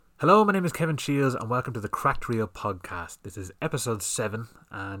Hello, my name is Kevin Shields and welcome to the Cracked Reel podcast. This is episode 7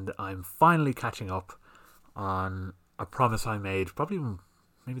 and I'm finally catching up on a promise I made, probably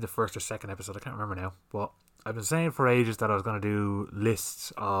maybe the first or second episode, I can't remember now, but I've been saying for ages that I was going to do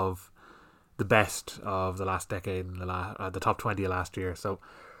lists of the best of the last decade and the top 20 of last year. So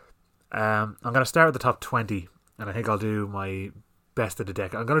I'm going to start with the top 20 and I think I'll do my best of the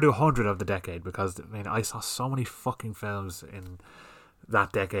decade. I'm going to do 100 of the decade because I saw so many fucking films in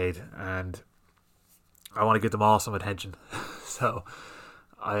that decade and I want to give them all some attention. So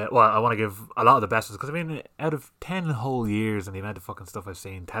I want to give a lot of the best ones because out of 10 whole years and the amount of fucking stuff I've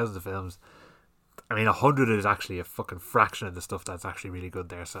seen, thousands of films, 100 is actually a fucking fraction of the stuff that's actually really good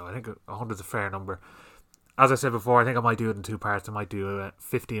there. So I think 100 is a fair number. As I said before, I think I might do it in two parts. I might do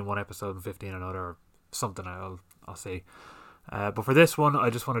 50 in one episode and 50 in another or something. I'll see. But for this one, I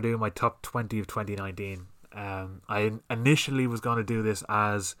just want to do my top 20 of 2019. I initially was going to do this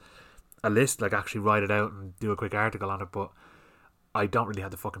as a list, like actually write it out and do a quick article on it, but I don't really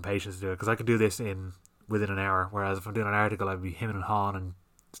have the fucking patience to do it because I can do this within an hour, whereas if I'm doing an article I'd be hemming and hawing and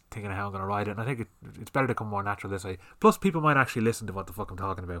thinking of how I'm going to write it, and I think it's better to come more natural this way. Plus people might actually listen to what the fuck I'm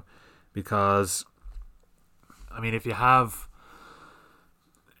talking about, because if you have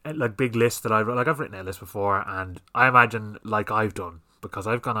like big lists that I've written a list before, and I imagine like I've done, because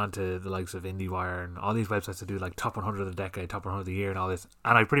I've gone on to the likes of IndieWire and all these websites that do like top 100 of the decade, top 100 of the year and all this,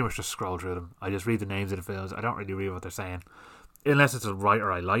 and I pretty much just scroll through them. I just read the names of the films. I don't really read what they're saying unless it's a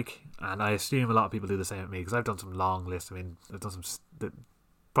writer I like, and I assume a lot of people do the same with me because I've done some long lists. I've done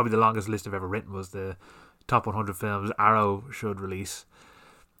probably the longest list I've ever written was the top 100 films Arrow should release,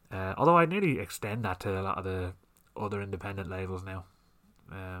 although I nearly extend that to a lot of the other independent labels now.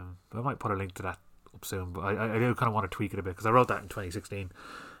 But I might put a link to that up soon, but I do kind of want to tweak it a bit because I wrote that in 2016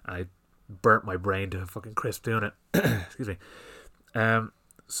 and I burnt my brain to a fucking crisp doing it. Excuse me.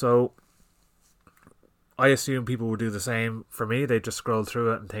 So I assume people will do the same for me. They just scroll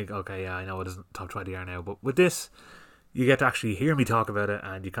through it and think, okay, yeah, I know it isn't top 20 are now, but with this you get to actually hear me talk about it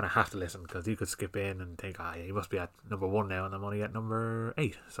and you kind of have to listen, because you could skip in and think, yeah, you must be at number 1 now and I'm only at number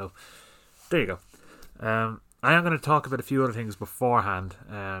 8. So there you go. I am going to talk about a few other things beforehand,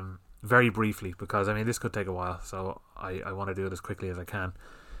 very briefly, because this could take a while, so I want to do it as quickly as I can.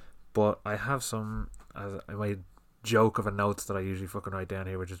 But I have some my joke of a notes that I usually fucking write down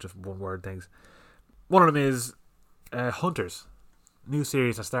here, which is just one word things. One of them is Hunters, new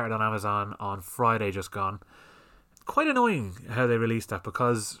series that started on Amazon on Friday just gone. Quite annoying how they released that,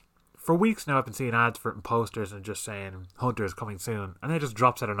 because for weeks now I've been seeing ads for it and posters and just saying Hunters coming soon, and then it just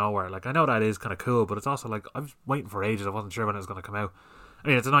drops out of nowhere. Like, I know that is kind of cool, but it's also like I was waiting for ages. I wasn't sure when it was going to come out.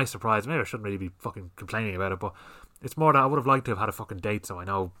 It's a nice surprise. Maybe I shouldn't really be fucking complaining about it, but it's more that I would have liked to have had a fucking date so I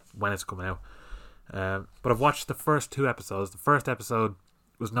know when it's coming out. But I've watched the first 2 episodes. The first episode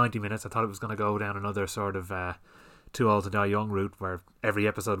was 90 minutes. I thought it was going to go down another sort of Too Old to Die Young route where every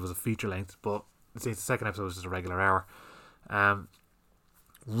episode was a feature length, but it seems the second episode was just a regular hour.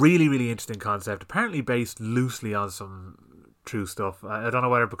 Really, really interesting concept. Apparently based loosely on some true stuff. I don't know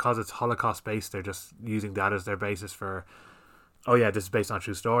whether because it's Holocaust based they're just using that as their basis for, oh yeah, this is based on a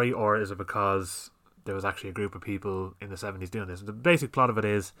true story, or is it because there was actually a group of people in the 70s doing this? The basic plot of it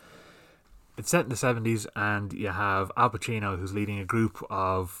is it's set in the 70s and you have Al Pacino, who's leading a group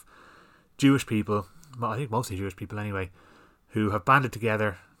of Jewish people, well, I think mostly Jewish people anyway, who have banded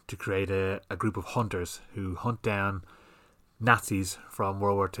together to create a group of hunters who hunt down Nazis from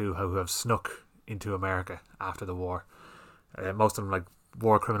World War II who have snuck into America after the war. Most of them like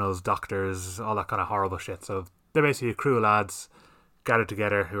war criminals, doctors, all that kind of horrible shit. So they're basically a crew of lads gathered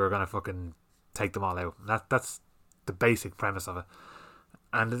together who are going to fucking take them all out. That's the basic premise of it.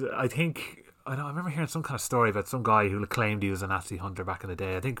 And I remember hearing some kind of story about some guy who claimed he was a Nazi hunter back in the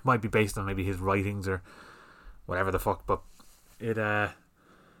day. I think it might be based on maybe his writings or whatever the fuck, but it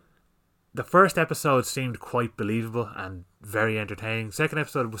the first episode seemed quite believable and very entertaining. Second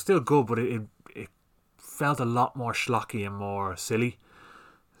episode was still good, but it felt a lot more schlocky and more silly.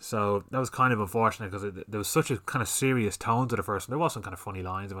 So that was kind of unfortunate because there was such a kind of serious tone to the first one. There was some kind of funny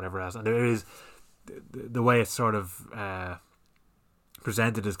lines and whatever else, and there is the way it's sort of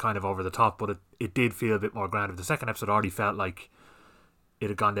presented is kind of over the top, but it did feel a bit more grounded. The second episode already felt like it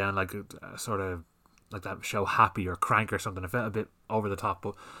had gone down like a sort of like that show Happy or Crank or something. It felt a bit over the top,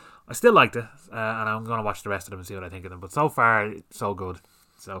 but I still liked it, and I'm going to watch the rest of them and see what I think of them. But so far, so good.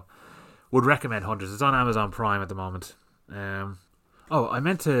 So, would recommend Hunters. It's on Amazon Prime at the moment. I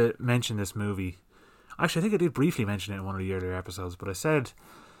meant to mention this movie. Actually, I think I did briefly mention it in one of the earlier episodes, but I said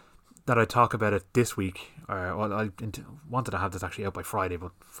that I'd talk about it this week. I wanted to have this actually out by Friday,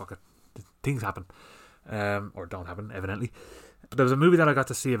 but fuck it. Things happen. Or don't happen, evidently. But there was a movie that I got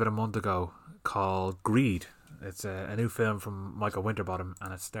to see about a month ago called Greed. It's a new film from Michael Winterbottom,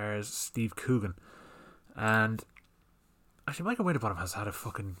 and it stars Steve Coogan. And actually, Michael Winterbottom has had a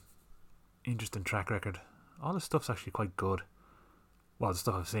fucking interesting track record. All his stuff's actually quite good. Well, the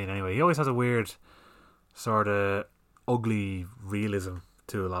stuff I've seen anyway. He always has a weird sort of ugly realism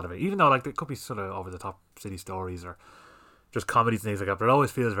to a lot of it. Even though like there could be sort of over the top city stories or just comedies and things like that, but it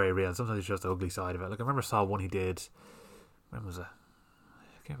always feels very real. And sometimes it's just the ugly side of it. Like I remember I saw one he did. When was it?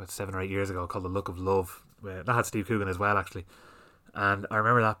 I think about 7 or 8 years ago, called The Look of Love. That had Steve Coogan as well, actually. And I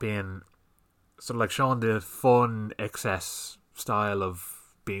remember that being sort of like showing the fun excess style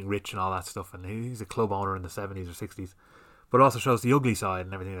of being rich and all that stuff. And he's a club owner in the 70s or 60s, but also shows the ugly side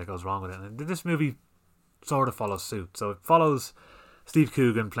and everything that goes wrong with it. And this movie sort of follows suit. So it follows Steve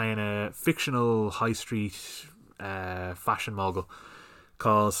Coogan playing a fictional high street fashion mogul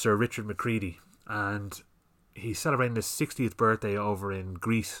called Sir Richard Macready, and he's celebrating his 60th birthday over in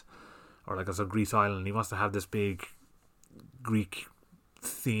Greece, or like a Greece island. He wants to have this big Greek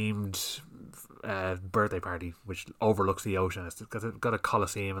themed birthday party which overlooks the ocean. It's got a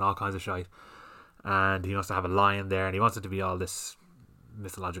Colosseum and all kinds of shite, and he wants to have a lion there, and he wants it to be all this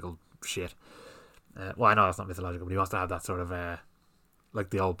mythological shit. Well, I know it's not mythological, but he wants to have that sort of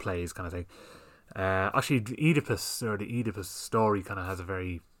like the old plays kind of thing. Actually, the Oedipus story kind of has a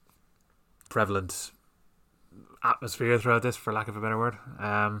very prevalent atmosphere throughout this, for lack of a better word.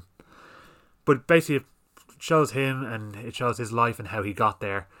 But basically it shows him and it shows his life and how he got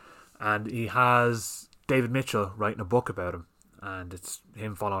there, and he has David Mitchell writing a book about him, and it's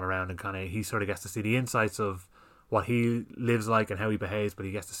him following around, and kind of he sort of gets to see the insights of what he lives like and how he behaves, but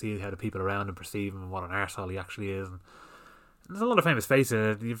he gets to see how the people around him perceive him and what an arsehole he actually is. And there's a lot of famous faces in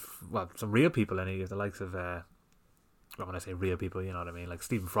it. You've some real people in it. You've the likes of when I say real people, you know what I mean, like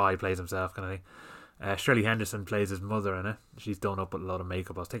Stephen Fry plays himself kind of thing. Shirley Henderson plays his mother in it. She's done up with a lot of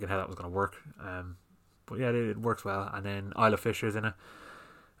makeup. I was thinking how that was going to work, but yeah, it works well. And then Isla Fisher's in it,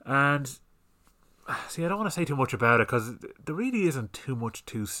 and see, I don't want to say too much about it because there really isn't too much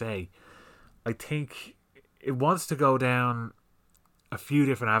to say. I think it wants to go down a few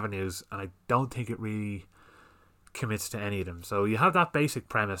different avenues, and I don't think it really commits to any of them. So you have that basic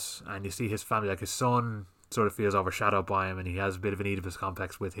premise, and you see his family, like his son sort of feels overshadowed by him, and he has a bit of an Oedipus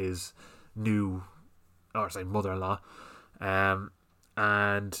complex with his mother-in-law,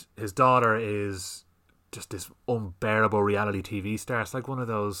 and his daughter is just this unbearable reality TV star. It's like one of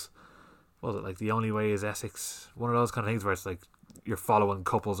those, what was it, like The Only Way Is Essex, one of those kind of things where it's like you're following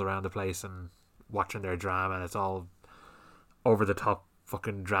couples around the place and watching their drama, and it's all over the top,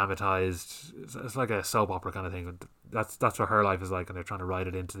 fucking dramatized. It's like a soap opera kind of thing. That's what her life is like, and they're trying to write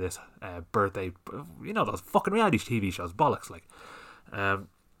it into this birthday, you know, those fucking reality TV shows, bollocks, like.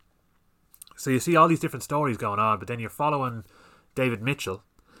 So you see all these different stories going on, but then you're following David Mitchell,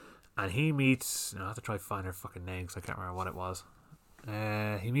 and he meets, I have to try to find her fucking name because I can't remember what it was.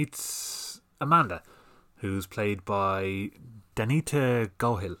 He meets Amanda, who's played by Danita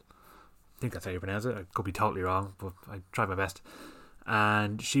Gohil. I think that's how you pronounce it. I could be totally wrong, but I tried my best.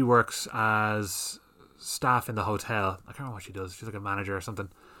 And she works as staff in the hotel. I can't remember what she does. She's like a manager or something.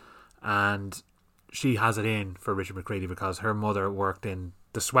 And she has it in for Richard Macready because her mother worked in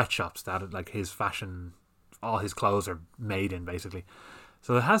the sweatshops that like his fashion, all his clothes are made in, basically.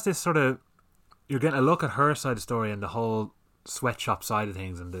 So it has this sort of, you're getting a look at her side of the story and the whole sweatshop side of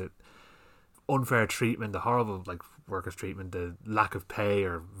things, and the unfair treatment, the horrible like workers' treatment, the lack of pay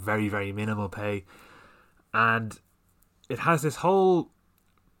or very, very minimal pay. And it has this whole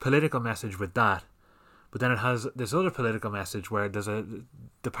political message with that, but then it has this other political message where the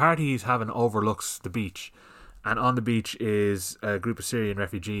party he's having overlooks the beach, and on the beach is a group of Syrian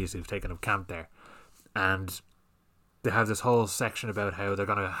refugees who've taken up camp there, and they have this whole section about how they're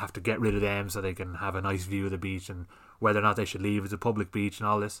going to have to get rid of them so they can have a nice view of the beach, and whether or not they should leave as a public beach and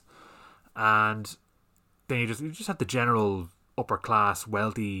all this. And then you just have the general upper class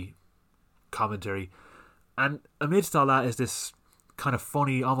wealthy commentary, and amidst all that is this kind of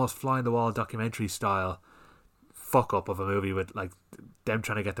funny, almost fly on the wall documentary style fuck up of a movie with like them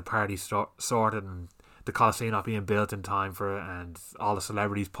trying to get the party sorted, and the Colosseum not being built in time for it, and all the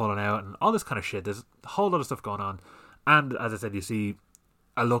celebrities pulling out and all this kind of shit. There's a whole lot of stuff going on, and as I said, you see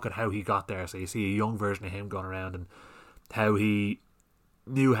a look at how he got there. So you see a young version of him going around and how he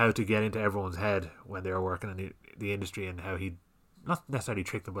knew how to get into everyone's head when they were working in the industry, and how he'd not necessarily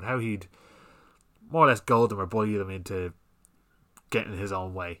tricked them, but how he'd more or less goad them or bully them into getting his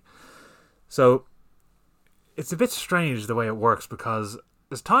own way. So it's a bit strange the way it works, because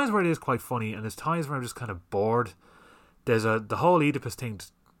there's times where it is quite funny, and there's times where I'm just kind of bored. The whole Oedipus thing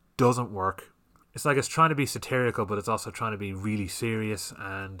doesn't work. it's like it's trying to be satirical, but it's also trying to be really serious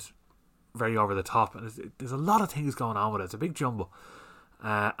and very over the top. And there's a lot of things going on with it. It's a big jumble.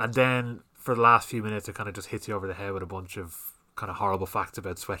 And then for the last few minutes, it kind of just hits you over the head with a bunch of kind of horrible facts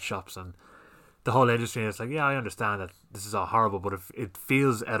about sweatshops and the whole industry. And it's like, yeah, I understand that this is all horrible, but it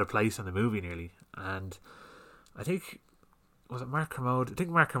feels out of place in the movie nearly. And I think, was it Mark Kermode? I think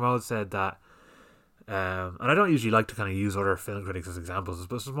Mark Kermode said that, and I don't usually like to kind of use other film critics as examples,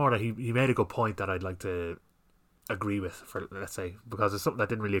 but it's more that he made a good point that I'd like to agree with, for let's say, because it's something that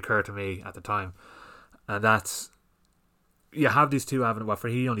didn't really occur to me at the time. And that's, you have these two avenues. Well, for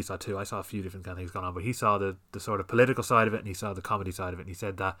he only saw two. I saw a few different kind of things going on, but he saw the sort of political side of it, and he saw the comedy side of it. And he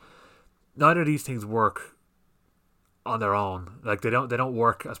said that neither of these things work on their own. Like they don't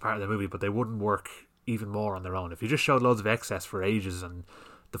work as part of the movie, but they wouldn't work even more on their own. If you just showed loads of excess for ages and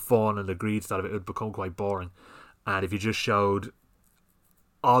the fun and the greed side of it would become quite boring. And if you just showed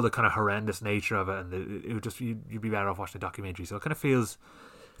all the kind of horrendous nature of it, and it would just, you'd be better off watching a documentary. So it kind of feels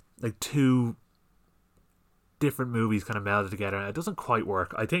like two different movies kind of melded together, and it doesn't quite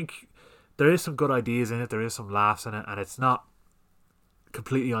work. I think there is some good ideas in it, there is some laughs in it, and it's not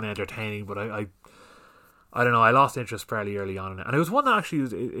completely unentertaining, but I don't know, I lost interest fairly early on in it. And it was one that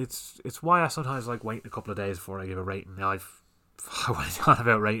actually, it's why I sometimes like waiting a couple of days before I give a rating. Now I went on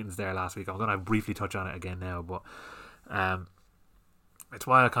about ratings there last week. I'm going to briefly touch on it again now, but it's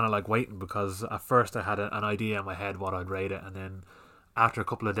why I kind of like waiting, because at first I had an idea in my head what I'd rate it, and then after a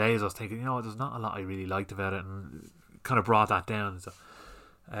couple of days I was thinking, there's not a lot I really liked about it, and kind of brought that down. So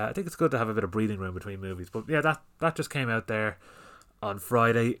I think it's good to have a bit of breathing room between movies. But yeah, that just came out there on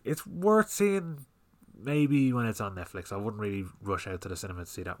Friday. It's worth seeing maybe when it's on Netflix. I wouldn't really rush out to the cinema to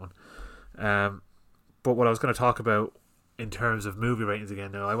see that one. But what I was going to talk about in terms of movie ratings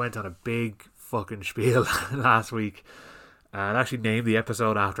again now, I went on a big fucking spiel last week and actually named the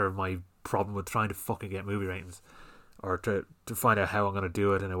episode after my problem with trying to fucking get movie ratings, or to find out how I'm going to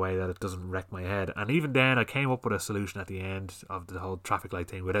do it in a way that it doesn't wreck my head. And even then I came up with a solution at the end of the whole traffic light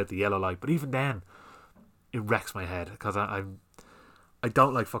thing without the yellow light, but even then it wrecks my head, because I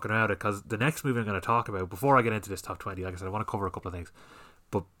don't like fucking around it, because the next movie I'm going to talk about, before I get into this top 20, like I said, I want to cover a couple of things,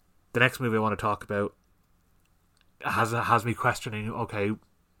 but the next movie I want to talk about has me questioning, okay,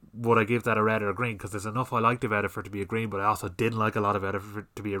 would I give that a red or a green? Because there's enough I liked about it for it to be a green, but I also didn't like a lot about it for it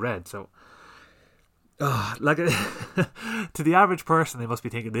to be a red. So like to the average person, they must be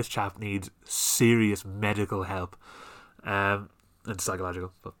thinking this chap needs serious medical help, and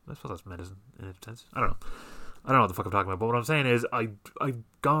psychological, but I suppose that's medicine in a sense. I don't know what the fuck I'm talking about, but what I'm saying is I've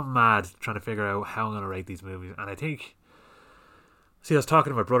gone mad trying to figure out how I'm going to rate these movies. And I think, I was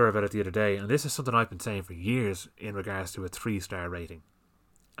talking to my brother about it the other day, and this is something I've been saying for years in regards to a 3-star rating,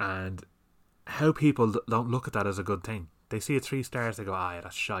 and how people don't look at that as a good thing. They see it 3 stars, they go, yeah,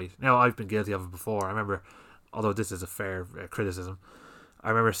 that's shite. Now, I've been guilty of it before. I remember, although this is a fair criticism, I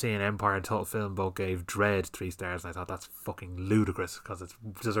remember seeing Empire and Total Film both gave Dread 3 stars, and I thought that's fucking ludicrous, because it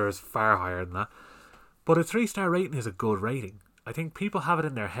deserves far higher than that. But a 3-star rating is a good rating. I think people have it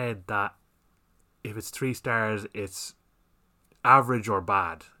in their head that if it's 3 stars, it's average or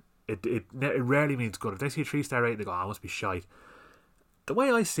bad. It rarely means good. If they see a 3-star rating, they go, it must be shite. The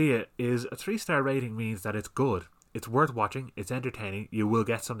way I see it is a 3-star rating means that it's good. It's worth watching. It's entertaining. You will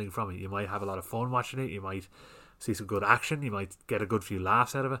get something from it. You might have a lot of fun watching it. You might see some good action. You might get a good few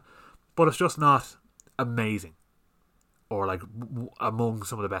laughs out of it. But it's just not amazing, or like among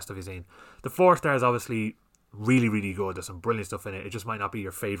some of the best stuff you've seen. The 4 stars obviously really, really good. There's some brilliant stuff in it. It just might not be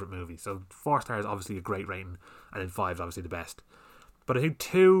your favourite movie. So 4 stars obviously a great rating, and then 5 is obviously the best. But I think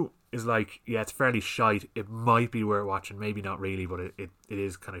 2 is like, yeah, it's fairly shite. It might be worth watching, maybe not really, but it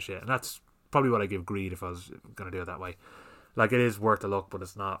is kind of shit. And that's probably what I give Greed if I was going to do it that way. Like, it is worth a look, but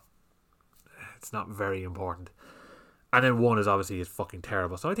it's not very important. And then 1 is obviously fucking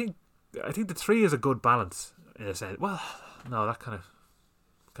terrible. So I think the 3 is a good balance in a sense. Well, no, that kind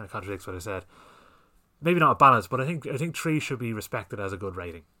of contradicts what I said. Maybe not a balance, but I think 3 should be respected as a good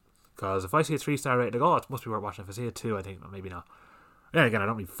rating. Because if I see a 3-star rating, I go, it must be worth watching. If I see a 2, I think, well, maybe not. Yeah, again, I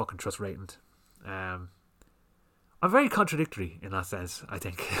don't really fucking trust ratings. I'm very contradictory in that sense, I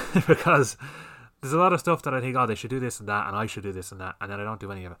think. Because there's a lot of stuff that I think, they should do this and that, and I should do this and that, and then I don't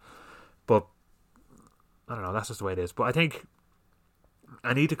do any of it. But I don't know, that's just the way it is. But I think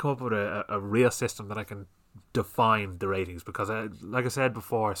I need to come up with a real system that I can define the ratings, because like I said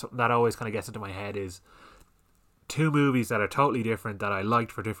before, something that always kind of gets into my head is 2 movies that are totally different, that I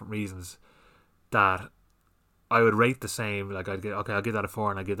liked for different reasons, that I would rate the same. Like, I'll give that a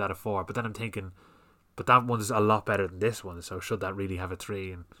 4 and I give that a 4, but then I'm thinking, but that one's a lot better than this one, so should that really have a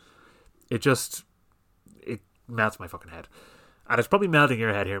 3? And it melts my fucking head. And it's probably melting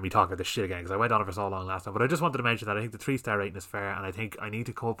your head hearing me talk about this shit again because I went on it for so long last time. But I just wanted to mention that I think the 3-star rating is fair, and I think I need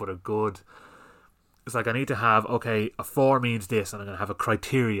to come up with a good. It's like I need to have, okay, a 4 means this, and I'm going to have a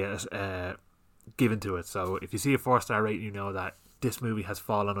criteria given to it. So if you see a 4-star rating, you know that this movie has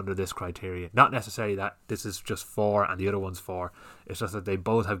fallen under this criteria. Not necessarily that this is just 4 and the other one's 4. It's just that they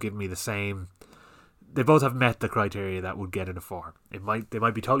both have given me the same. They both have met the criteria that would get it a 4. They might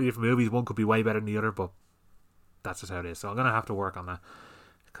be totally different movies. One could be way better than the other, but that's just how it is. So I'm going to have to work on that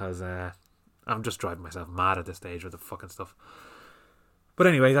because I'm just driving myself mad at this stage with the fucking stuff. But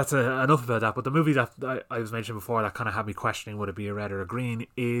anyway, that's enough about that. But the movie that I was mentioning before that kind of had me questioning would it be a red or a green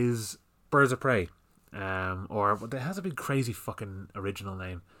is Birds of Prey. Or it has a big crazy fucking original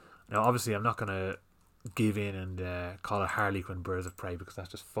name. Now obviously I'm not going to give in and call it Harley Quinn Birds of Prey because that's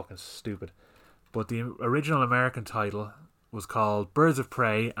just fucking stupid. But the original American title was called Birds of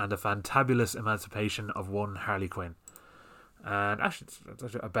Prey and the Fantabulous Emancipation of One Harley Quinn. And actually,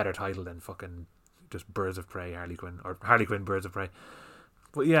 it's a better title than fucking just Birds of Prey Harley Quinn, or Harley Quinn Birds of Prey.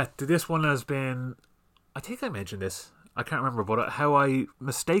 But yeah, this one has been... I think I mentioned this. I can't remember, but how I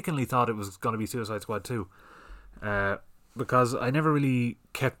mistakenly thought it was going to be Suicide Squad 2. Because I never really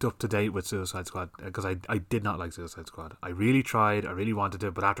kept up to date with Suicide Squad, because I did not like Suicide Squad. I really tried, I really wanted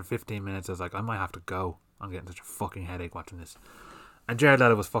to, but after 15 minutes I was like, I might have to go. I'm getting such a fucking headache watching this. And Jared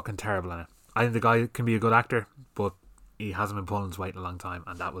Leto was fucking terrible in it. I think the guy can be a good actor, but he hasn't been pulling his weight in a long time,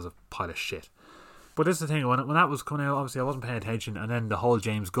 and that was a pile of shit. But this is the thing, when that was coming out, obviously I wasn't paying attention, and then the whole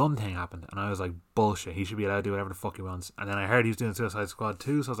James Gunn thing happened, and I was like, bullshit, he should be allowed to do whatever the fuck he wants. And then I heard he was doing Suicide Squad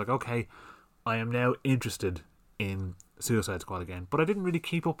 2, so I was like, okay, I am now interested in Suicide Squad again. But I didn't really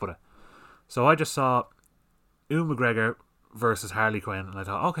keep up with it. So I just saw Ewan McGregor versus Harley Quinn, and I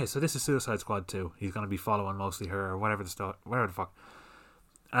thought, okay, so this is Suicide Squad 2. He's going to be following mostly her, or whatever the fuck.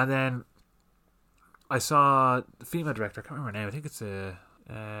 And then I saw the female director, I can't remember her name, I think it's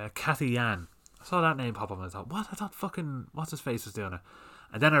Cathy Yan. I saw that name pop up and I thought, what? I thought fucking what's his face was doing it.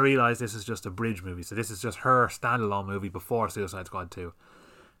 And then I realised this is just a bridge movie, so this is just her standalone movie before Suicide Squad 2.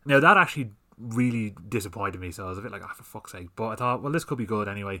 Now that actually really disappointed me, so I was a bit like, oh, for fuck's sake. But I thought, well, this could be good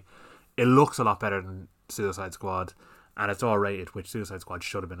anyway. It looks a lot better than Suicide Squad, and it's all rated, which Suicide Squad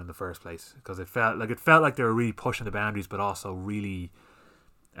should have been in the first place, because it felt like they were really pushing the boundaries, but also really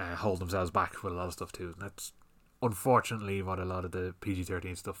hold themselves back with a lot of stuff too. And that's unfortunately what a lot of the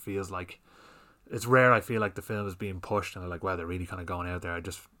PG-13 stuff feels like. It's rare I feel like the film is being pushed and I'm like, wow, they're really kind of going out there. I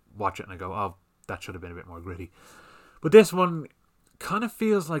just watch it and I go, oh, that should have been a bit more gritty. But this one kind of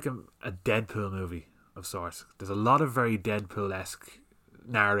feels like a Deadpool movie of sorts. There's a lot of very Deadpool-esque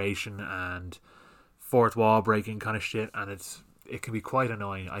narration and fourth wall breaking kind of shit, and it can be quite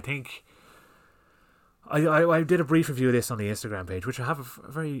annoying. I think I did a brief review of this on the Instagram page, which I have a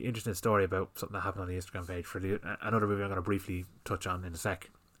very interesting story about something that happened on the Instagram page for another movie I'm going to briefly touch on in a sec.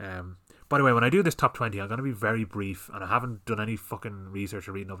 By the way, when I do this top 20, I'm going to be very brief, and I haven't done any fucking research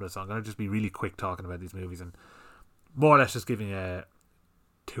or reading up on it, so I'm going to just be really quick talking about these movies and more or less just giving a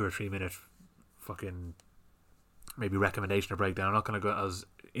 2 or 3 minute fucking maybe recommendation or breakdown. I'm not going to go as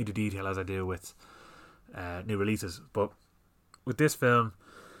into detail as I do with new releases, but with this film,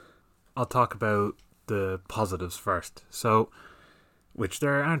 I'll talk about the positives first. So, which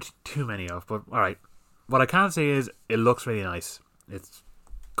there aren't too many of, but alright. What I can say is it looks really nice. It's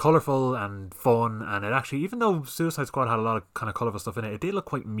colourful and fun, and it actually, even though Suicide Squad had a lot of kind of colourful stuff in it, it did look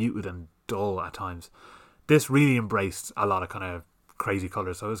quite muted and dull at times. This really embraced a lot of kind of crazy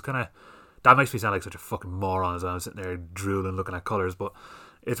colours, so it was kind of, that makes me sound like such a fucking moron as I'm sitting there drooling looking at colours, but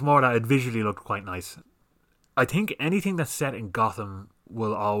it's more that it visually looked quite nice. I think anything that's set in Gotham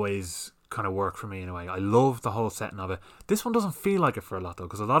will always kind of work for me in a way. I love the whole setting of it. This one doesn't feel like it for a lot though,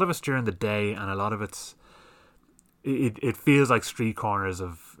 because a lot of it's during the day and a lot of it feels like street corners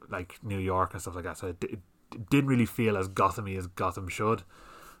of like New York and stuff like that, so it didn't really feel as Gotham-y as Gotham should,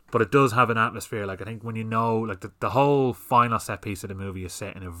 but it does have an atmosphere. Like I think when you know, like the whole final set piece of the movie is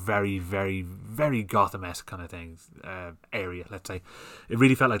set in a very, very, very Gotham-esque kind of thing, area, let's say. It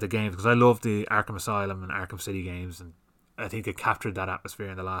really felt like the games, because I love the Arkham Asylum and Arkham City games, and I think it captured that atmosphere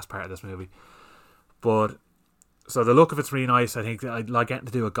in the last part of this movie. But so the look of it's really nice. I think I'd like getting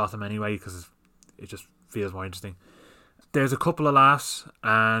to do with Gotham anyway, because it just feels more interesting. There's a couple of laughs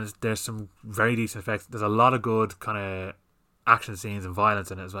and there's some very decent effects. There's a lot of good kind of action scenes and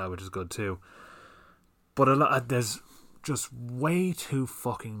violence in it as well, which is good too. But there's just way too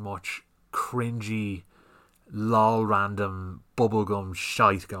fucking much cringy, lol random bubblegum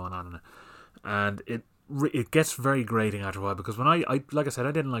shite going on in it, and it gets very grating after a while, because when I like I said,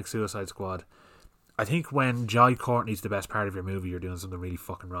 I didn't like Suicide Squad. I think when Jai Courtney's the best part of your movie, you're doing something really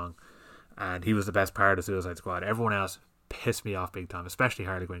fucking wrong, and he was the best part of Suicide Squad. Everyone else, piss me off big time, especially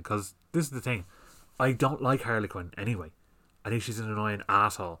Harley Quinn, because this is the thing. I don't like Harley Quinn anyway. I think she's an annoying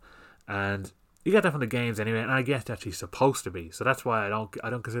asshole. And you get that from the games anyway, and I get that she's supposed to be. So that's why I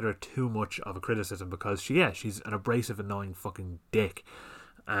don't consider it too much of a criticism, because she's an abrasive, annoying fucking dick.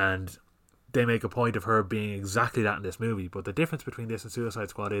 And they make a point of her being exactly that in this movie. But the difference between this and Suicide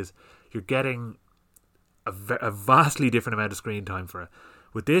Squad is you're getting a vastly different amount of screen time for her.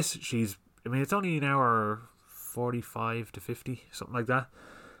 With this, it's only an hour 45 to 50, something like that.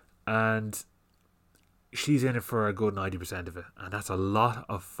 And she's in it for a good 90% of it. And that's a lot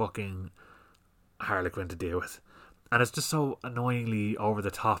of fucking Harley Quinn to deal with. And it's just so annoyingly over the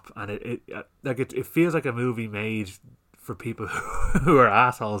top. And it feels like a movie made for people who are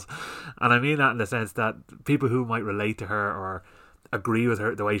assholes. And I mean that in the sense that people who might relate to her or agree with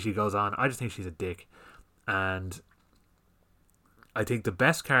her the way she goes on, I just think she's a dick. And I think the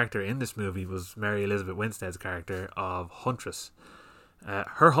best character in this movie was Mary Elizabeth Winstead's character of Huntress.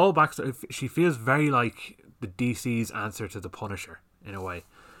 Her whole backstory, she feels very like the DC's answer to the Punisher in a way.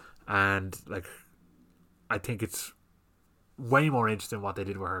 And like, I think it's way more interesting what they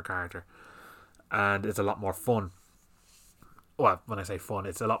did with her character. And it's a lot more fun. Well, when I say fun,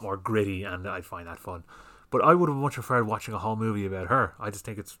 it's a lot more gritty, and I find that fun. But I would have much preferred watching a whole movie about her. I just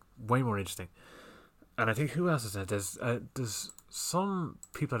think it's way more interesting. And I think who else is in it? There's some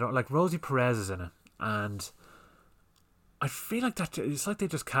people I don't like. Rosie Perez is in it, and I feel like that it's like they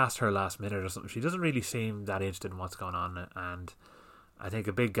just cast her last minute or something. She doesn't really seem that interested in what's going on, and I think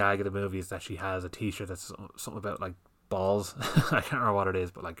a big gag of the movie is that she has a t-shirt that's something about like balls. I can't remember what it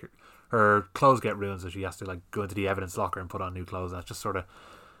is, but like her clothes get ruined, so she has to like go into the evidence locker and put on new clothes. And it's just sort of,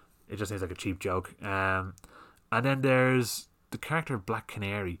 it just seems like a cheap joke. And then there's the character of Black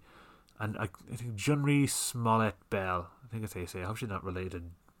Canary, and I think Junri Smollett Bell. I think that's how you say it. I hope she's not related to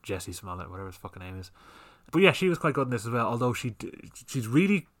Jesse Smollett, whatever his fucking name is. But yeah, she was quite good in this as well. Although she's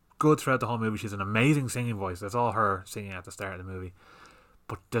really good throughout the whole movie. She's an amazing singing voice. That's all her singing at the start of the movie.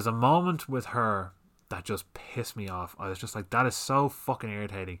 But there's a moment with her that just pissed me off. I was just like, that is so fucking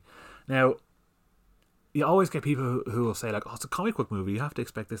irritating. Now, you always get people who will say like, oh, it's a comic book movie, you have to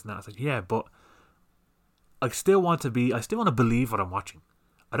expect this and that. It's like, yeah, but I still want to believe what I'm watching.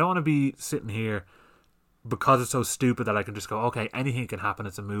 I don't want to be sitting here because it's so stupid that I can just go, okay, anything can happen.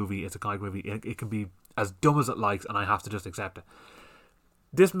 It's a movie, it's a comic movie. It can be as dumb as it likes, and I have to just accept it.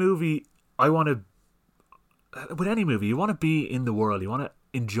 This movie, with any movie, you want to be in the world, you want to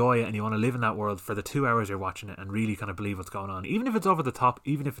enjoy it, and you want to live in that world for the 2 hours you're watching it and really kind of believe what's going on. Even if it's over the top,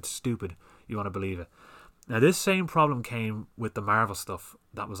 even if it's stupid, you want to believe it. Now, this same problem came with the Marvel stuff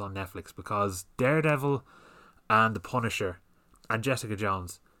that was on Netflix, because Daredevil and The Punisher and Jessica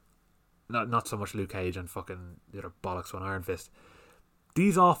Jones, not so much Luke Cage and fucking the other bollocks one, Iron Fist,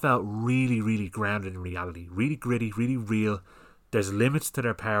 these all felt really, really grounded in reality. Really gritty, really real. There's limits to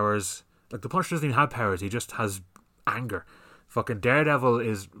their powers. Like, the Punisher doesn't even have powers, he just has anger. Fucking Daredevil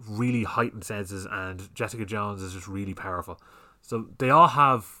is really heightened senses, and Jessica Jones is just really powerful. So they all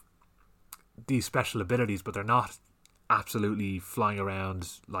have these special abilities, but they're not absolutely flying around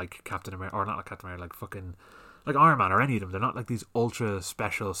like Captain America, or not like Captain America, like fucking like Iron Man or any of them. They're not like these ultra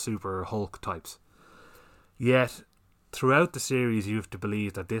special super Hulk types. Yet throughout the series, you have to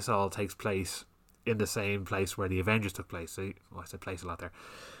believe that this all takes place in the same place where the Avengers took place. So, I said place a lot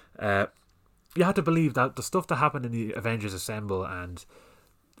there. You have to believe that the stuff that happened in the Avengers Assemble and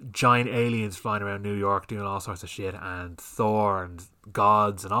giant aliens flying around New York doing all sorts of shit, and Thor and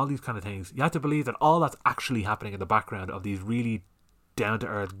gods and all these kind of things, you have to believe that all that's actually happening in the background of these really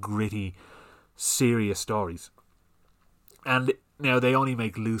down-to-earth, gritty, serious stories. And now they only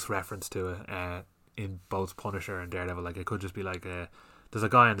make loose reference to it in both Punisher and Daredevil. Like, it could just be like there's a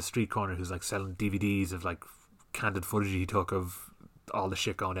guy on the street corner who's like selling DVDs of like candid footage he took of all the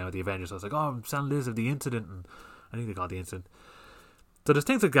shit going down with the Avengers. So I was like, oh, I'm selling this of the incident, and I think they got the incident. So there's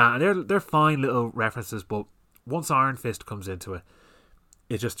things like that, and they're fine little references, but once Iron Fist comes into it,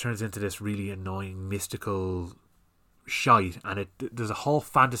 it just turns into this really annoying mystical shite, and there's a whole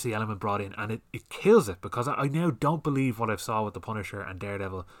fantasy element brought in, and it kills it, because I now don't believe what I've saw with the Punisher and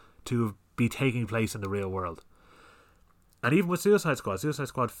Daredevil to be taking place in the real world. And even with Suicide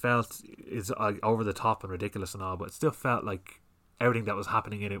Squad felt is over the top and ridiculous and all, but it still felt like everything that was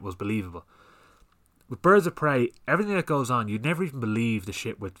happening in it was believable. With Birds of Prey, everything that goes on, you'd never even believe the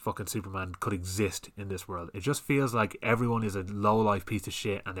shit with fucking Superman could exist in this world. It just feels like everyone is a low-life piece of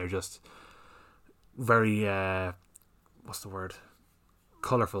shit, and they're just very, what's the word?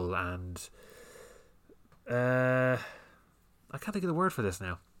 Colourful, and I can't think of the word for this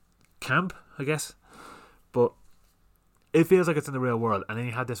now. Camp, I guess. But it feels like it's in the real world, and then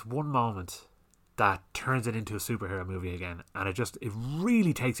you had this one moment that turns it into a superhero movie again, and it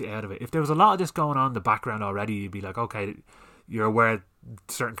really takes it out of it. If there was a lot of this going on in the background already, you'd be like, okay, you're aware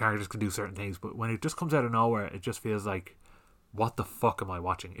certain characters can do certain things, but when it just comes out of nowhere, it just feels like, what the fuck am I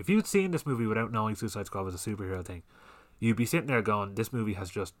watching? If you'd seen this movie without knowing Suicide Squad was a superhero thing, you'd be sitting there going, this movie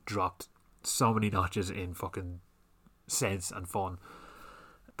has just dropped so many notches in fucking sense and fun.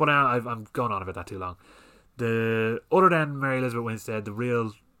 But I'm going on about that too long. Other than Mary Elizabeth Winstead, the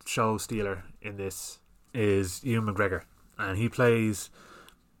real show stealer in this is Ewan McGregor, and he plays,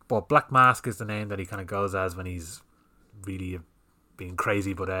 well, Black Mask is the name that he kind of goes as when he's really being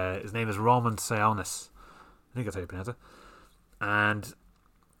crazy, but his name is Roman Sionis, I think that's how you pronounce it, and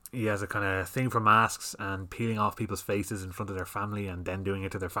he has a kind of thing for masks and peeling off people's faces in front of their family and then doing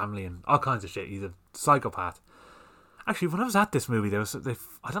it to their family and all kinds of shit. He's a psychopath. Actually, when I was at this movie,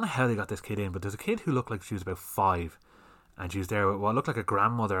 I don't know how they got this kid in, but there's a kid who looked like she was about 5, and she was there with what looked like a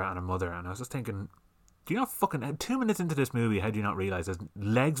grandmother and a mother, and I was just thinking, do you not fucking 2 minutes into this movie, how do you not realise there's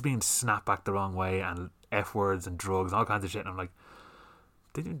legs being snapped back the wrong way and F words and drugs and all kinds of shit? And I'm like,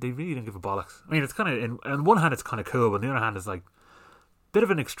 they really didn't give a bollocks. I mean, it's kind of, on one hand it's kind of cool, but on the other hand it's like a bit of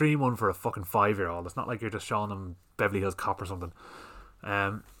an extreme one for a fucking 5-year-old. It's not like you're just showing them Beverly Hills Cop or something.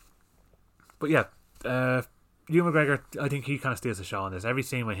 But yeah, Ewan McGregor, I think he kind of steals the show on this. Every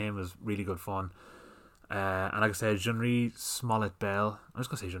scene with him was really good fun. And like I said, Jean-Marie Smollett Bell, I'm just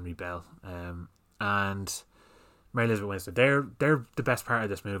going to say Jean-Marie Bell, and Mary Elizabeth Winstead, they're the best part of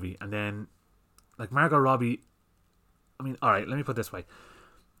this movie. And then, like, Margot Robbie, I mean, alright, let me put it this way.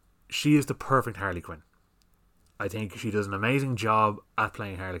 She is the perfect Harley Quinn. I think she does an amazing job at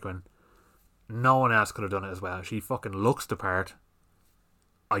playing Harley Quinn. No one else could have done it as well. She fucking looks the part.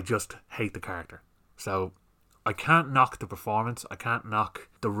 I just hate the character. So I can't knock the performance. I can't knock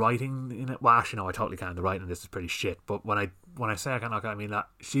the writing in it. Well, actually, no, I totally can. The writing in this is pretty shit. But when I say I can't knock it, I mean that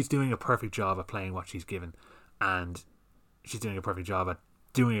she's doing a perfect job at playing what she's given, and she's doing a perfect job at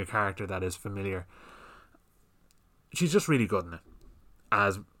doing a character that is familiar. She's just really good in it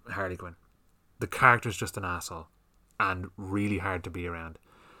as Harley Quinn. The character's just an asshole and really hard to be around.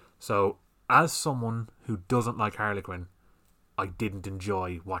 So, as someone who doesn't like Harley Quinn, I didn't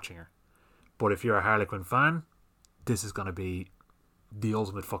enjoy watching her. But if you're a Harley Quinn fan, this is going to be the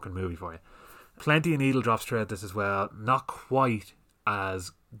ultimate fucking movie for you. Plenty of needle drops throughout this as well. Not quite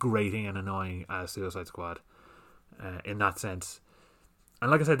as grating and annoying as Suicide Squad in that sense.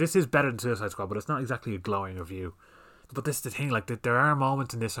 And like I said, this is better than Suicide Squad, but it's not exactly a glowing review. But this is the thing, like, there are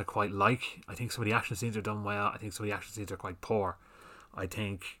moments in this I quite like. I think some of the action scenes are done well. I think some of the action scenes are quite poor. I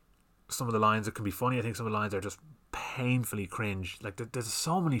think some of the lines that can be funny. I think some of the lines are just painfully cringe. Like, there's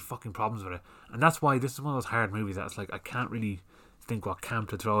so many fucking problems with it. And that's why this is one of those hard movies that's like, I can't really think what camp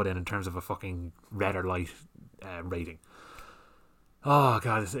to throw it in terms of a fucking red or light rating. Oh,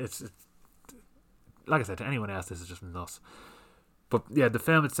 God, it's like I said, to anyone else, this is just nuts. But, yeah, the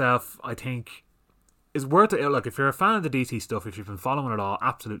film itself, I think, is worth it. Like, if you're a fan of the DC stuff, if you've been following it all,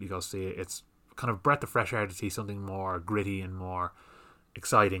 absolutely go see it. It's kind of breath of fresh air to see something more gritty and more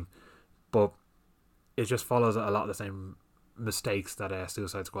exciting. But it just follows a lot of the same mistakes that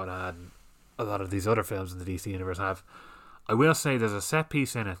Suicide Squad had and a lot of these other films in the DC universe have. I will say there's a set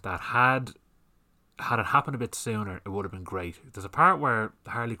piece in it that had it happened a bit sooner, it would have been great. There's a part where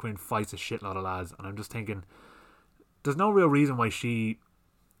Harley Quinn fights a shitload of lads, and I'm just thinking, there's no real reason why she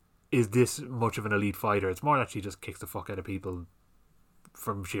is this much of an elite fighter. It's more that she just kicks the fuck out of people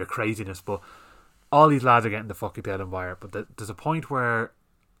from sheer craziness. But all these lads are getting the fuck kicked out of them by her. But there's a point where,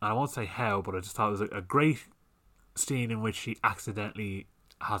 I won't say how, but I just thought it was a great scene in which she accidentally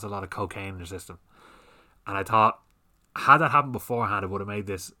has a lot of cocaine in her system. And I thought, had that happened beforehand, it would have made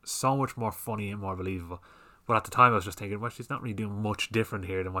this so much more funny and more believable. But at the time I was just thinking, well, she's not really doing much different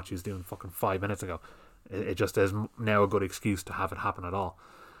here than what she was doing fucking 5 minutes ago. It just is now a good excuse to have it happen at all.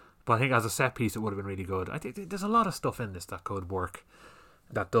 But I think as a set piece, it would have been really good. I think there's a lot of stuff in this that could work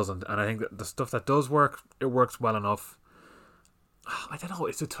that doesn't. And I think that the stuff that does work, it works well enough. I don't know.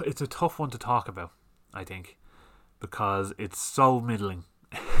 It's a tough one to talk about, I think, because it's so middling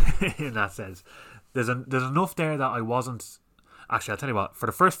in that sense. There's enough there that I wasn't. Actually, I'll tell you what. For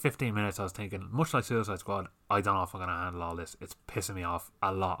the first 15 minutes, I was thinking, much like Suicide Squad, I don't know if I'm going to handle all this. It's pissing me off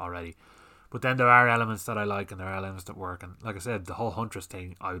a lot already. But then there are elements that I like and there are elements that work. And like I said, the whole Huntress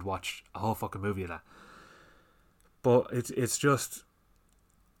thing, I would watch a whole fucking movie of that. But it's just,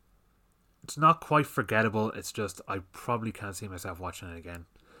 it's not quite forgettable. It's just, I probably can't see myself watching it again.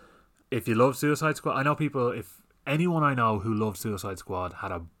 If you love Suicide Squad, I know people, if anyone I know who loved Suicide Squad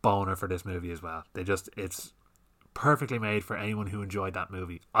had a boner for this movie as well. It's perfectly made for anyone who enjoyed that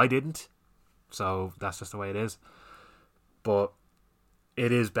movie. I didn't, so that's just the way it is. But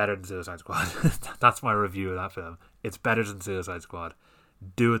it is better than Suicide Squad. That's my review of that film. It's better than Suicide Squad.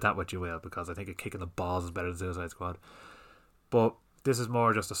 Do with that what you will, because I think a kick in the balls is better than Suicide Squad. But this is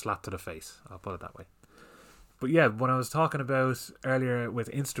more just a slap to the face. I'll put it that way. But yeah, when I was talking about earlier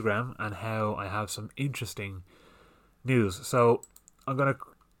with Instagram and how I have some interesting news. So I'm going to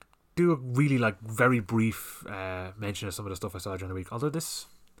do a really very brief mention of some of the stuff I saw during the week. Although this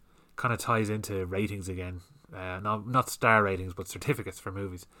kind of ties into ratings again. Not star ratings, but certificates for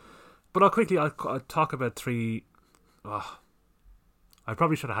movies. But I'll talk about three... I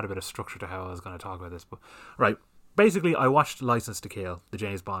probably should have had a bit of structure to how I was going to talk about this. But right, basically I watched License to Kill, the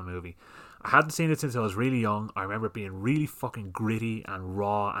James Bond movie. I hadn't seen it since I was really young. I remember it being really fucking gritty and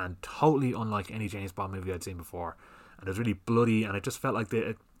raw and totally unlike any James Bond movie I'd seen before. And it was really bloody, and it just felt like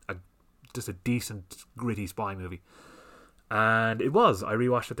just a decent, gritty spy movie. And it was. I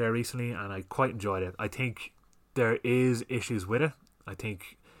rewatched it there recently, and I quite enjoyed it. I think there is issues with it. I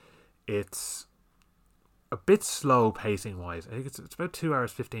think it's a bit slow pacing wise. I think it's about 2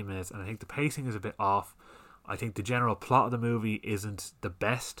 hours 15 minutes, and I think the pacing is a bit off. I think the general plot of the movie isn't the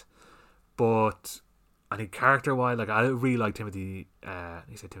best, but I think character wise, I really like Timothy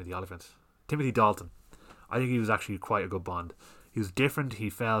Dalton. I think he was actually quite a good Bond. He was different. He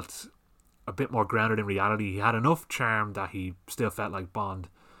felt a bit more grounded in reality. He had enough charm that he still felt like Bond,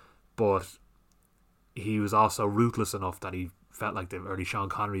 but he was also ruthless enough that he felt like the early Sean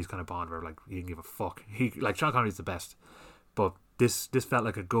Connery's kind of Bond, where he didn't give a fuck. Sean Connery's the best, but this felt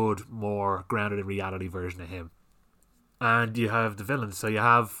like a good, more grounded in reality version of him. And you have the villain, so you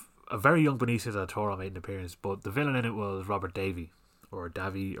have a very young Benicio del Toro made an appearance, but the villain in it was Robert Davi, or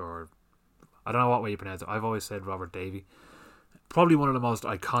Davy, or I don't know what way you pronounce it. I've always said Robert Davi. Probably one of the most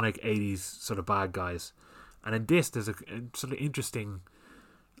iconic 80s sort of bad guys. And in this, there's a sort of interesting,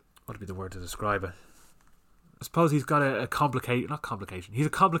 what would be the word to describe it? I suppose he's got he's a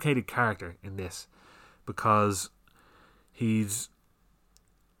complicated character in this, because he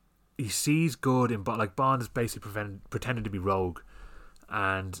sees good in Bond. Bond is basically pretending to be rogue,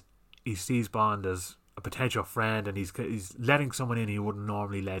 and he sees Bond as a potential friend, and he's letting someone in he wouldn't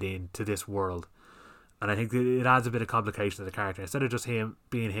normally let in to this world. And I think it adds a bit of complication to the character. Instead of just him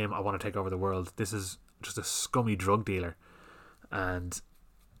being him, I want to take over the world, this is just a scummy drug dealer. And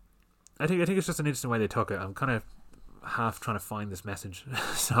I think it's just an interesting way they took it. I'm kind of half trying to find this message,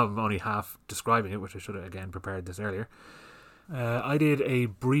 so I'm only half describing it, which I should have again prepared this earlier. I did a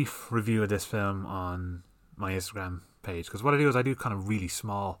brief review of this film on my Instagram page, because what I do is I do kind of really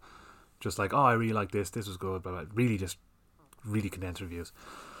small, just I really like this was good, but really just really condensed reviews.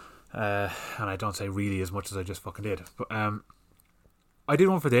 And I don't say really as much as I just fucking did. But I did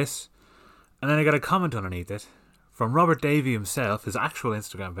one for this, and then I got a comment underneath it from Robert Davi himself, his actual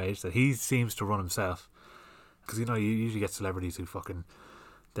Instagram page that he seems to run himself. Because you usually get celebrities who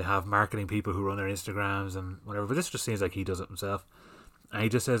they have marketing people who run their Instagrams and whatever, but this just seems like he does it himself. And he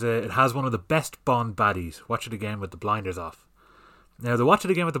just says it has one of the best Bond baddies. Watch it again with the blinders off. Now, the watch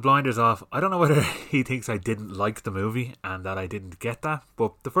it again with the blinders off, I don't know whether he thinks I didn't like the movie and that I didn't get that,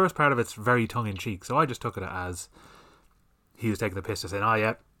 but the first part of it's very tongue-in-cheek, so I just took it as he was taking the piss to saying, oh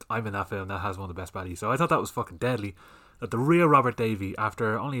yeah, I'm in that film, that has one of the best baddies. So I thought that was fucking deadly, that the real Robert Davi,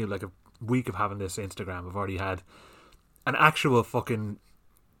 after only a week of having this Instagram, I've already had an actual fucking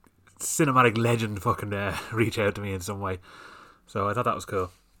cinematic legend reach out to me in some way. So I thought that was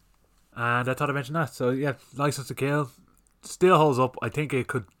cool. And I thought I'd mention that. So yeah, License to Kill still holds up. I think it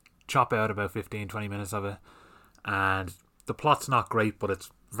could chop out about 15-20 minutes of it, and the plot's not great, but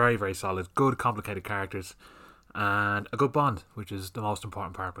it's very, very solid. Good complicated characters and a good Bond, which is the most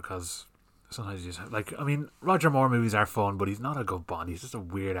important part, because sometimes you just Roger Moore movies are fun, but he's not a good Bond. He's just a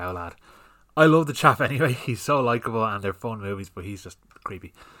weird owl lad. I love the chap anyway. He's so likeable and they're fun movies, but he's just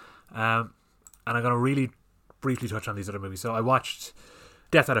creepy. And I'm going to really briefly touch on these other movies. So I watched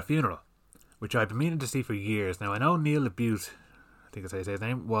Death at a Funeral, which I've been meaning to see for years. Now, I know Neil LaBute, I think that's how you say his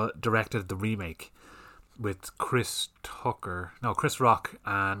name, directed the remake with Chris Rock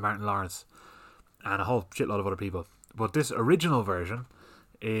and Martin Lawrence and a whole shitload of other people. But this original version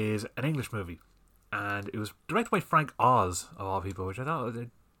is an English movie, and it was directed by Frank Oz, of all people, which I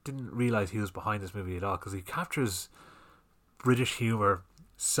didn't realise he was behind this movie at all, because he captures British humour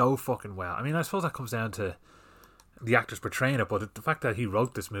so fucking well. I mean, I suppose that comes down to the actors portraying it, but the fact that he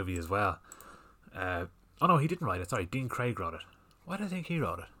wrote this movie as well. Oh no, he didn't write it. Sorry, Dean Craig wrote it. Why do I think he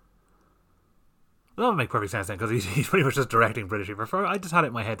wrote it? Well, that would make perfect sense then, because he's pretty much just directing British humor. I just had it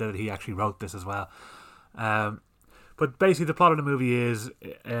in my head that he actually wrote this as well. But basically, the plot of the movie is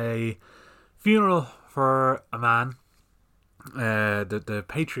a funeral for a man, the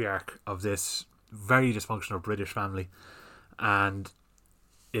patriarch of this very dysfunctional British family, and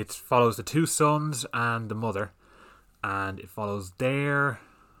it follows the two sons and the mother, and it follows one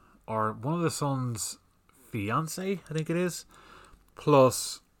of the sons' fiance, I think it is,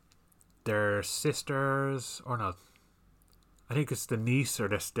 plus their sisters, or not. I think it's the niece or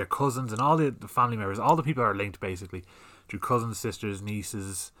their cousins and all the family members. All the people are linked basically through cousins, sisters,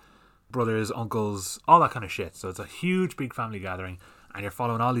 nieces, brothers, uncles, all that kind of shit. So it's a huge, big family gathering, and you're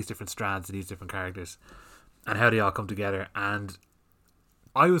following all these different strands of these different characters and how they all come together. And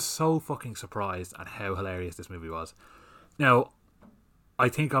I was so fucking surprised at how hilarious this movie was. Now, I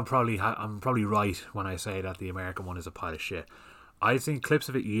think I'm probably right when I say that the American one is a pile of shit. I'd seen clips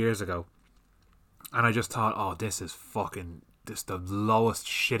of it years ago, and I just thought, oh, this is the lowest,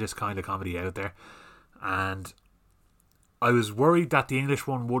 shittest kind of comedy out there. And I was worried that the English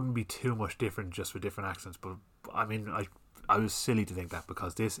one wouldn't be too much different, just with different accents. But I mean, I was silly to think that,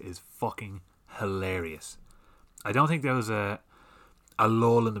 because this is fucking hilarious. I don't think there was a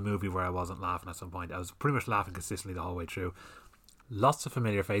lull in the movie where I wasn't laughing at some point. I was pretty much laughing consistently the whole way through. Lots of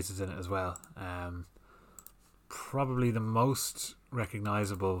familiar faces in it as well. Probably the most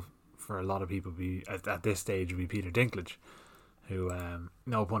recognisable for a lot of people at this stage would be Peter Dinklage, who,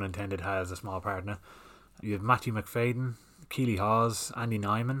 no pun intended, has a small part in it. You have Matthew McFadden, Keely Hawes, Andy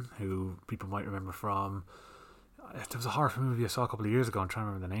Nyman, who people might remember from... There was a horror movie I saw a couple of years ago. I'm trying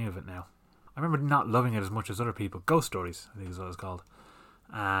to remember the name of it now. I remember not loving it as much as other people. Ghost Stories, I think is what it's called.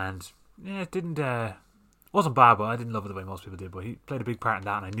 And yeah, it wasn't bad, but I didn't love it the way most people did. But he played a big part in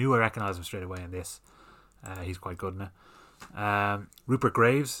that, and I knew I recognised him straight away in this. He's quite good in it. Rupert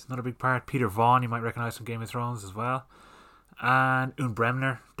Graves, another big part. Peter Vaughan, you might recognise from Game of Thrones as well. And Une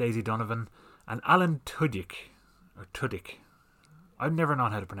Bremner, Daisy Donovan, and Alan Tudyk. I've never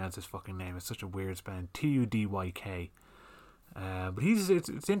known how to pronounce his fucking name. It's such a weird spelling. Tudyk. But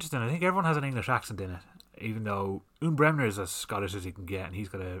it's interesting. I think everyone has an English accent in it, even though Une Bremner is as Scottish as he can get, and he's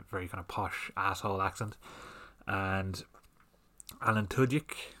got a very kind of posh asshole accent. And Alan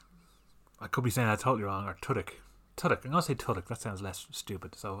Tudyk, I could be saying that totally wrong, or Tudyk. I'm going to say Tudyk, that sounds less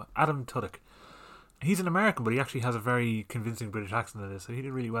stupid. So Adam Tudyk. He's an American, but he actually has a very convincing British accent in this, so he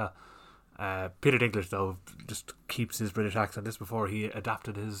did really well. Peter Dinklage, though, just keeps his British accent. This before he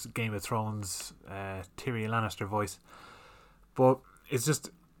adapted his Game of Thrones Tyrion Lannister voice. But it's just,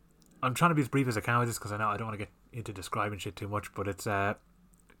 I'm trying to be as brief as I can with this, because I know I don't want to get into describing shit too much, but it's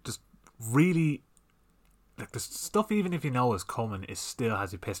just really, like, the stuff, even if you know is coming, it still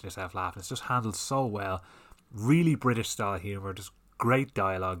has you pissing yourself laughing. It's just handled so well. Really British style humour, just great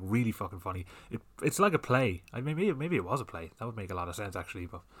dialogue, really fucking funny. It's like a play. Maybe it was a play. That would make a lot of sense, actually,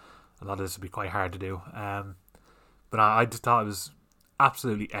 but a lot of this would be quite hard to do. But I just thought it was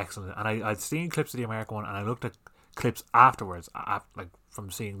absolutely excellent. And I'd seen clips of the American one, and I looked at clips afterwards, like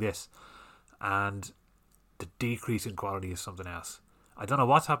from seeing this, and the decrease in quality is something else. I don't know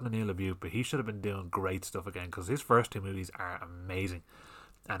what's happened to Neil LaBute, but he should have been doing great stuff again, because his first two movies are amazing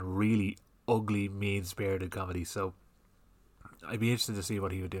and really ugly, mean-spirited comedy. So I'd be interested to see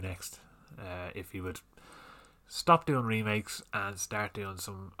what he would do next, if he would stop doing remakes and start doing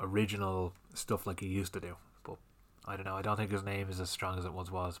some original stuff like he used to do. But I don't know, I don't think his name is as strong as it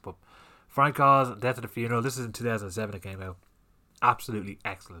once was. But Frank Oz, Death at the Funeral, this is in 2007 it came out. Absolutely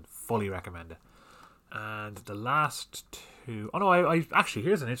excellent, fully recommend it. And the last two... Oh no, I actually,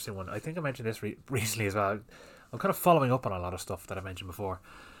 here's an interesting one. I think I mentioned this recently as well. I'm kind of following up on a lot of stuff that I mentioned before.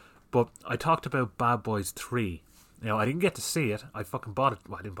 But I talked about Bad Boys 3. You know, I didn't get to see it. I fucking bought it.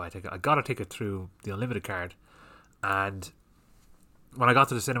 Well, I didn't buy a ticket. I got a ticket through the Unlimited card. And when I got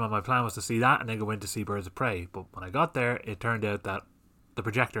to the cinema, my plan was to see that and then go in to see Birds of Prey. But when I got there, it turned out that the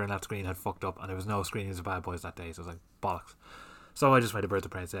projector in that screen had fucked up, and there was no screenings of Bad Boys that day. So I was like, bollocks. So I just went to Birds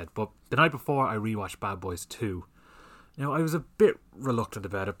of Prey instead. But the night before, I rewatched Bad Boys 2. You know, I was a bit reluctant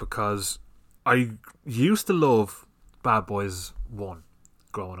about it, because I used to love Bad Boys 1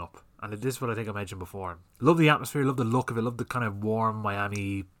 growing up. And this is what I think I mentioned before. Love the atmosphere, love the look of it, love the kind of warm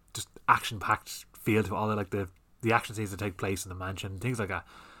Miami, just action-packed feel to all the action scenes that take place in the mansion, things like that.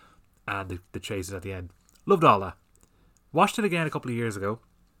 And the chases at the end. Loved all that. Watched it again a couple of years ago,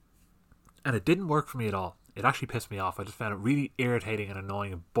 and it didn't work for me at all. It actually pissed me off. I just found it really irritating and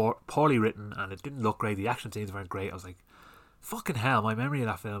annoying and poorly written, and it didn't look great. The action scenes weren't great. I was like, fucking hell, my memory of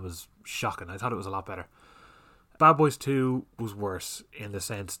that film was shocking. I thought it was a lot better. Bad Boys 2 was worse in the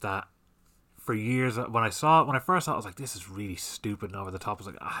sense that for years, when I first saw it, I was like, this is really stupid and over the top. I was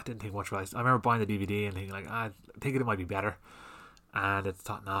like, I didn't think much about it. I remember buying the DVD and thinking like, thinking it might be better. And I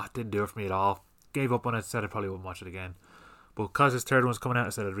thought, it didn't do it for me at all. Gave up on it, said I probably wouldn't watch it again. But because this third one's coming out, I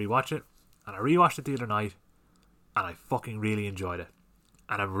said I'd rewatch it. And I rewatched it the other night, and I fucking really enjoyed it.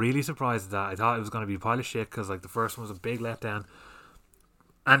 And I'm really surprised at that. I thought it was going to be a pile of shit, because like the first one was a big letdown.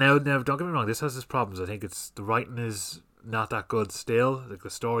 And now, don't get me wrong, this has its problems. I think it's the writing is not that good still. Like, the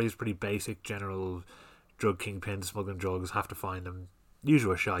story is pretty basic, general drug kingpins, smuggling drugs, have to find them,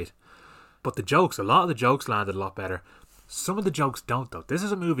 usual shite. But the jokes, a lot of the jokes landed a lot better. Some of the jokes don't, though. This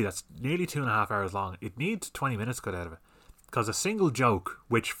is a movie that's nearly 2.5 hours long. It needs 20 minutes cut out of it. Because a single joke,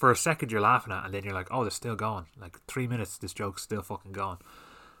 which for a second you're laughing at, and then you're like, oh, they're still going. Like, 3 minutes, this joke's still fucking going.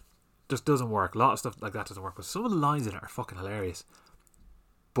 Just doesn't work. A lot of stuff like that doesn't work. But some of the lines in it are fucking hilarious.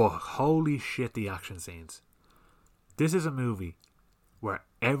 But holy shit, the action scenes. This is a movie where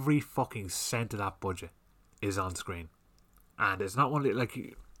every fucking cent of that budget is on screen. And it's not one of the, like,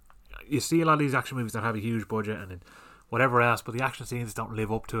 you see a lot of these action movies that have a huge budget and whatever else, but the action scenes don't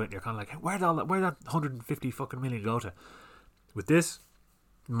live up to it, and you're kind of like, where'd that 150 fucking million go to? With this,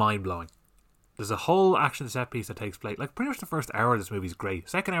 mind blowing. There's a whole action set piece that takes place, like, pretty much the first hour of this movie is great.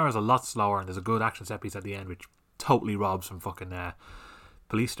 Second hour is a lot slower, and there's a good action set piece at the end, which totally robs from fucking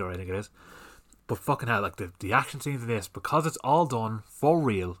Police Story, I think it is. But fucking hell, like, the action scenes in this, because it's all done for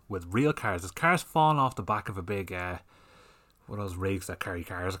real with real cars. There's cars falling off the back of a big one of those rigs that carry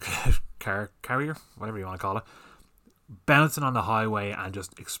cars, carrier, whatever you want to call it, bouncing on the highway, and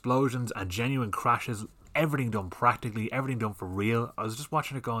just explosions and genuine crashes. Everything done practically, everything done for real. I was just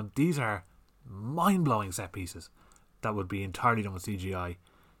watching it going, these are mind-blowing set pieces that would be entirely done with CGI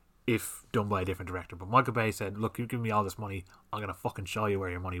if done by a different director. But Michael Bay said, look, you've given me all this money, I'm going to fucking show you where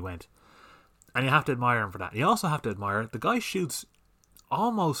your money went. And you have to admire him for that. You also have to admire the guy shoots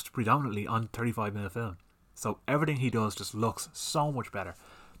almost predominantly on 35mm film. So everything he does just looks so much better.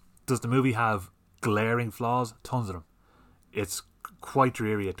 Does the movie have glaring flaws? Tons of them. It's quite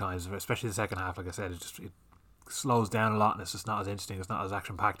dreary at times, especially the second half. Like I said, it slows down a lot and it's just not as interesting, it's not as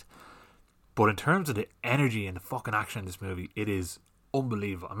action packed. But in terms of the energy and the fucking action in this movie, it is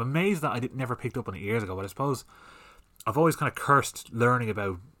unbelievable. I'm amazed that I never picked up on it years ago, but I suppose I've always kind of cursed learning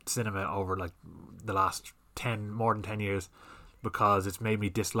about cinema over like the last more than 10 years because it's made me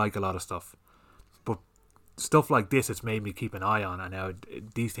dislike a lot of stuff. But stuff like this, it's made me keep an eye on, and now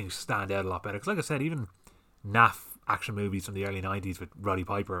these things stand out a lot better. Because like I said, even naff action movies from the early 90s with Roddy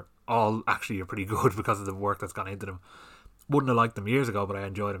Piper all actually are pretty good because of the work that's gone into them. Wouldn't have liked them years ago, but I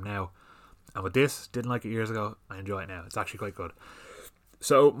enjoy them now. And with this, didn't like it years ago, I enjoy it now. It's actually quite good.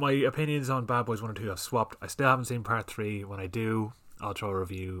 So my opinions on Bad Boys 1 and 2 have swapped. I still haven't seen part 3. When I do, I'll throw a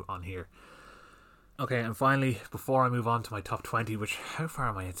review on here. Okay, and finally, before I move on to my top 20, which, how far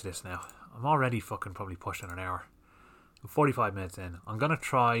am I into this now? I'm already fucking probably pushing an hour. I'm 45 minutes in. I'm going to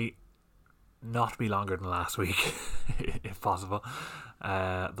try not be longer than last week, if possible.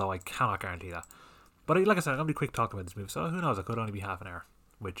 Though I cannot guarantee that. But like I said, I'm going to be quick talking about this movie, so who knows, it could only be half an hour.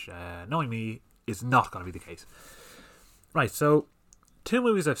 Which, knowing me, is not going to be the case. Right, so 2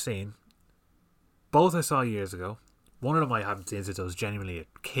 movies I've seen. Both I saw years ago. One of them I haven't seen since I was genuinely a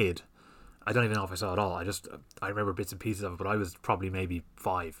kid. I don't even know if I saw it all. I remember bits and pieces of it, but I was probably maybe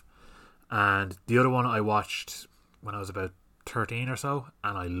 5. And the other one I watched when I was about 13 or so,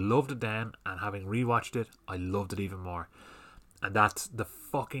 and I loved it then, and having rewatched it, I loved it even more. And that's the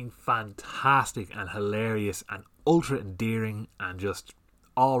fucking fantastic and hilarious and ultra endearing and just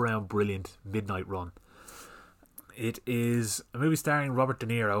all round brilliant Midnight Run. It is a movie starring Robert De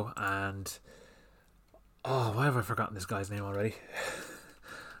Niro and why have I forgotten this guy's name already?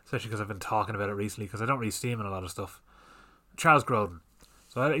 Especially because I've been talking about it recently, because I don't really see him in a lot of stuff. Charles Grodin.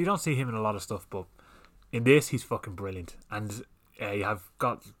 So you don't see him in a lot of stuff, but in this he's fucking brilliant. And you have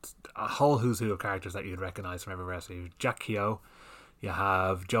got a whole who's who of characters that you'd recognise from everywhere. So you have Jack Keogh, you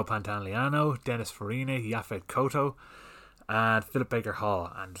have Joe Pantoliano, Dennis Farina, Yaphet Kotto, and Philip Baker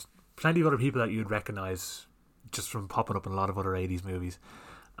Hall, and plenty of other people that you'd recognise just from popping up in a lot of other 80s movies.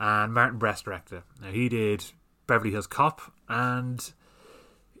 And Martin Brest directed it. Now he did Beverly Hills Cop, and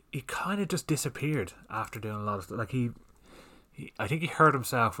he kind of just disappeared after doing a lot of stuff. Like he I think he hurt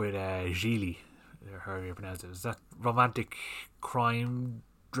himself with Gigli, or however you pronounce it. Is that romantic crime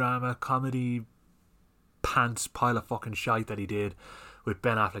drama comedy pants pile of fucking shite that he did with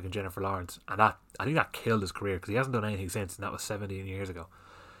Ben Affleck and Jennifer Lawrence? And that, I think that killed his career, because he hasn't done anything since, and that was 17 years ago.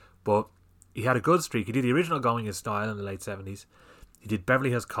 But he had a good streak. He did the original Going in Style in the late 70s. He did Beverly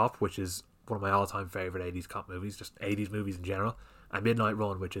Hills Cop, which is one of my all-time favourite 80s cop movies, just 80s movies in general, and Midnight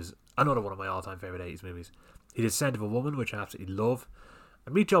Run, which is another one of my all-time favourite 80s movies. He did Scent of a Woman, which I absolutely love,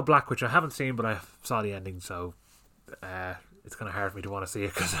 and Meet Joe Black, which I haven't seen, but I saw the ending, so it's kind of hard for me to want to see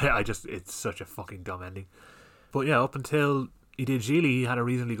it, because it's such a fucking dumb ending. But yeah, up until he did Gigli, he had a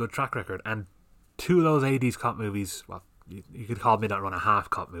reasonably good track record, and 2 of those 80s cop movies, well, you could call Midnight Run a half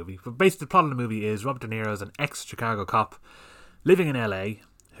cop movie, but basically the plot of the movie is Robert De Niro is an ex-Chicago cop living in LA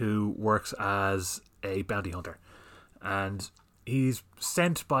who works as a bounty hunter, and he's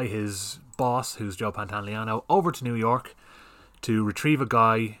sent by his boss, who's Joe Pantoliano, over to New York to retrieve a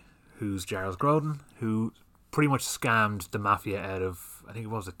guy who's Giles Grodin, who pretty much scammed the mafia out of, I think it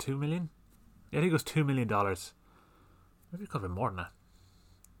was, $2 million? Yeah, I think it was $2 million. Maybe it could have been more than that.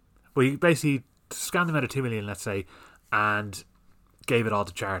 But he basically scammed them out of $2 million, let's say, and gave it all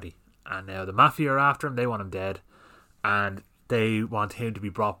to charity. And now the mafia are after him, they want him dead, and they want him to be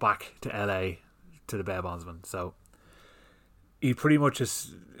brought back to LA to the bail bondsman. So he pretty much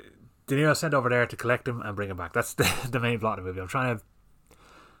is De Niro sent over there to collect him and bring him back. That's the main plot of the movie.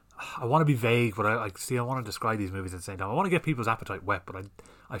 I want to be vague, but I want to describe these movies at the same time. I want to get people's appetite whet, but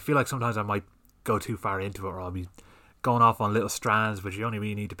I feel like sometimes I might go too far into it, or I'll be going off on little strands which you only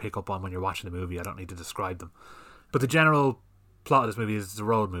really need to pick up on when you're watching the movie. I don't need to describe them. But the general plot of this movie is it's a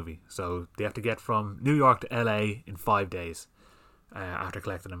road movie, so they have to get from New York to LA in 5 days after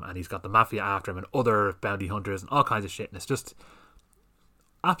collecting him, and he's got the mafia after him and other bounty hunters and all kinds of shit, and it's just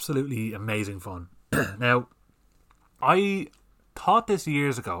absolutely amazing fun. Now, I thought this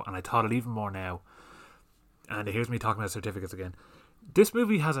years ago, and I thought it even more now, and here's me talking about certificates again. This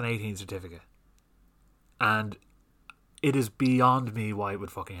movie has an 18 certificate, and it is beyond me why it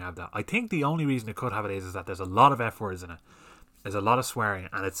would fucking have that. I think the only reason it could have it is that there's a lot of F words in it. There's a lot of swearing,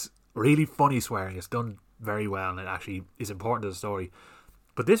 and it's really funny swearing. It's done very well, and it actually is important to the story.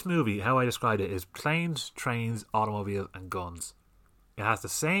 But this movie, how I described it, is planes, trains, automobiles, and guns. It has the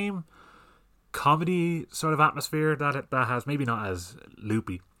same comedy sort of atmosphere that it has, maybe not as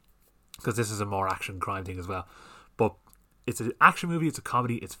loopy, because this is a more action crime thing as well. But it's an action movie, it's a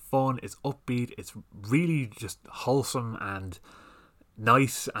comedy, it's fun, it's upbeat, it's really just wholesome and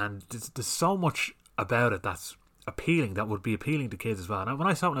nice, and there's so much about it that's appealing, that would be appealing to kids as well. And when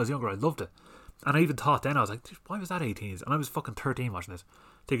I saw it when I was younger, I loved it. And I even thought then, I was like, why was that 18s? And I was fucking 13 watching this,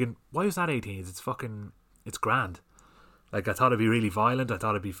 thinking, why was that 18s? It's grand. Like, I thought it'd be really violent, I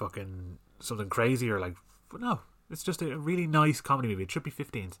thought it'd be fucking something crazy, or like, but no, it's just a really nice comedy movie. It should be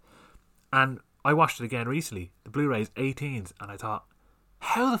 15s. And I watched it again recently, the Blu-ray's 18s, and I thought,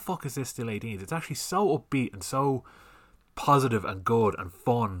 how the fuck is this still 18s? It's actually so upbeat and so positive and good and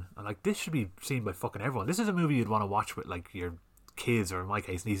fun, and like, this should be seen by fucking everyone. This is a movie you'd want to watch with like your kids, or in my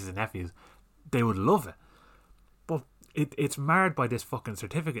case nieces and nephews. They would love it. But it's marred by this fucking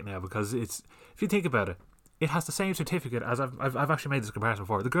certificate now, because it's, if you think about it, it has the same certificate as I've actually made this comparison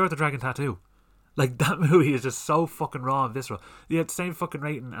before, The Girl with the Dragon Tattoo. Like, that movie is just so fucking raw and visceral. You had the same fucking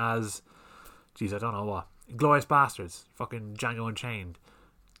rating as, jeez, I don't know what, Inglourious Bastards, fucking Django Unchained,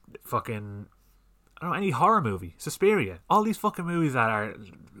 fucking, I don't know, any horror movie, Suspiria, all these fucking movies that are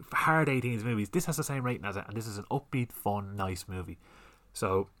hard 18s movies, this has the same rating as it, and this is an upbeat, fun, nice movie.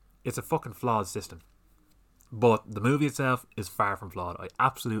 So it's a fucking flawed system, but the movie itself is far from flawed. I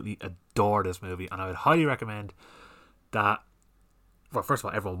absolutely adore this movie, and I would highly recommend that, well, first of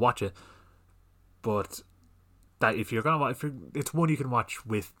all, everyone watch it, but that if you're gonna watch, it's one you can watch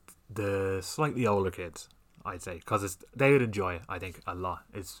with the slightly older kids, I'd say, because they would enjoy it, I think, a lot.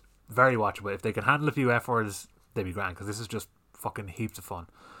 It's very watchable. If they can handle a few F words, they'd be grand, because this is just fucking heaps of fun.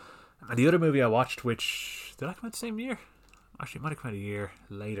 And the other movie I watched, which, did that come out the same year? Actually, it might have come out a year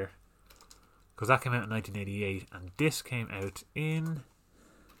later, because that came out in 1988, and this came out in,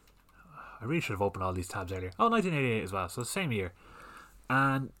 I really should have opened all these tabs earlier. 1988 as well, so the same year.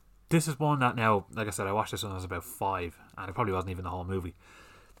 And this is one that now, like I said, I watched this when I was about 5, and it probably wasn't even the whole movie.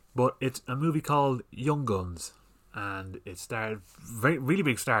 But it's a movie called Young Guns, and it starred really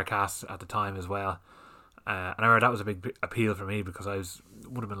big star cast at the time as well. And I heard that was a big appeal for me, because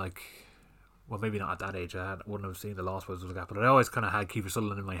would have been like, well, maybe not at that age. Wouldn't have seen The Lost Boys with that, but I always kind of had Kiefer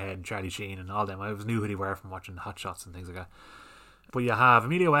Sutherland in my head and Charlie Sheen and all them. I always knew who they were from watching Hot Shots and things like that. But you have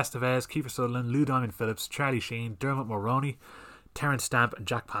Emilio Estevez, Kiefer Sutherland, Lou Diamond Phillips, Charlie Sheen, Dermot Mulroney, Terence Stamp, and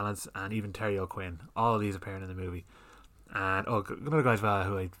Jack Palance, and even Terry O'Quinn. All of these appearing in the movie. And another guy as well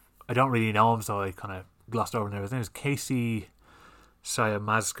who I don't really know him, so I kind of glossed over him. His name is Casey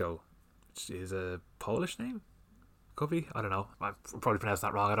Siemaszko, which is a Polish name. Could be, I don't know. I probably pronounced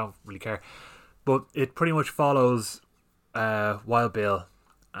that wrong. I don't really care. But it pretty much follows Wild Bill,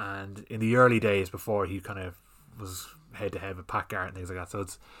 and in the early days before he kind of was head to head with Pat Garrett and things like that. So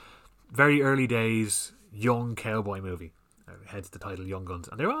it's very early days, young cowboy movie. Hence the title Young Guns.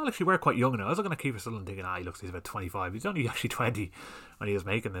 And they all actually were quite young now. I was looking at Kiefer Sutherland thinking, he's about 25. He's only actually 20 when he was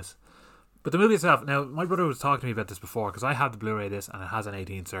making this. But the movie itself, now my brother was talking to me about this before, because I have the Blu-ray of this and it has an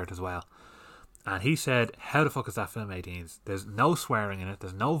 18 cert as well. And he said, how the fuck is that film 18s? There's no swearing in it,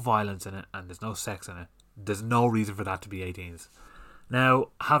 there's no violence in it, and there's no sex in it. There's no reason for that to be 18s. Now,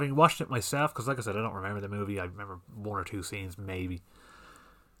 having watched it myself, because like I said, I don't remember the movie, I remember one or two scenes maybe,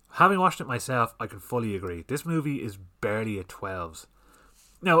 Having watched it myself, I can fully agree. This movie is barely a 12s.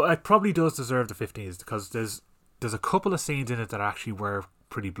 Now, it probably does deserve the 15s because there's a couple of scenes in it that actually were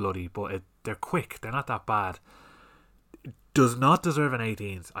pretty bloody, but they're quick. They're not that bad. It does not deserve an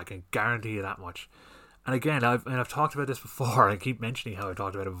 18s. I can guarantee you that much. And again, I've talked about this before. I keep mentioning how I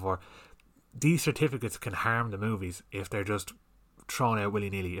talked about it before. These certificates can harm the movies if they're just thrown out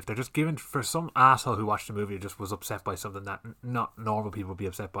willy-nilly. If they're just given for some asshole who watched the movie and just was upset by something that not normal people would be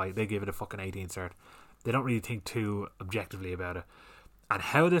upset by, they give it a fucking 18 cert. They don't really think too objectively about it. And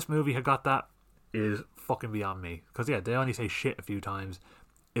how this movie had got that is fucking beyond me. Because yeah, they only say shit a few times.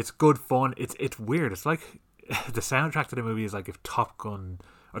 It's good fun. It's weird. It's like the soundtrack to the movie is like if Top Gun,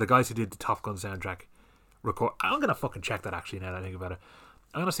 or the guys who did the Top Gun soundtrack record. I'm gonna fucking check that actually now that I think about it.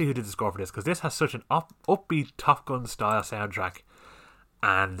 I'm gonna see who did the score for this, because this has such an upbeat Top Gun style soundtrack,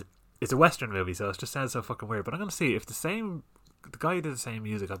 and it's a Western movie, so it just sounds so fucking weird. But I'm gonna see if the guy who did the same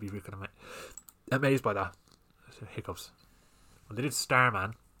music. I'll be freaking amazed by that. Hiccups. Well, they did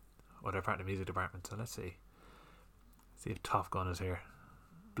Starman, or they're part of the music department. So let's see if Top Gun is here.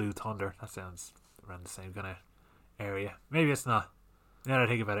 Blue Thunder. That sounds around the same kind of area. Maybe it's not. Now that I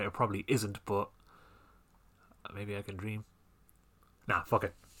think about it, it probably isn't. But maybe I can dream. Nah, fuck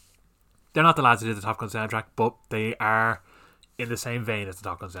it. They're not the lads who did the Top Gun soundtrack, but they are in the same vein as the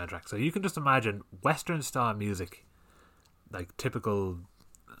Top Gun soundtrack. So you can just imagine Western style music, like typical,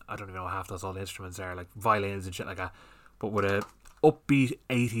 I don't even know half those all the instruments are, like violins and shit like that, but with a upbeat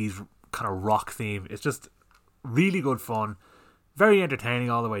 80s kind of rock theme. It's just really good fun, very entertaining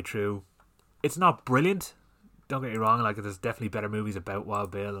all the way through. It's not brilliant, don't get me wrong, like there's definitely better movies about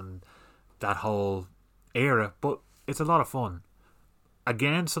Wild Bill and that whole era, but it's a lot of fun.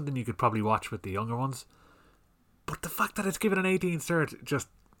 Again, something you could probably watch with the younger ones. But the fact that it's given an 18 cert just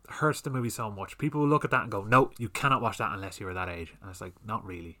hurts the movie so much. People will look at that and go, no, you cannot watch that unless you're that age. And it's like, not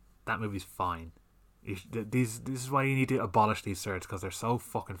really. That movie's fine. This is why you need to abolish these certs, because they're so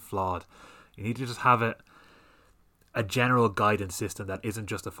fucking flawed. You need to just have a general guidance system that isn't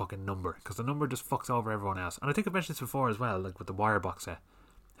just a fucking number, because the number just fucks over everyone else. And I think I've mentioned this before as well, like with the Wire box set.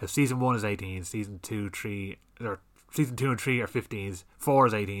 How season 1 is 18, season 2 and 3 are 15s, 4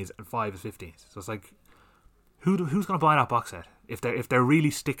 is 18s, and 5 is 15s. So it's like, who's going to buy that box set if they're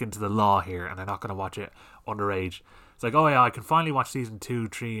really sticking to the law here and they're not going to watch it underage? It's like, oh yeah, I can finally watch season 2,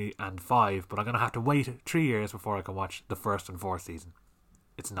 3, and 5, but I'm going to have to wait 3 years before I can watch the first and fourth season.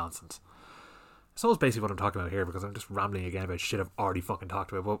 It's nonsense. So that's basically what I'm talking about here, because I'm just rambling again about shit I've already fucking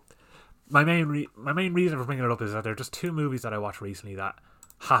talked about. But my main reason for bringing it up is that there are just 2 movies that I watched recently that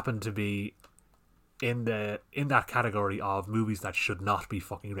happen to be in that category of movies that should not be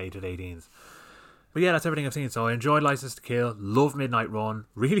fucking rated 18s. But yeah, that's everything I've seen. So I enjoyed License to Kill, love Midnight Run,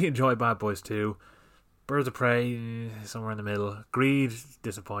 really enjoyed Bad Boys 2, Birds of Prey, somewhere in the middle, Greed,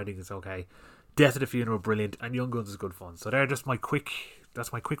 disappointing, it's okay, Death at the Funeral, brilliant, and Young Guns is good fun. So they're just my quick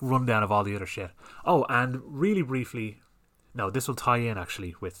rundown of all the other shit. Oh, and really briefly, no, this will tie in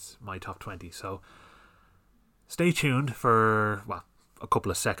actually with my top 20, so stay tuned for, well, a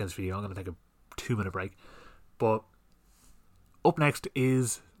couple of seconds for you. I'm going to take a 2-minute break. But up next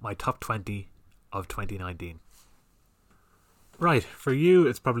is my top 20 of 2019. Right, for you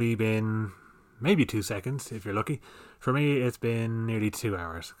it's probably been maybe 2 seconds if you're lucky. For me it's been nearly 2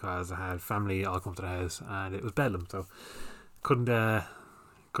 hours, because I had family all come to the house and it was bedlam, so couldn't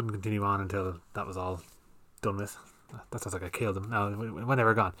continue on until that was all done with. That sounds like I killed them. No, when they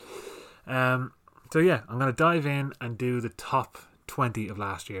were gone. So yeah, I'm going to dive in and do the top 20 of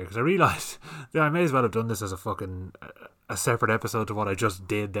last year, because I realised that I may as well have done this as a separate episode to what I just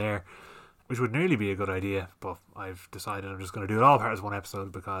did there, which would nearly be a good idea, but I've decided I'm just going to do it all part as one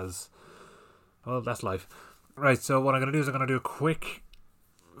episode, because, well, that's life. Right, so what I'm going to do is I'm going to do a quick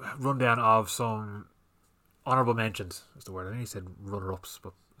rundown of some honourable mentions, is the word. I think he said runner-ups,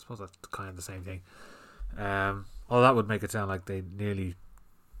 but I suppose that's kind of the same thing. Although that would make it sound like they nearly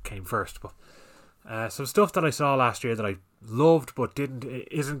came first, but some stuff that I saw last year that I loved but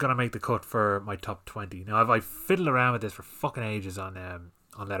isn't going to make the cut for my top 20. Now, I've fiddled around with this for fucking ages on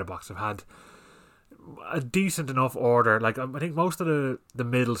Letterboxd. I've had a decent enough order. Like, I think most of the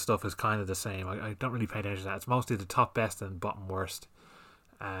middle stuff is kind of the same. I don't really pay attention to that. It's mostly the top best and bottom worst.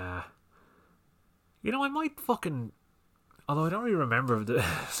 I might fucking, although I don't really remember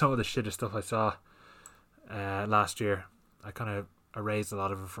some of the shittest stuff I saw last year. I kind of erased a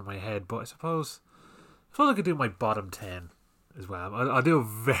lot of it from my head, but I suppose I could do my bottom 10 as well. I'll do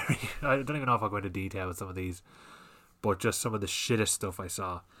I don't even know if I'll go into detail with some of these, but just some of the shittest stuff I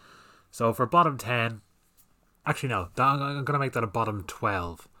saw. So for bottom 10, actually no, I'm going to make that a bottom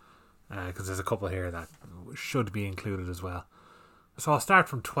 12, because there's a couple here that should be included as well. So I'll start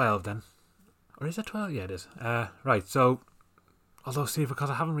from 12 then. Or is it 12? Yeah, it is. Right, so, although, see,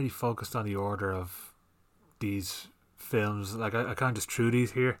 because I haven't really focused on the order of these films, like, I kind of just threw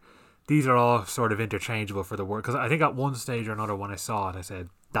these here. These are all sort of interchangeable for the word, because I think at one stage or another when I saw it, I said,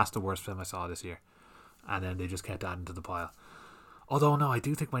 that's the worst film I saw this year. And then they just kept adding to the pile. Although, no, I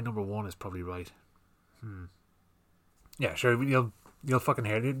do think my number one is probably right. Yeah, sure, you'll fucking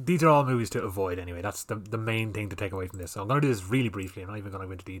hear it. These are all movies to avoid anyway. That's the main thing to take away from this. So I'm going to do this really briefly. I'm not even going to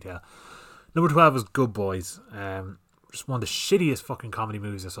go into detail. Number 12 was Good Boys. Just one of the shittiest fucking comedy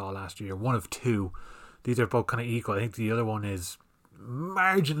movies I saw last year. One of two. These are both kind of equal. I think the other one is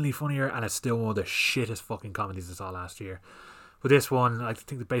marginally funnier, and it's still one of the shittest fucking comedies I saw last year. But this one, I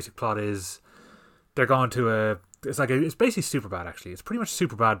think the basic plot is they're going to it's basically Superbad actually. It's pretty much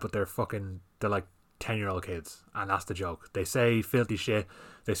Superbad, but they're like 10-year-old kids, and that's the joke. They say filthy shit,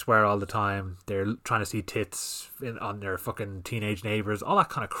 they swear all the time, they're trying to see tits on their fucking teenage neighbours, all that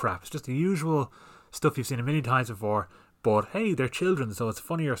kind of crap. It's just the usual stuff you've seen a million times before, but hey, they're children, so it's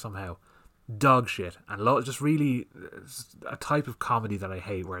funnier somehow. Dog shit. And just really a type of comedy that I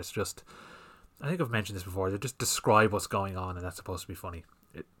hate, where it's just, I think I've mentioned this before, they just describe what's going on and that's supposed to be funny.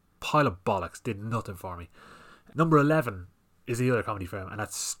 Pile of bollocks, did nothing for me. Number 11 is the other comedy film, and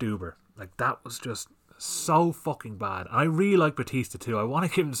that's Stuber. Like, that was just so fucking bad. And I really like Batista too. I want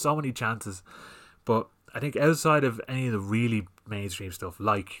to give him so many chances, but I think outside of any of the really mainstream stuff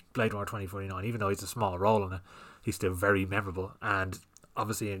like Blade Runner 2049, even though he's a small role in it, he's still very memorable. And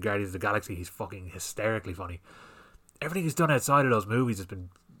obviously in Guardians of the Galaxy he's fucking hysterically funny. Everything he's done outside of those movies has been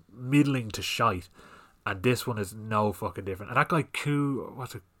middling to shite, and this one is no fucking different. And that guy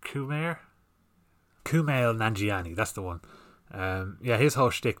Kumail Nanjiani, that's the one. Yeah, his whole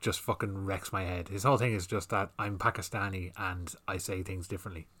shtick just fucking wrecks my head. His whole thing is just that I'm Pakistani and I say things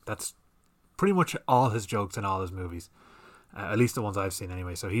differently. That's pretty much all his jokes in all his movies, at least the ones I've seen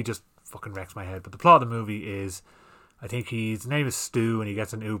anyway. So he just fucking wrecks my head. But the plot of the movie is, I think his name is Stu, and he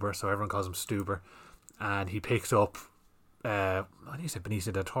gets an Uber, so everyone calls him Stuber, and he picks up I think he said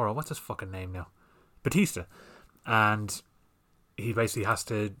Benicio del Toro. What's his fucking name now? Batista. And he basically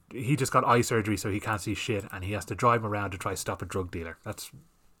he just got eye surgery, so he can't see shit, and he has to drive him around to try to stop a drug dealer. That's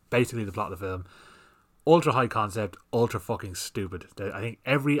basically the plot of the film. Ultra high concept, ultra fucking stupid. I think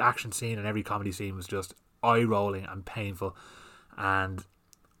every action scene and every comedy scene was just eye rolling and painful, and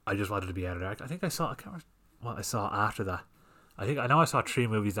I just wanted to be out of there. I can't remember what I saw after that. I know I saw 3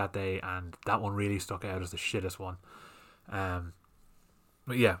 movies that day, and that one really stuck out as the shittest one.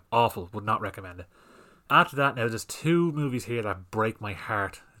 But yeah, awful. Would not recommend it. After that, now there's 2 movies here that break my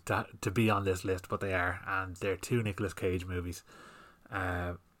heart to be on this list, but they are, and they're 2 Nicolas Cage movies.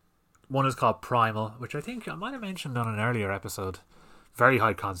 One is called Primal, which I think I might have mentioned on an earlier episode. Very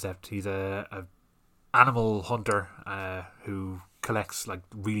high concept. He's a animal hunter who collects like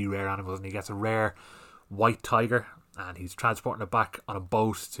really rare animals, and he gets a rare white tiger, and he's transporting it back on a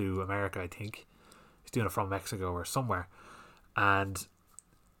boat to America. I think he's doing it from Mexico or somewhere, and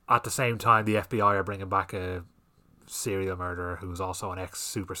at the same time the FBI are bringing back a serial murderer who's also an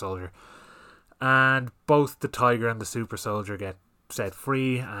ex-super soldier, and both the tiger and the super soldier get set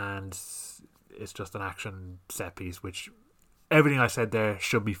free, and it's just an action set piece, which everything I said there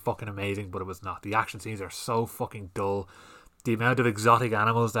should be fucking amazing, but it was not. The action scenes are so fucking dull. The amount of exotic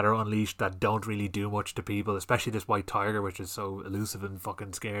animals that are unleashed that don't really do much to people, especially this white tiger, which is so elusive and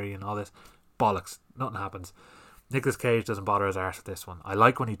fucking scary and all this, bollocks. Nothing happens. Nicolas Cage doesn't bother his arse with this one. I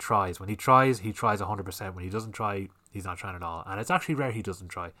like when he tries. When he tries 100%. When he doesn't try, he's not trying at all. And it's actually rare he doesn't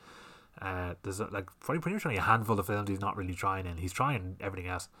try. There's like pretty much only a handful of films he's not really trying in. He's trying everything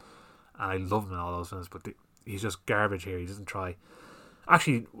else, and I love him in all those films, but he's just garbage here. He doesn't try.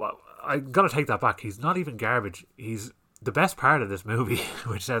 Actually, well, I gotta take that back. He's not even garbage. He's the best part of this movie,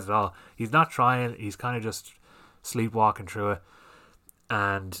 which says it all. He's not trying. He's kind of just sleepwalking through it,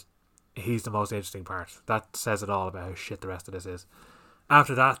 and he's the most interesting part. That says it all about how shit the rest of this is.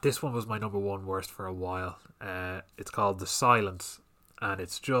 After that, this one was my number 1 worst for a while. It's called The Silence, and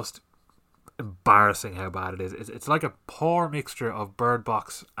it's just embarrassing how bad it is. It's like a poor mixture of Bird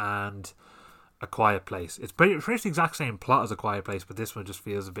Box and A Quiet Place. It's pretty much the exact same plot as A Quiet Place, but this one just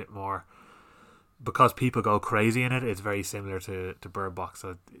feels a bit more, because people go crazy in it, it's very similar to Bird Box.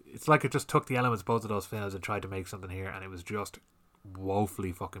 So it's like it just took the elements of both of those films and tried to make something here, and it was just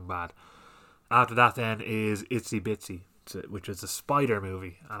woefully fucking bad. After that then is Itsy Bitsy, which is a spider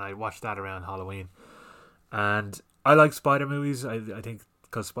movie, and I watched that around Halloween. And I like spider movies. I think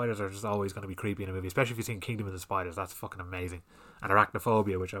because spiders are just always going to be creepy in a movie, especially if you've seen Kingdom of the Spiders. That's fucking amazing. And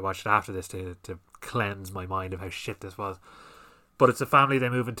Arachnophobia, which I watched after this to cleanse my mind of how shit this was. But it's a family, they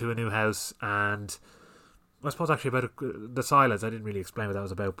move into a new house, and I suppose actually about the silence, I didn't really explain what that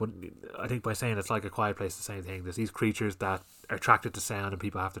was about, but I think by saying it's like A Quiet Place, the same thing. There's these creatures that are attracted to sound, and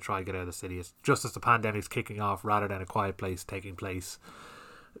people have to try and get out of the city. It's just as the pandemic's kicking off, rather than A Quiet Place taking place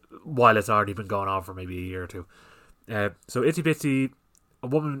while it's already been going on for maybe a year or two. So Itsy Bitsy, a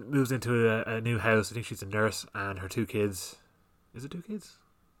woman moves into a new house. I think she's a nurse, and her 2 kids. Is it 2 kids?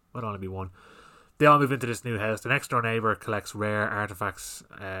 Might only be 1. They all move into this new house. The next door neighbour collects rare artefacts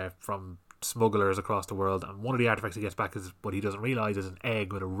from smugglers across the world, and one of the artifacts he gets back is what he doesn't realise is an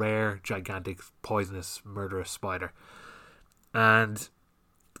egg with a rare, gigantic, poisonous, murderous spider. And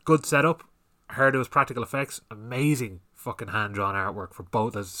good setup. Heard it was practical effects. Amazing fucking hand-drawn artwork for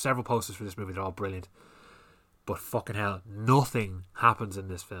both. There's several posters for this movie. They're all brilliant. But fucking hell, nothing happens in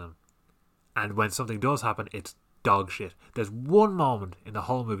this film. And when something does happen, it's dog shit. There's one moment in the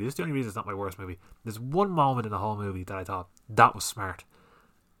whole movie. This is the only reason it's not my worst movie. There's one moment in the whole movie that I thought, that was smart.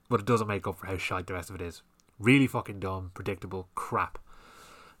 But it doesn't make up for how shite the rest of it is. Really fucking dumb, predictable crap.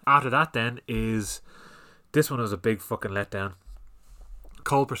 After that then is... This one was a big fucking letdown.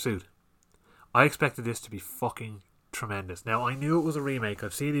 Cold Pursuit. I expected this to be fucking tremendous. Now, I knew it was a remake.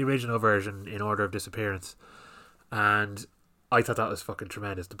 I've seen the original version in Order of Disappearance. And I thought that was fucking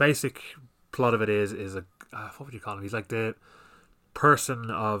tremendous. The basic plot of it is a... what would you call him? He's like the person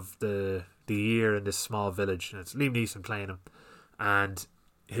of the year in this small village. And it's Liam Neeson playing him. And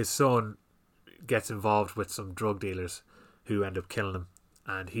his son gets involved with some drug dealers who end up killing him,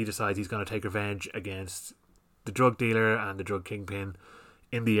 and he decides he's going to take revenge against the drug dealer and the drug kingpin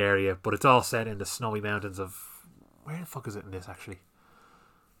in the area. But it's all set in the snowy mountains of... Where the fuck is it in this, actually?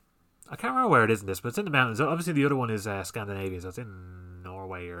 I can't remember where it is in this, but it's in the mountains. Obviously the other one is Scandinavia, so it's in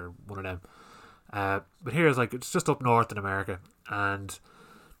Norway or one of them. But here is like, it's just up north in America, and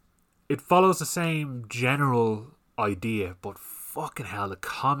it follows the same general idea, but fucking hell, the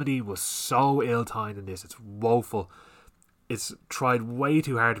comedy was so ill-timed in this. It's woeful. It's tried way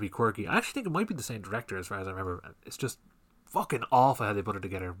too hard to be quirky. I actually think it might be the same director as far as I remember. It's just fucking awful how they put it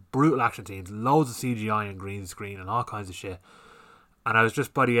together. Brutal action scenes, loads of CGI and green screen and all kinds of shit. And I was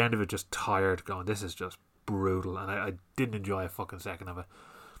just, by the end of it, just tired going, this is just brutal. And I didn't enjoy a fucking second of it.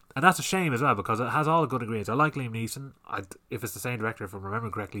 And that's a shame as well, because it has all the good ingredients. I like Liam Neeson. If it's the same director, if I'm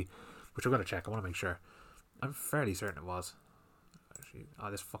remembering correctly, which I'm going to check, I want to make sure. I'm fairly certain it was. Actually,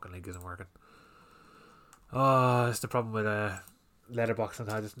 this fucking link isn't working. Oh, it's the problem with Letterboxd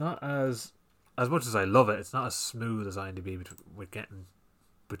sometimes. It's not as much as I love it, it's not as smooth as IMDb with getting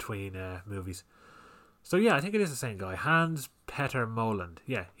between movies. So yeah, I think it is the same guy, Hans Petter Moland.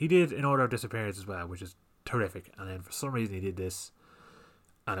 Yeah, he did In Order of Disappearance as well, which is terrific. And then for some reason he did this,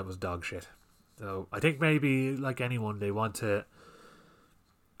 and it was dog shit. So I think maybe, like anyone, they want to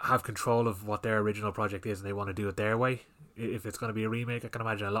have control of what their original project is, and they want to do it their way. If it's going to be a remake, I can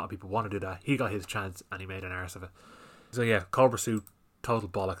imagine a lot of people want to do that. He got his chance and he made an arse of it. So yeah, Cold Pursuit, total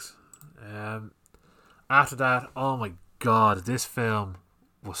bollocks. After that, oh my god, this film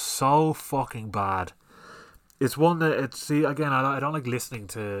was so fucking bad. It's one that again, I don't like listening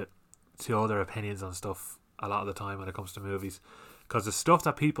to other opinions on stuff a lot of the time when it comes to movies, because the stuff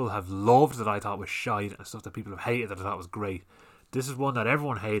that people have loved that I thought was shite, and stuff that people have hated that I thought was great. This is one that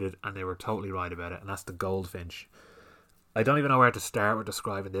everyone hated and they were totally right about it, and that's The Goldfinch. I don't even know where to start with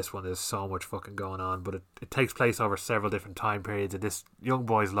describing this one. There's so much fucking going on, but it takes place over several different time periods of this young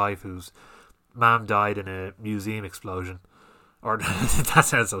boy's life whose mom died in a museum explosion. Or, that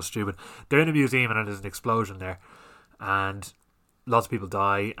sounds so stupid. They're in a museum and there's an explosion there, and lots of people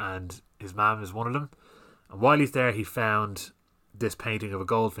die, and his mom is one of them. And while he's there, he found this painting of a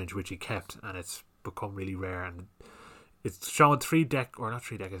goldfinch, which he kept, and it's become really rare. And it's shown three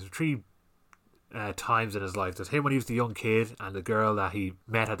times in his life. There's him when he was the young kid, and the girl that he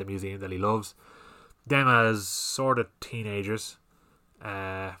met at the museum that he loves. Them as sort of teenagers.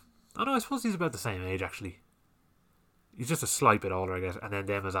 I suppose he's about the same age, actually. He's just a slight bit older, I guess. And then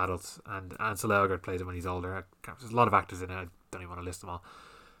them as adults. And Ansel Elgort plays him when he's older. There's a lot of actors in it. I don't even want to list them all.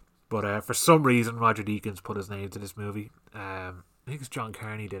 But for some reason, Roger Deakins put his name to this movie. I think it's John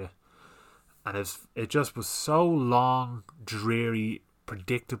Carney did it. And it just was so long, dreary,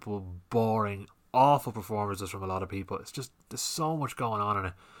 predictable, boring, awful performances from a lot of people. It's just, there's so much going on in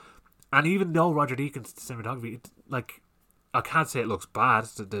it. And even though Roger Deakins' cinematography, I can't say it looks bad.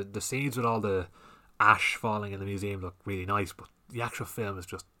 The scenes with all the ash falling in the museum look really nice, but the actual film is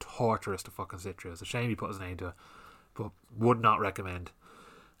just torturous to fucking sit through. It's a shame he put his name to it, but would not recommend.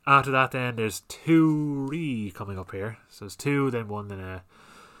 After that then, there's 2 coming up here. So there's 2, then 1, then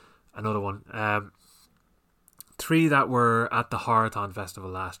another one. 3 that were at the Horathon Festival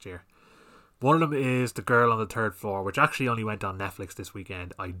last year. One of them is The Girl on the Third Floor, which actually only went on Netflix this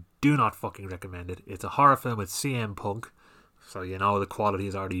weekend. I do not fucking recommend it. It's a horror film with CM Punk, so you know the quality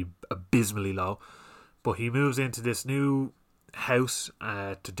is already abysmally low. But he moves into this new house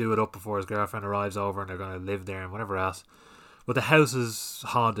to do it up before his girlfriend arrives over, and they're going to live there and whatever else. But the house is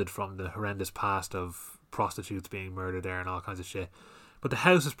haunted from the horrendous past of prostitutes being murdered there and all kinds of shit. But the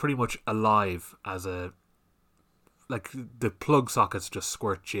house is pretty much alive as a... Like, the plug sockets just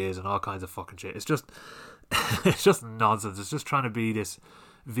squirt jizz and all kinds of fucking shit. It's just... it's just nonsense. It's just trying to be this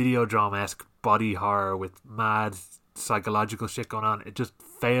Videodrome-esque body horror with mad psychological shit going on. It just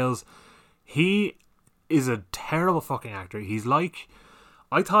fails. He is a terrible fucking actor. He's like...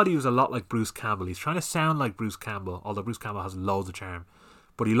 I thought he was a lot like Bruce Campbell. He's trying to sound like Bruce Campbell, although Bruce Campbell has loads of charm.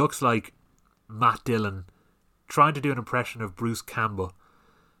 But he looks like Matt Dillon trying to do an impression of Bruce Campbell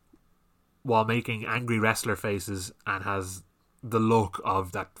while making angry wrestler faces, and has the look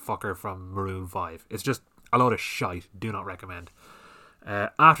of that fucker from Maroon 5. It's just a load of shite. Do not recommend.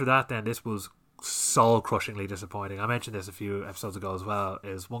 After that, then, this was soul-crushingly disappointing. I mentioned this a few episodes ago as well.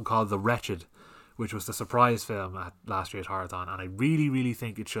 Is one called The Wretched, which was the surprise film at last year's Horathon, and I really, really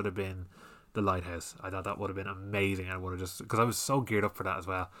think it should have been The Lighthouse. I thought that would have been amazing. I would have just... Because I was so geared up for that as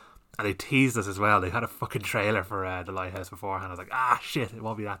well. And they teased us as well. They had a fucking trailer for The Lighthouse beforehand. I was like, shit, it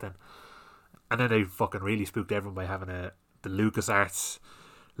won't be that then. And then they fucking really spooked everyone by having the LucasArts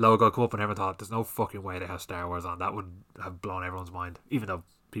logo come up, and everyone thought, there's no fucking way they have Star Wars on. That would have blown everyone's mind, even though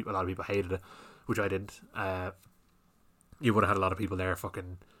a lot of people hated it, which I didn't. You would have had a lot of people there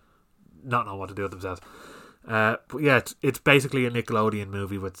fucking not knowing what to do with themselves. But yeah, it's basically a Nickelodeon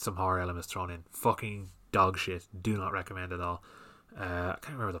movie with some horror elements thrown in. Fucking dog shit. Do not recommend it at all. I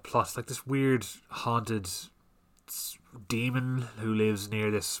can't remember the plot. It's like this weird haunted demon who lives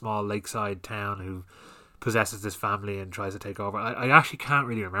near this small lakeside town who possesses this family and tries to take over. I actually can't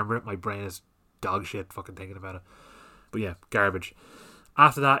really remember it. My brain is dog shit fucking thinking about it. But yeah, garbage.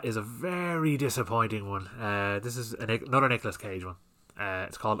 After that is a very disappointing one. This is another Nicolas Cage one.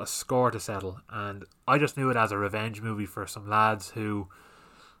 It's called A Score to Settle, and I just knew it as a revenge movie for some lads who...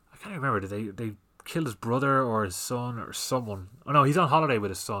 I can't remember, did they killed his brother or his son or someone? Oh no, he's on holiday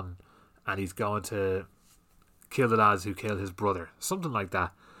with his son and he's going to kill the lads who killed his brother, something like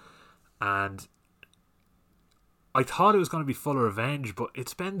that. And I thought it was going to be full of revenge, but it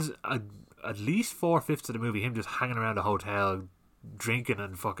spends at least 4/5 of the movie him just hanging around a hotel drinking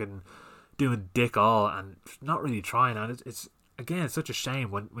and fucking doing dick all and not really trying. And it's again, it's such a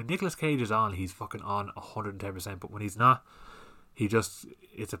shame. When Nicolas Cage is on, he's fucking on 110%, but when he's not,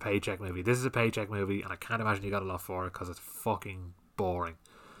 it's a paycheck movie. This is a paycheck movie, and I can't imagine you got a lot for it because it's fucking boring.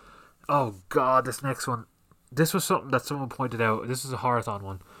 Oh god, this next one. This was something that someone pointed out. This is a Horathon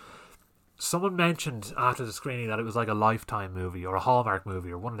one. Someone mentioned after the screening that it was like a Lifetime movie or a Hallmark movie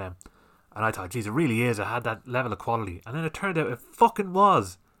or one of them. And I thought, geez, it really is. It had that level of quality. And then it turned out it fucking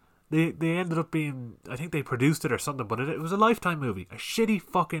was. They ended up being... I think they produced it or something, but it was a Lifetime movie. A shitty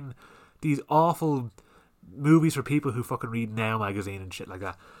fucking... These awful movies for people who fucking read Now magazine and shit like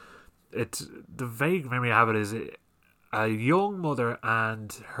that. It's... The vague memory I have it is a young mother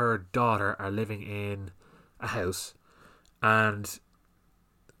and her daughter are living in a house, and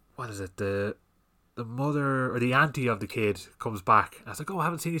what is it, the mother or the auntie of the kid comes back and it's like, oh, I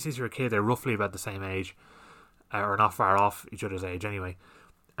haven't seen you since you were a kid. They're roughly about the same age, or not far off each other's age anyway,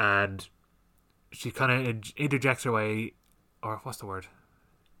 and she kind of interjects her way, or what's the word,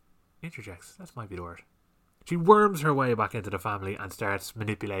 interjects, that might be the word, she worms her way back into the family and starts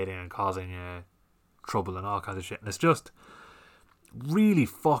manipulating and causing trouble and all kinds of shit, and it's just really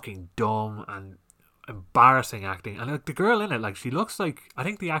fucking dumb and embarrassing acting. And like the girl in it, like she looks like, I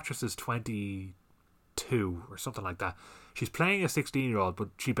think the actress is 22 or something like that. She's playing a 16-year-old, but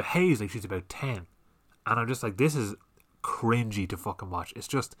she behaves like she's about 10, and I'm just like, this is cringy to fucking watch. It's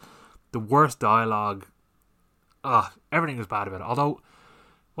just the worst dialogue. Everything is bad about it. Although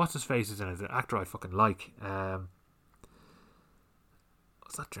what's his face is in it, the actor I fucking like,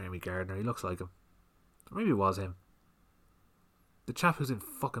 what's that, Jeremy Gardner? He looks like him. Maybe it was him. The chap who's in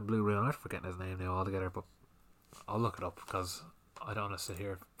fucking Blue Ruin, I'm forgetting his name now altogether, but I'll look it up because I don't want to sit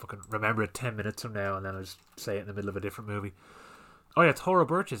here fucking remember it 10 minutes from now and then I'll just say it in the middle of a different movie. Oh yeah, Thora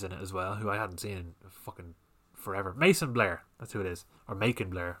Birch is in it as well, who I hadn't seen in fucking forever. Mason Blair, that's who it is. Or Macon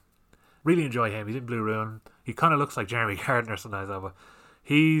Blair. Really enjoy him. He's in Blue Ruin. He kind of looks like Jeremy Gardner sometimes, though, but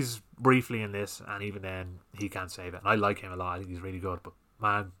he's briefly in this, and even then he can't save it. And I like him a lot. I think he's really good, but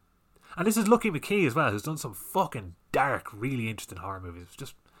man. And this is Lucky McKee as well, who's done some fucking dark, really interesting horror movies. It's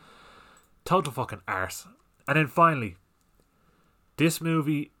just total fucking arse. And then finally, this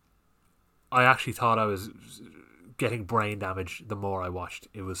movie, I actually thought I was getting brain damage the more I watched.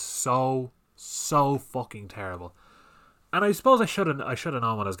 It was so So fucking terrible. And I suppose I should have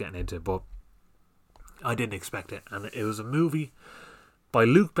known what I was getting into, but I didn't expect it. And it was a movie by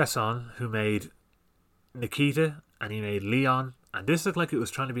Luc Besson, who made Nikita and he made Leon. And this looked like it was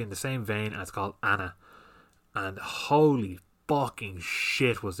trying to be in the same vein, and it's called Anna. And holy fucking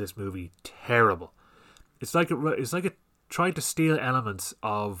shit, was this movie terrible. It's like it tried to steal elements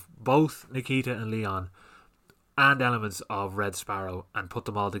of both Nikita and Leon and elements of Red Sparrow and put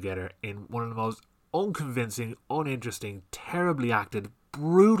them all together in one of the most unconvincing, uninteresting, terribly acted,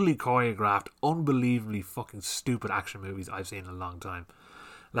 brutally choreographed, unbelievably fucking stupid action movies I've seen in a long time.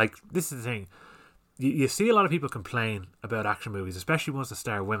 Like, this is the thing. You see a lot of people complain about action movies, especially ones that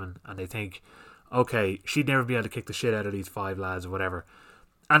star women, and they think, okay, she'd never be able to kick the shit out of these five lads or whatever.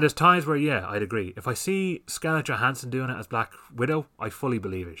 And there's times where, yeah, I'd agree. If I see Scarlett Johansson doing it as Black Widow, I fully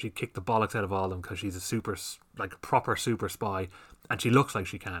believe it. She'd kick the bollocks out of all of them because she's a proper super spy, and she looks like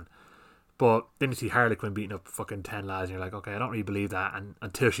she can. But then you see Harley Quinn beating up fucking 10 lads, and you're like, okay, I don't really believe that, and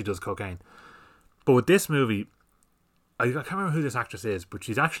until she does cocaine. But with this movie, I can't remember who this actress is, but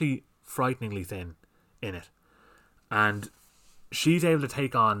she's actually frighteningly thin in it. And she's able to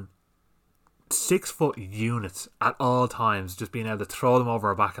take on 6-foot units at all times, just being able to throw them over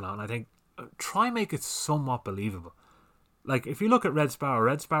her back and on. And I think, try and make it somewhat believable. Like, if you look at Red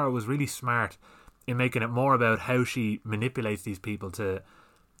Sparrow was really smart in making it more about how she manipulates these people to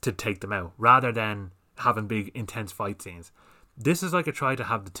take them out, rather than having big intense fight scenes. This is like a try to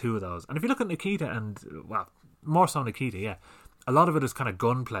have the two of those. And if you look at Nikita, and well, more so Nikita, yeah, a lot of it is kind of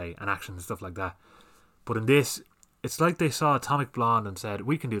gunplay and action and stuff like that. But in this, it's like they saw Atomic Blonde and said,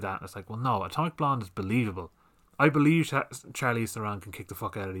 we can do that. And it's like, well, no, Atomic Blonde is believable. I believe Charlize Theron can kick the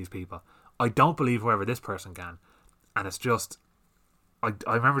fuck out of these people. I don't believe whoever this person can. And it's just, I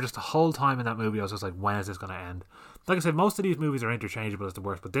remember just the whole time in that movie, I was just like, when is this going to end? Like I said, most of these movies are interchangeable as the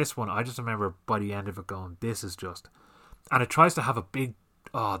worst, but this one, I just remember by the end of it going, this is just... And it tries to have a big...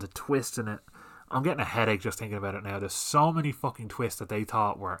 Oh, the twist in it. I'm getting a headache just thinking about it now. There's so many fucking twists that they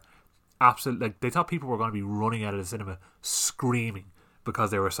thought were absolute... Like, they thought people were going to be running out of the cinema screaming because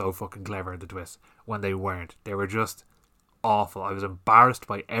they were so fucking clever at the twist, when they weren't. They were just awful. I was embarrassed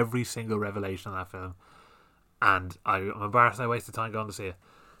by every single revelation in that film. And I'm embarrassed I wasted time going to see it.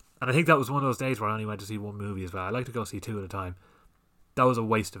 And I think that was one of those days where I only went to see one movie as well. I like to go see two at a time. That was a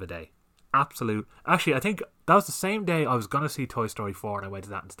waste of a day. Absolute. Actually, I think that was the same day I was going to see Toy Story 4 and I went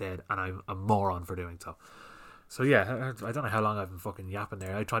to that instead, and I'm a moron for doing so. So yeah, I don't know how long I've been fucking yapping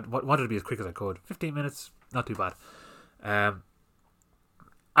there. I wanted to be as quick as I could. 15 minutes, not too bad.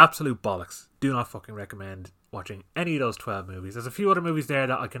 Absolute bollocks. Do not fucking recommend watching any of those 12 movies. There's a few other movies there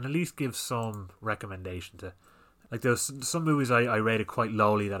that I can at least give some recommendation to. Like, there's some movies I rated quite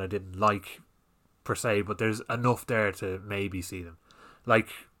lowly that I didn't like per se, but there's enough there to maybe see them. Like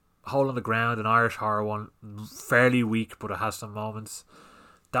Hole in the Ground, an Irish horror one, fairly weak, but it has some moments.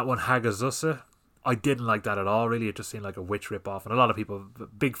 That one, Hagazusa, I didn't like that at all, really. It just seemed like a witch rip-off, and a lot of people,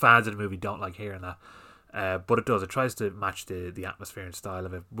 big fans of the movie, don't like hearing that. But it does. It tries to match the atmosphere and style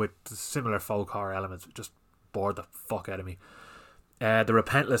of it with similar folk horror elements. It just bored the fuck out of me. The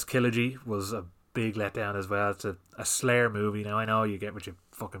Repentless Trilogy was a big letdown as well. It's a Slayer movie. Now, I know you get what you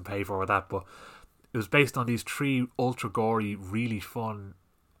fucking pay for with that, but it was based on these 3 ultra gory, really fun,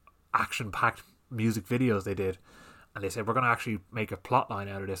 action-packed music videos they did. And they said, we're going to actually make a plot line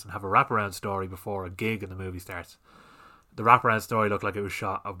out of this and have a wraparound story before a gig and the movie starts. The wraparound story looked like it was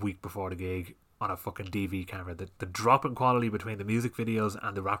shot a week before the gig on a fucking DV camera. The drop in quality between the music videos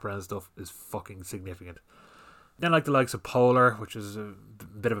and the wraparound stuff is fucking significant. Then like the likes of Polar, which is a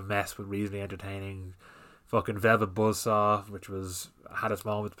bit of a mess but reasonably entertaining. Fucking Velvet Buzzsaw, which had its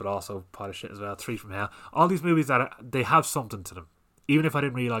moments but also pot of shit as well. 3 from Hell. All these movies that they have something to them. Even if I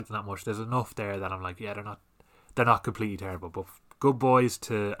didn't really like them that much, there's enough there that I'm like, yeah, they're not completely terrible. But Good Boys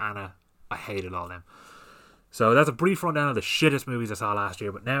to Anna, I hated all them. So that's a brief rundown of the shittest movies I saw last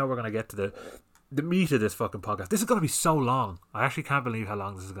year. But now we're going to get to the meat of this fucking podcast. This is going to be so long. I actually can't believe how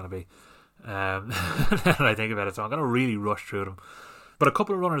long this is going to be. Now that I think about it, so I'm going to really rush through them. But a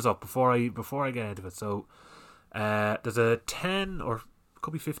couple of runners up before I get into it. So there's a 10 or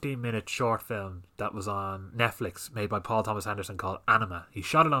could be 15-minute short film that was on Netflix made by Paul Thomas Anderson called Anima. He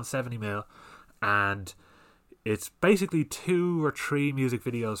shot it on 70mm, and it's basically 2 or 3 music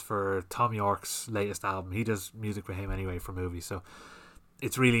videos for Tom York's latest album. He does music for him anyway for movies, so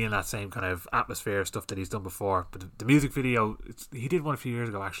it's really in that same kind of atmosphere stuff that he's done before. But the music video, he did one a few years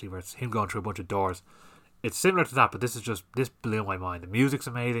ago actually, where it's him going through a bunch of doors. It's similar to that, but this blew my mind. The music's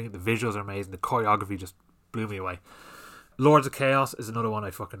amazing, the visuals are amazing, the choreography just blew me away. Lords of Chaos is another one I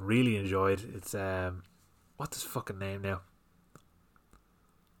fucking really enjoyed. It's what's his fucking name now?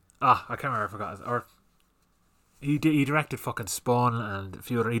 I can't remember. I forgot. Or he directed fucking Spawn and a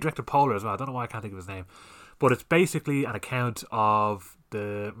few other. He directed Polar as well. I don't know why I can't think of his name. But it's basically an account of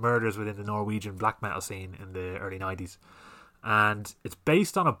the murders within the Norwegian black metal scene in the early 90s. And it's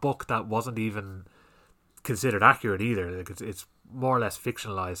based on a book that wasn't even considered accurate either. Like it's more or less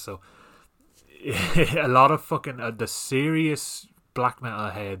fictionalized. So a lot of fucking the serious black metal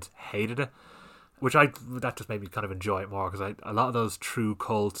heads hated it, which that just made me kind of enjoy it more, because a lot of those true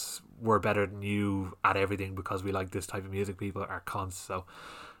cults were better than you at everything because we like this type of music. People are cunts. So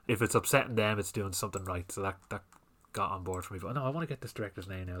if it's upsetting them, it's doing something right. So that got on board for me. But no, I want to get this director's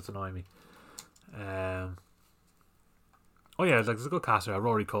name now. It's annoying me. Oh yeah, there's a good cast there.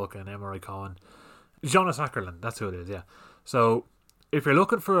 Rory Culkin, Emma Cohen, Jonas Ackerlund. That's who it is. Yeah. So if you're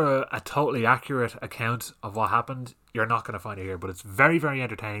looking for a totally accurate account of what happened, you're not going to find it here. But it's very, very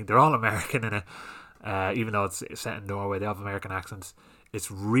entertaining. They're all American in it, even though it's set in Norway. They have American accents. It's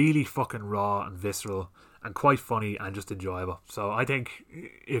really fucking raw and visceral and quite funny and just enjoyable. So I think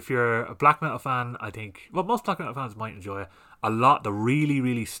if you're a black metal fan, I think, well, most black metal fans might enjoy it. The really,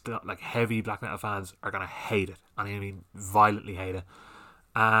 really heavy black metal fans are going to hate it. I mean, violently hate it.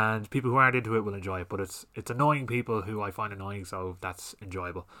 And people who aren't into it will enjoy it. But it's annoying people who I find annoying, so that's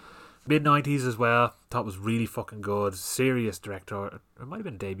enjoyable. Mid-90s as well. Thought was really fucking good. Serious director. It might have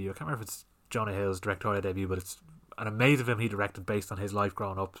been a debut. I can't remember if it's Jonah Hill's directorial debut, but it's an amazing film he directed based on his life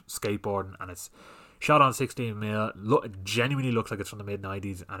growing up skateboarding, and it's shot on 16mm. It genuinely looks like it's from the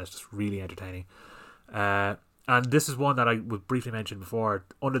mid-90s, and it's just really entertaining. And this is one that I would briefly mention before,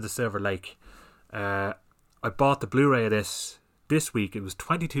 Under the Silver Lake. I bought the Blu-ray of this week. It was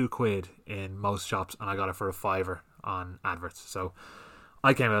 22 quid in most shops, and I got it for a $5 on adverts. So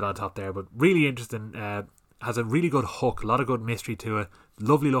I came out on top there, but really interesting. Has a really good hook, a lot of good mystery to it.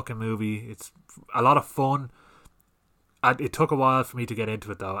 Lovely looking movie. It's a lot of fun. It took a while for me to get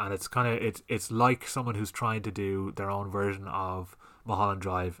into it though, and it's like someone who's trying to do their own version of Mulholland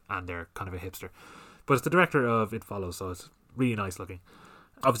Drive, and they're kind of a hipster. But it's the director of It Follows, so it's really nice looking.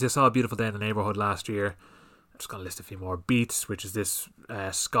 Obviously, I saw A Beautiful Day in the Neighborhood last year. I'm just going to list a few more. Beats, which is this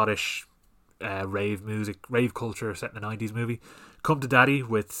Scottish rave culture set in the 90s movie. Come to Daddy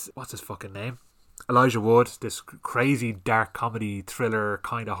with, what's his fucking name? Elijah Wood, this crazy dark comedy thriller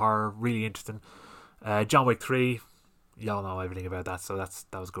kind of horror, really interesting. John Wick 3, y'all know everything about that, so that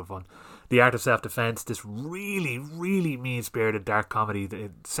was good fun. The Art of Self-Defense, this really, really mean-spirited dark comedy, the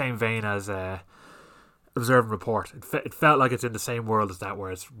same vein as Observe and Report. It felt like it's in the same world as that,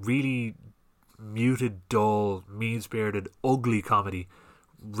 where it's really muted, dull, mean-spirited, ugly comedy,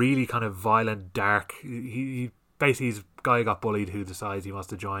 really kind of violent, dark. He basically, he's a guy who got bullied who decides he wants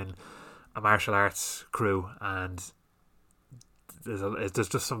to join a martial arts crew, and there's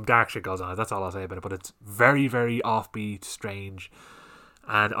just some dark shit goes on. That's all I'll say about it. But it's very, very offbeat, strange,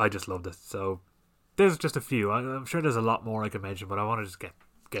 and I just loved it. So there's just a few. I'm sure there's a lot more I can mention, but I want to just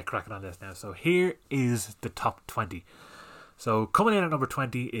get cracking on this now. So here is the top 20. So coming in at number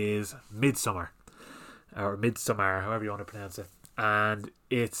 20 is Midsommar, or Midsommar, however you want to pronounce it, and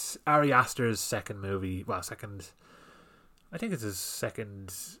it's Ari Aster's second movie. Well, I think it's his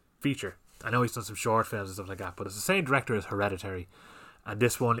second feature. I know he's done some short films and stuff like that, but it's the same director as Hereditary, and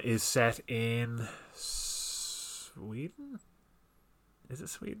this one is set in Sweden. Is it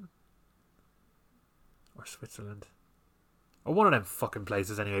Sweden or Switzerland? Or one of them fucking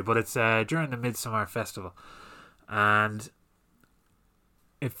places anyway. But it's during the Midsummer Festival, and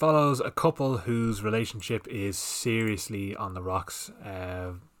it follows a couple whose relationship is seriously on the rocks.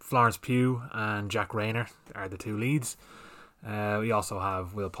 Florence Pugh and Jack Rayner are the two leads. We also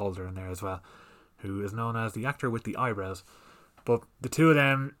have Will Poulter in there as well, who is known as the actor with the eyebrows. But the two of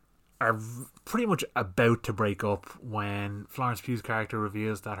them are pretty much about to break up when Florence Pugh's character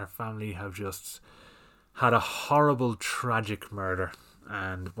reveals that her family have just had a horrible, tragic murder.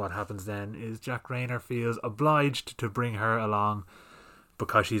 And what happens then is Jack Rayner feels obliged to bring her along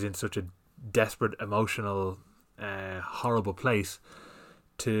because she's in such a desperate, emotional, horrible place,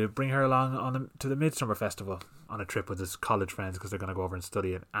 to bring her along to the Midsummer Festival on a trip with his college friends, because they're going to go over and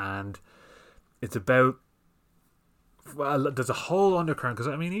study it. And it's about, well, there's a whole undercurrent,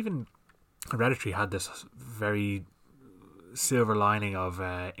 because I mean, even Hereditary had this very silver lining of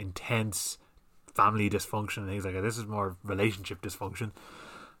intense family dysfunction and things like that. This is more relationship dysfunction.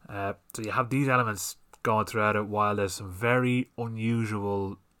 So you have these elements going throughout it, while there's some very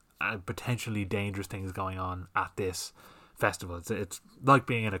unusual and potentially dangerous things going on at this festival. It's like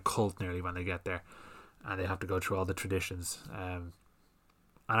being in a cult nearly when they get there, and they have to go through all the traditions. And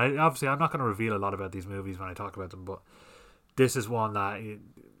I'm not going to reveal a lot about these movies when I talk about them, but this is one that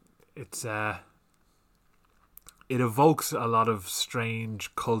it's it evokes a lot of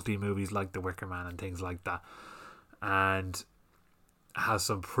strange culty movies like The Wicker Man and things like that, and has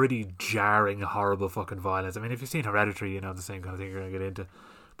some pretty jarring, horrible fucking violence. I mean, if you've seen Hereditary, you know the same kind of thing you're going to get into.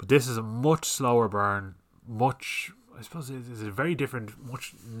 But this is a much slower burn, much, I suppose it's a very different,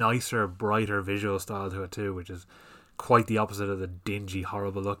 much nicer, brighter visual style to it too, which is quite the opposite of the dingy,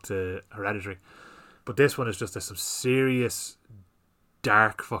 horrible look to Hereditary. But this one is just there's some serious,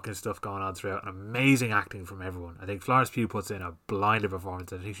 dark fucking stuff going on throughout, and amazing acting from everyone. I think Florence Pugh puts in a blinding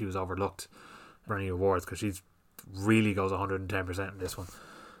performance. I think she was overlooked for any awards because she's really goes 110% in this one.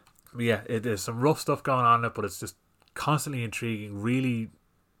 But yeah, there's some rough stuff going on in it, but it's just constantly intriguing, really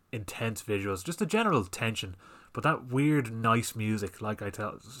intense visuals, just a general tension, but that weird nice music like I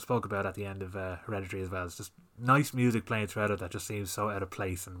spoke about at the end of Hereditary as well. It's just nice music playing throughout it that just seems so out of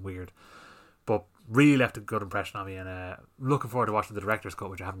place and weird, but really left a good impression on me. And looking forward to watching the director's cut,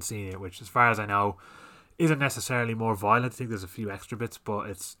 which I haven't seen yet, which as far as I know isn't necessarily more violent. I think there's a few extra bits, but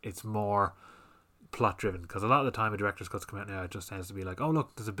it's more plot driven, because a lot of the time a director's cuts come out now, it just tends to be like, oh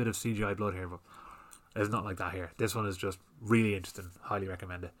look, there's a bit of CGI blood here, but it's not like that here. This one is just really interesting. Highly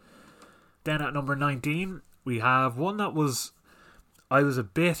recommend it. Then at number 19, we have one that I was a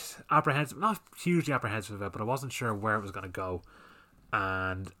bit apprehensive, not hugely apprehensive about, but I wasn't sure where it was going to go.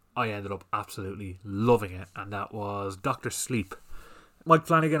 And I ended up absolutely loving it. And that was Dr. Sleep. Mike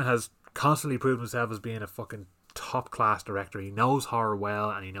Flanagan has constantly proved himself as being a fucking top class director. He knows horror well,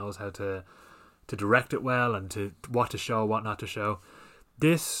 and he knows how to direct it well, and to what to show, what not to show.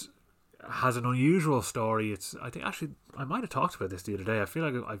 This has an unusual story. I think actually I might have talked about this the other day. I feel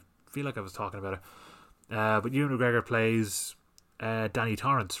like I was talking about it. But Ewan McGregor plays Danny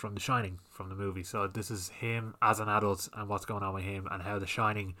Torrance from The Shining, from the movie. So this is him as an adult and what's going on with him, and how The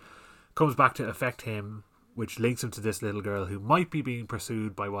Shining comes back to affect him, which links him to this little girl who might be being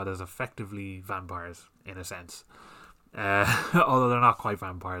pursued by what is effectively vampires in a sense, although they're not quite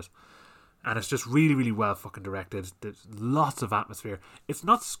vampires. And it's just really, really well fucking directed. There's lots of atmosphere. It's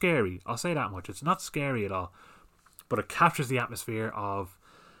not scary, I'll say that much. It's not scary at all, but it captures the atmosphere of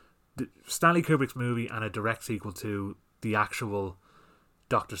Stanley Kubrick's movie and a direct sequel to the actual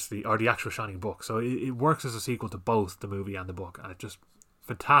Doctor Sleep, or the actual Shining book. So it works as a sequel to both the movie and the book, and it's just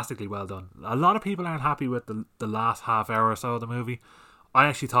fantastically well done. A lot of people aren't happy with the last half hour or so of the movie. I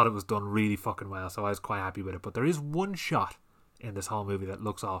actually thought it was done really fucking well, so I was quite happy with it. But there is one shot in this whole movie that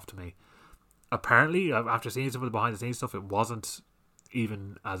looks off to me. Apparently, after seeing some of the behind the scenes stuff, it wasn't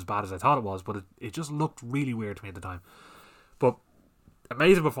even as bad as I thought it was, but it just looked really weird to me at the time. But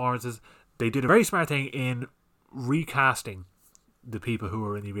amazing performances. They did a very smart thing in recasting the people who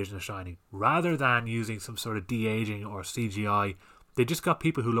were in the original Shining. Rather than using some sort of de-aging or CGI, they just got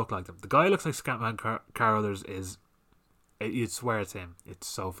people who look like them. The guy who looks like Scatman Carruthers you'd swear it's him. It's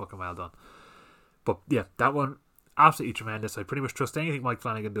so fucking well done. But yeah, that one, absolutely tremendous. I pretty much trust anything Mike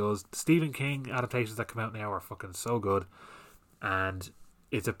Flanagan does. The Stephen King adaptations that come out now are fucking so good, and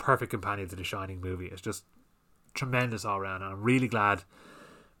it's a perfect companion to the Shining movie. It's just tremendous all around, and I'm really glad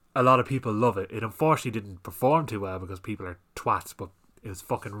a lot of people love it. It unfortunately didn't perform too well because people are twats, but it was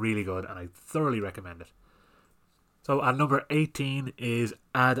fucking really good, and I thoroughly recommend it. So at number 18 is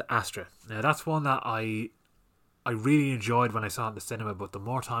Ad Astra. Now that's one that I really enjoyed when I saw it in the cinema, but the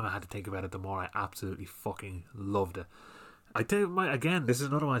more time I had to think about it, the more I absolutely fucking loved it. I think again, this is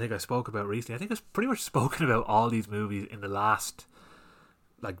another one I think I spoke about recently. I think I've pretty much spoken about all these movies in the last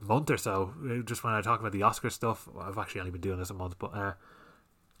month or so. Just when I talk about the Oscar stuff, I've actually only been doing this a month, but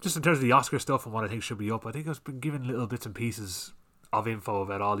just in terms of the Oscar stuff and what I think should be up, I think I've been given little bits and pieces of info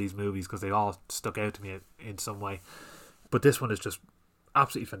about all these movies because they all stuck out to me in some way. But this one is just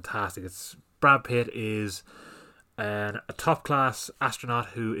absolutely fantastic. It's Brad Pitt is a top class astronaut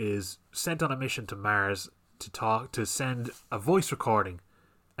who is sent on a mission to Mars to send a voice recording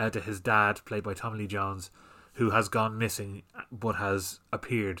to his dad, played by Tommy Lee Jones, who has gone missing but has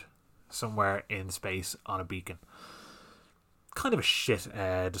appeared somewhere in space on a beacon. Kind of a shit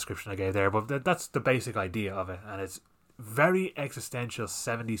description I gave there, but that's the basic idea of it, and it's very existential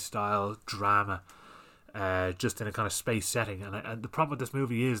 70s style drama, just in a kind of space setting. And the problem with this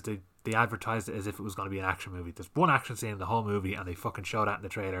movie is they advertised it as if it was going to be an action movie. There's one action scene in the whole movie, and they fucking show that in the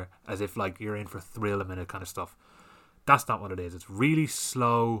trailer as if you're in for thrill a minute kind of stuff. That's not what it is. It's really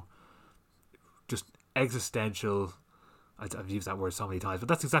slow, just existential. I've used that word so many times, but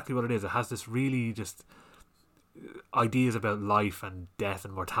that's exactly what it is. It has this really just ideas about life and death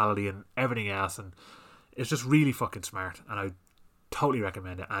and mortality and everything else, and it's just really fucking smart, and I totally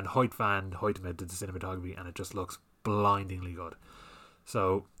recommend it. And Hoyt van Hoytema did the cinematography, and it just looks blindingly good.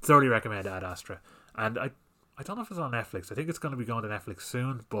 So thoroughly recommend Ad Astra. And I don't know if it's on Netflix. I think it's going to be going to Netflix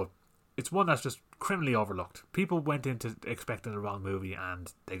soon, but it's one that's just criminally overlooked. People went into expecting the wrong movie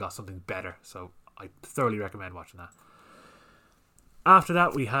and they got something better. So I thoroughly recommend watching that. After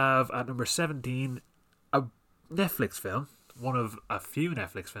that, we have at number 17 a Netflix film. One of a few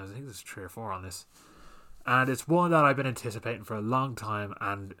Netflix films. I think there's 3 or 4 on this. And it's one that I've been anticipating for a long time.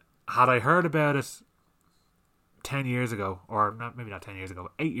 And had I heard about it 10 years ago, or not, maybe not 10 years ago,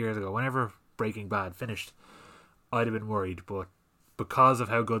 8 years ago, whenever Breaking Bad finished, I'd have been worried. But because of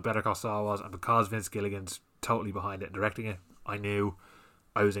how good Better Call Saul was, and because Vince Gilligan's totally behind it and directing it, I knew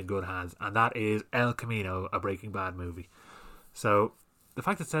I was in good hands. And that is El Camino, a Breaking Bad movie. So the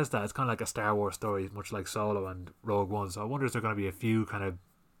fact it says that, it's kind of like a Star Wars story, much like Solo and Rogue One. So I wonder if there are going to be a few kind of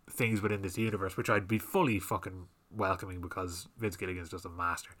things within this universe, which I'd be fully fucking welcoming because Vince Gilligan's just a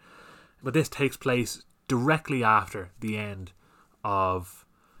master. But this takes place directly after the end of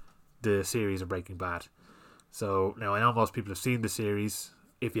the series of Breaking Bad. So now I know most people have seen the series.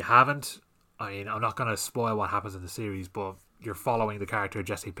 If you haven't, I mean, I'm not going to spoil what happens in the series, but you're following the character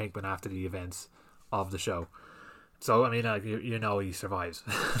Jesse Pinkman after the events of the show. So, I mean, you know he survives.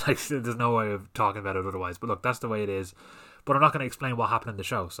 Like, there's no way of talking about it otherwise. But look, that's the way it is. But I'm not going to explain what happened in the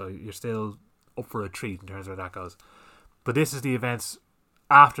show. So you're still up for a treat in terms of where that goes. But this is the events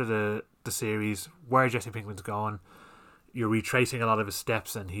after the series, where Jesse Pinkman's going. You're retracing a lot of his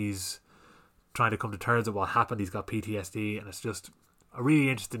steps and he's trying to come to terms with what happened. He's got PTSD and it's just a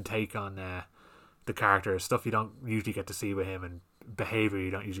really interesting take on the character. Stuff you don't usually get to see with him and behaviour you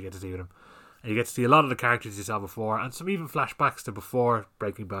don't usually get to see with him. And you get to see a lot of the characters you saw before, and some even flashbacks to before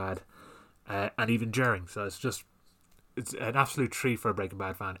Breaking Bad, and even during. So it's an absolute treat for a Breaking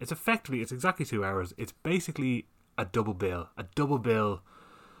Bad fan. It's exactly 2 hours. It's basically a double bill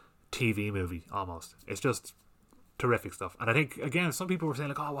TV movie almost. It's just terrific stuff. And I think, again, some people were saying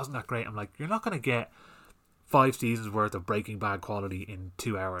like, oh, wasn't that great? I'm like, you're not going to get 5 seasons worth of Breaking Bad quality in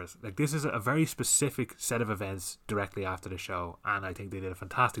 2 hours. Like, this is a very specific set of events directly after the show, and I think they did a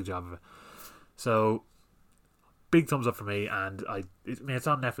fantastic job of it. So, big thumbs up for me, and it's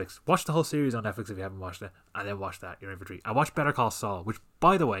on Netflix. Watch the whole series on Netflix if you haven't watched it, and then watch that. You're in for a treat. And watch Better Call Saul, which,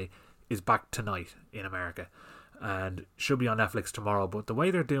 by the way, is back tonight in America, and should be on Netflix tomorrow. But the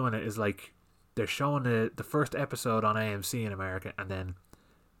way they're doing it is like they're showing the first episode on AMC in America, and then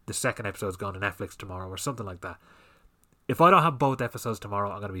the second episode's going to Netflix tomorrow, or something like that. If I don't have both episodes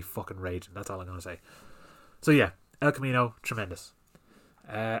tomorrow, I'm going to be fucking raging. That's all I'm going to say. So yeah, El Camino, tremendous.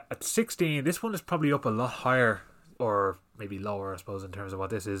 At 16, this one is probably up a lot higher, or maybe lower, I suppose, in terms of what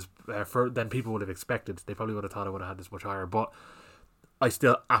this is than people would have expected. They probably would have thought I would have had this much higher, but I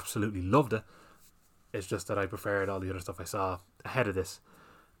still absolutely loved it. It's just that I preferred all the other stuff I saw ahead of this,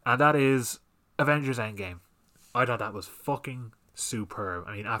 and that is Avengers Endgame. I thought that was fucking superb.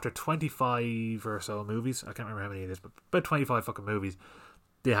 I mean, after 25 or so movies, I can't remember how many it is, but about 25 fucking movies,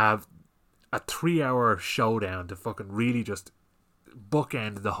 they have a 3-hour showdown to fucking really just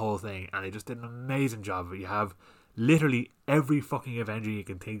bookend the whole thing, and they just did an amazing job of it. You have literally every fucking Avenger you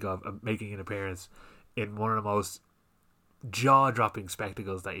can think of making an appearance in one of the most jaw-dropping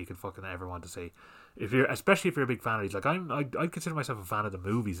spectacles that you could fucking ever want to see. Especially if you're a big fan of these. Like, I consider myself a fan of the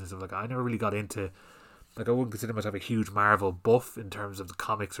movies and stuff. Like, I never really got into, like, I wouldn't consider myself a huge Marvel buff in terms of the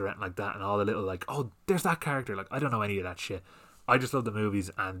comics or anything like that, and all the little, like, oh, there's that character. Like, I don't know any of that shit. I just love the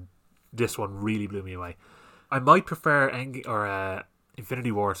movies, and this one really blew me away. I might prefer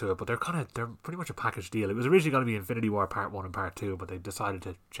Infinity War to it, but they're pretty much a package deal. It was originally going to be Infinity War Part 1 and Part 2, but they decided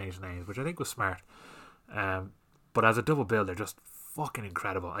to change the names, which I think was smart. But as a double bill, they're just fucking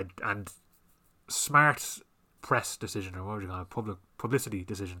incredible. And smart press decision, or what would you call it, publicity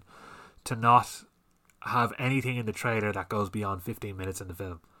decision, to not have anything in the trailer that goes beyond 15 minutes in the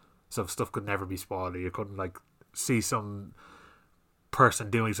film. So stuff could never be spoiled, or you couldn't like see some person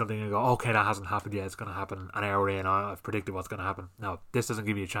doing something and go, okay, that hasn't happened yet, it's going to happen an hour in, I've predicted what's going to happen. No, this doesn't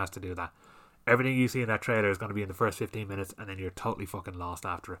give you a chance to do that. Everything you see in that trailer is going to be in the first 15 minutes, and then you're totally fucking lost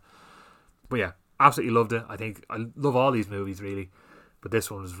after it. But yeah, absolutely loved it. I think I love all these movies really, but this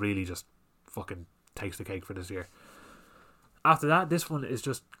one was really just fucking takes the cake for this year. After that, this one is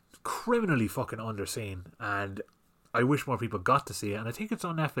just criminally fucking underseen, and I wish more people got to see it. And I think it's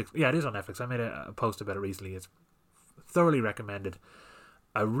on Netflix. Yeah, it is on Netflix. I made a post about it recently. It's thoroughly recommended.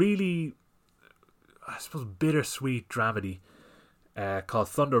 A really, I suppose, bittersweet dramedy called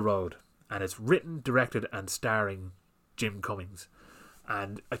Thunder Road, and it's written, directed, and starring Jim Cummings.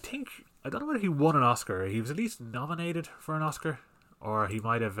 And I don't know whether he won an Oscar. He was at least nominated for an Oscar, or he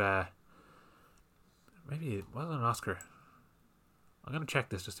might have. Maybe it wasn't an Oscar. I'm going to check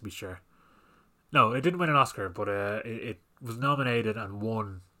this just to be sure. No, it didn't win an Oscar, but it was nominated and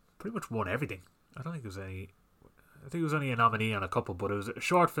pretty much won everything. I don't think there was any. I think it was only a nominee on a couple, but it was a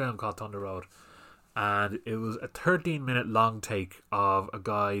short film called Thunder Road. And it was a 13-minute long take of a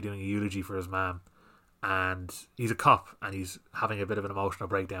guy doing a eulogy for his mum. And he's a cop, and he's having a bit of an emotional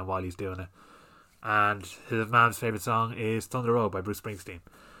breakdown while he's doing it. And his mum's favourite song is Thunder Road by Bruce Springsteen.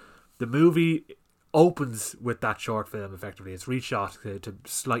 The movie opens with that short film, effectively. It's reshot to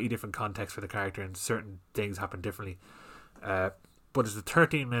slightly different context for the character, and certain things happen differently. But it's a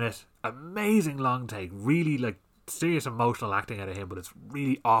 13-minute, amazing long take. Really, like, serious emotional acting out of him, but it's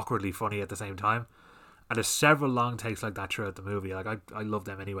really awkwardly funny at the same time. And there's several long takes like that throughout the movie. Like, I love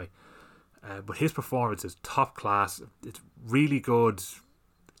them anyway. But his performance is top class. It's really good,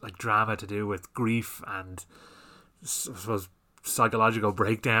 like, drama to do with grief and, I suppose, psychological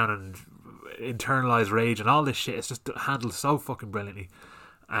breakdown and internalized rage and all this shit. It's just handled so fucking brilliantly.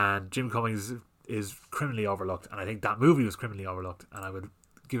 And Jim Cummings is criminally overlooked, and I think that movie was criminally overlooked, and I would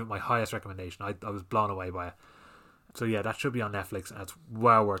give it my highest recommendation. I was blown away by it. So yeah, that should be on Netflix, and it's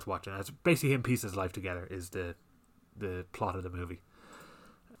well worth watching. It's basically him piecing his life together is the plot of the movie.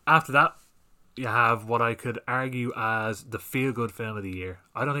 After that, you have what I could argue as the feel-good film of the year.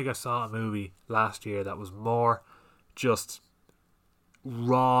 I don't think I saw a movie last year that was more just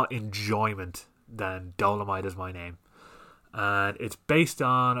raw enjoyment than Dolomite Is My Name. And it's based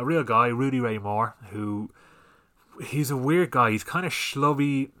on a real guy, Rudy Ray Moore, who, he's a weird guy. He's kind of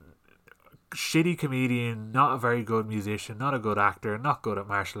schlubby, shitty comedian, not a very good musician, not a good actor, not good at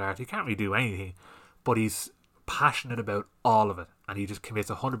martial art. He can't really do anything, but he's passionate about all of it, and he just commits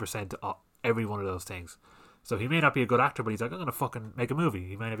 100% to every one of those things. So he may not be a good actor, but he's like, I'm going to fucking make a movie.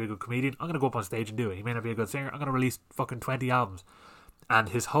 He may not be a good comedian, I'm going to go up on stage and do it. He may not be a good singer, I'm going to release fucking 20 albums. And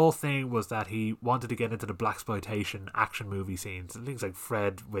his whole thing was that he wanted to get into the blaxploitation action movie scenes. Things like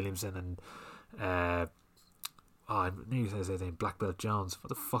Fred Williamson and I knew he was his name, Black Belt Jones. What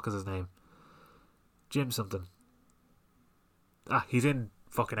the fuck is his name? Jim something. He's in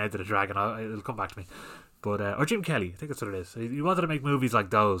fucking Enter the Dragon. It'll come back to me. But or Jim Kelly, I think that's what it is. So he wanted to make movies like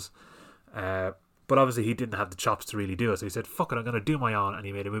those, but obviously he didn't have the chops to really do it. So he said, "Fuck it, I'm going to do my own." And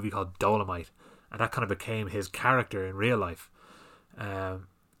he made a movie called Dolomite, and that kind of became his character in real life. And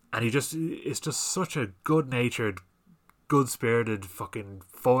it's just such a good-natured, good-spirited, fucking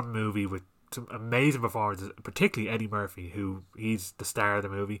fun movie with some amazing performances, particularly Eddie Murphy, who he's the star of the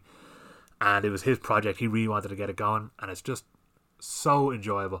movie. And it was his project. He really wanted to get it going, and it's just so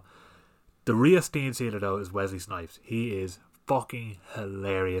enjoyable. The real steam sealer, though, is Wesley Snipes. He is fucking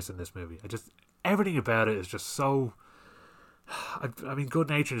hilarious in this movie. Everything about it is just so... I mean,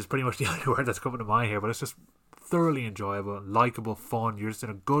 good-natured is pretty much the only word that's coming to mind here, but it's just thoroughly enjoyable, likeable, fun. You're just in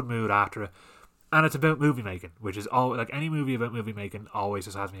a good mood after it. And it's about movie making, which is all, like, any movie about movie making always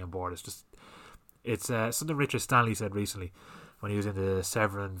just has me on board. It's something Richard Stanley said recently when he was in the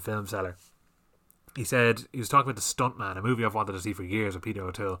Severin Film Cellar. He said, he was talking about The Stuntman, a movie I've wanted to see for years with Peter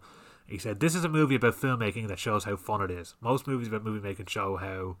O'Toole. He said, "This is a movie about filmmaking that shows how fun it is. Most movies about movie making show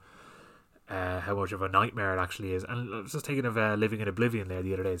how much of a nightmare it actually is." And I was just thinking of Living in Oblivion there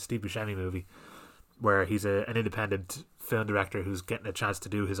the other day, the Steve Buscemi movie, where he's an independent film director who's getting a chance to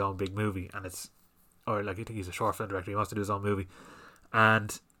do his own big movie, and I think he's a short film director, he wants to do his own movie,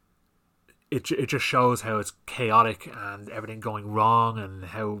 and it just shows how it's chaotic and everything going wrong and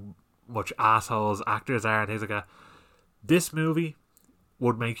how much assholes actors are and things like that. This movie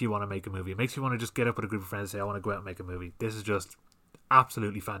would make you want to make a movie. It makes you want to just get up with a group of friends and say, I want to go out and make a movie. This is just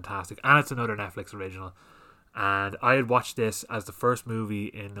absolutely fantastic, and it's another Netflix original. And I had watched this as the first movie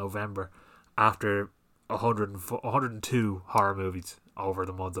in November after 102 horror movies over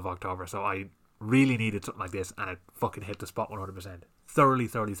the month of October. So I really needed something like this, and it fucking hit the spot 100%. Thoroughly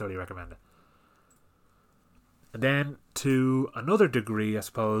recommend it. And then to another degree, I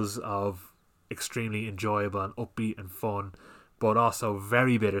suppose, of extremely enjoyable and upbeat and fun, but also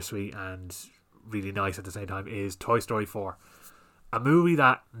very bittersweet and really nice at the same time, is Toy Story 4. A movie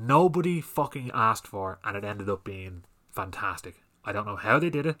that nobody fucking asked for, and it ended up being fantastic. I don't know how they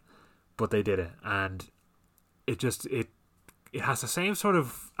did it, but they did it. And it has the same sort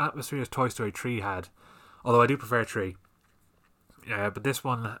of atmosphere as Toy Story 3 had, although I do prefer 3. But this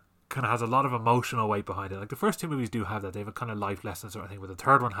one kind of has a lot of emotional weight behind it. Like the first two movies do have that. They have a kind of life lesson sort of thing, but the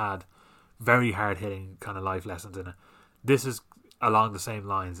third one had very hard-hitting kind of life lessons in it. This is along the same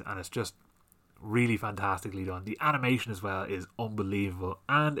lines, and it's just really fantastically done. The animation as well is unbelievable,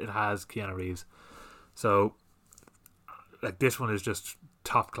 and it has Keanu Reeves. So, like, this one is just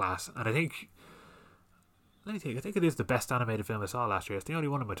top class, and I think it is the best animated film I saw last year. It's the only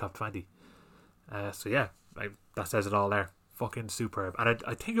one in my top 20. So yeah, that says it all there. Fucking superb. And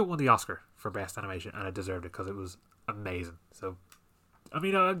I think it won the Oscar for best animation, and it deserved it because it was amazing. So I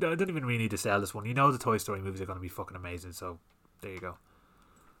mean, I don't even really need to sell this one. You know the Toy Story movies are going to be fucking amazing, so there you go.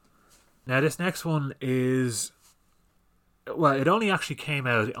 Now, this next one is... Well, it only actually came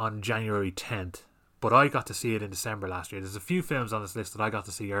out on January 10th, but I got to see it in December last year. There's a few films on this list that I got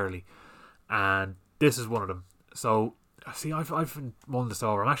to see early, and this is one of them. So, see, I've been mulling this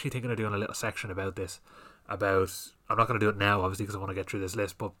over. I'm actually thinking of doing a little section about this. I'm not going to do it now, obviously, because I want to get through this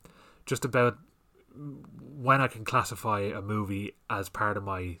list, but just about when I can classify a movie as part of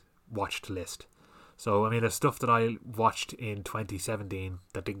my watched list. So, I mean, there's stuff that I watched in 2017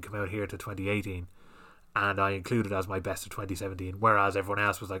 that didn't come out here to 2018, and I included as my best of 2017, whereas everyone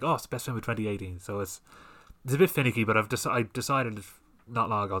else was like, oh, it's the best film of 2018. So it's a bit finicky, but I decided not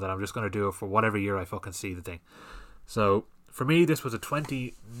long ago that I'm just going to do it for whatever year I fucking see the thing. So for me, this was a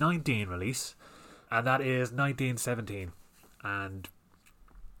 2019 release, and that is 1917. And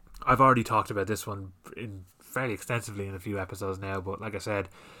I've already talked about this one fairly extensively in a few episodes now, but like I said,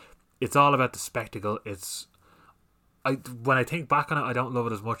 it's all about the spectacle. When I think back on it, I don't love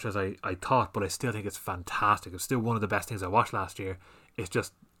it as much as I thought, but I still think it's fantastic. It's still one of the best things I watched last year. It's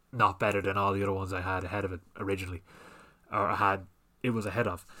just not better than all the other ones I had ahead of it originally, or it was ahead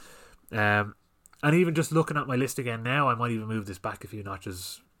of. And even just looking at my list again now, I might even move this back a few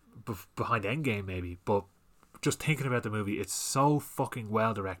notches behind Endgame maybe. But just thinking about the movie, it's so fucking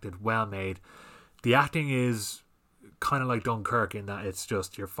well directed, well made. The acting is kind of like Dunkirk in that it's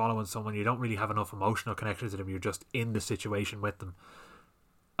just you're following someone, you don't really have enough emotional connection to them, you're just in the situation with them.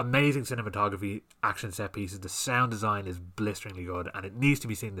 Amazing cinematography, action set pieces, the sound design is blisteringly good, and it needs to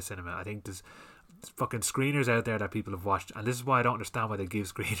be seen in the cinema. I think there's fucking screeners out there that people have watched, and this is why I don't understand why they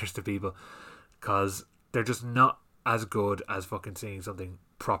give screeners to people, because they're just not as good as fucking seeing something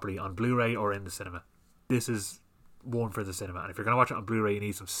properly on Blu-ray or in the cinema. This is one for the cinema, and if you're going to watch it on Blu-ray, you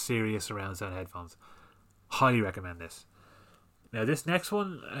need some serious surround sound headphones. Highly recommend this. Now, this next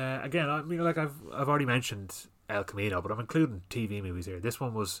one, again, I mean, like I've already mentioned El Camino, but I'm including TV movies here. This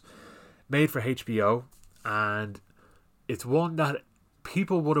one was made for HBO, and it's one that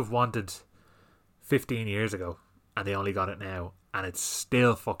people would have wanted 15 years ago, and they only got it now, and it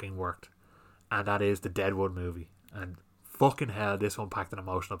still fucking worked. And that is the Deadwood movie. And fucking hell, this one packed an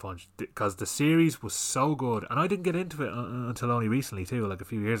emotional punch, because the series was so good, and I didn't get into it until only recently too, like a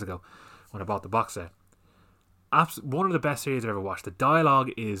few years ago when I bought the box set. One of the best series I've ever watched. The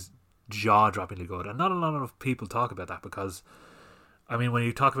dialogue is jaw-droppingly good, and not a lot of people talk about that, because I mean, when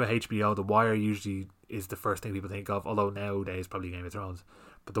you talk about HBO, The Wire usually is the first thing people think of, although nowadays probably Game of Thrones.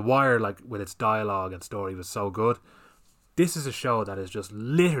 But The Wire, like, with its dialogue and story, was so good. This is a show that is just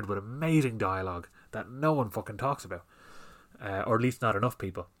littered with amazing dialogue that no one fucking talks about, or at least not enough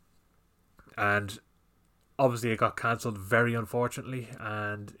people. And obviously it got cancelled very unfortunately,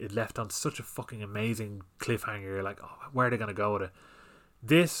 and it left on such a fucking amazing cliffhanger. You're like, oh, where are they going to go with it?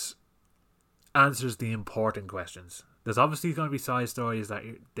 This answers the important questions. There's obviously going to be side stories that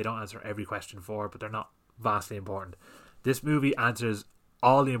they don't answer every question for, but they're not vastly important. This movie answers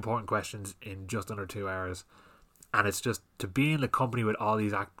all the important questions in just under 2 hours, and it's just, to be in the company with all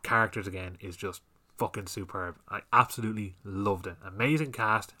these characters again is just fucking superb. I absolutely loved it. Amazing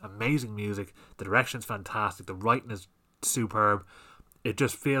cast, amazing music, the direction's fantastic, the writing is superb. It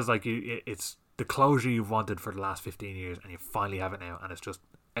just feels like it's the closure you've wanted for the last 15 years, and you finally have it now, and it's just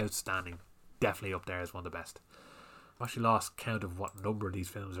outstanding. Definitely up there as one of the best. I've actually lost count of what number these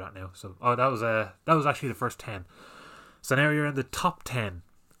films are at now. So, that was actually the first 10. So now you're in the top 10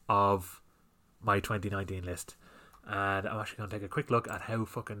 of my 2019 list, and I'm actually going to take a quick look at how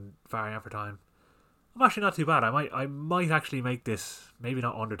fucking far I am for time. I'm actually not too bad. I might actually make this maybe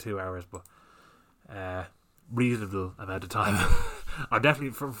not under 2 hours, but reasonable amount of time. I'm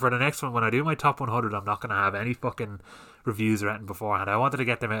definitely for the next one, when I do my top 100, I'm not going to have any fucking reviews or anything beforehand. I wanted to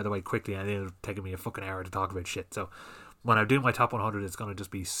get them out of the way quickly, and it ended up taking me a fucking hour to talk about shit. So when I do my top 100, it's going to just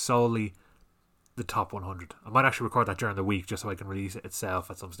be solely the top 100. I might actually record that during the week just so I can release it itself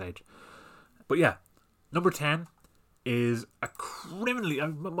at some stage. But yeah, number 10 is a criminally,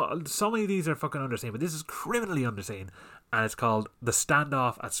 so many of these are fucking underseen, but this is criminally underseen, and it's called The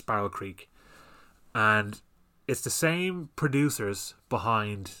Standoff at Sparrow Creek. And it's the same producers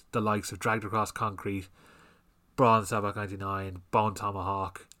behind the likes of Dragged Across Concrete, Brawl in Cellblock 99, Bone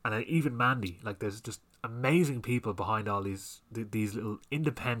Tomahawk, and even Mandy. Like, there's just amazing people behind all these little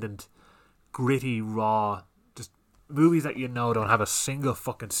independent, gritty, raw, just movies that don't have a single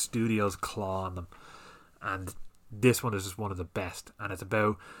fucking studio's claw on them. And this one is just one of the best, and it's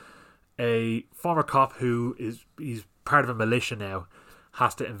about a former cop he's part of a militia now,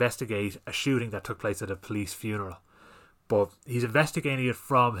 has to investigate a shooting that took place at a police funeral. But he's investigating it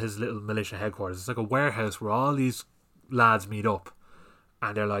from his little militia headquarters. It's like a warehouse where all these lads meet up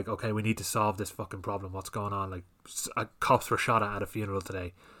and they're like, okay, we need to solve this fucking problem. What's going on? Like, cops were shot at a funeral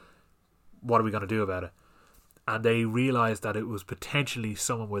today. What are we going to do about it? And they realised that it was potentially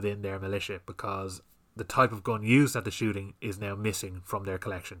someone within their militia, because the type of gun used at the shooting is now missing from their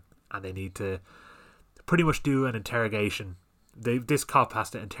collection, and they need to pretty much do an interrogation. This cop has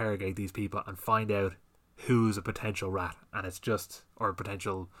to interrogate these people and find out who's a potential rat, and it's just, or a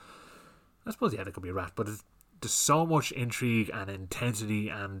potential, I suppose, yeah, it could be a rat, but there's so much intrigue and intensity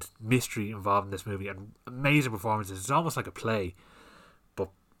and mystery involved in this movie, and amazing performances. It's almost like a play, but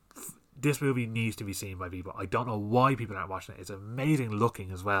this movie needs to be seen by people. I don't know why people aren't watching it. It's amazing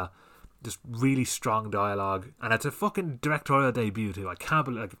looking as well. Just really strong dialogue, and it's a fucking directorial debut too. I can't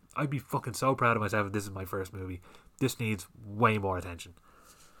believe, like, I'd be fucking so proud of myself if this is my first movie. This needs way more attention.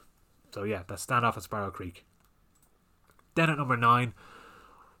 So yeah, that's Standoff at Sparrow Creek. Then at number 9,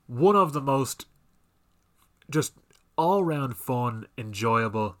 one of the most just all round fun,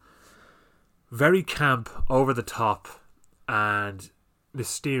 enjoyable, very camp, over the top, and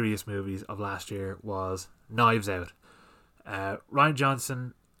mysterious movies of last year was Knives Out. Rian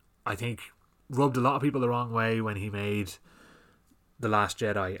Johnson, I think, rubbed a lot of people the wrong way when he made The Last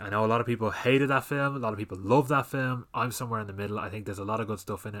Jedi. I know a lot of people hated that film, a lot of people love that film. I'm somewhere in the middle. I think there's a lot of good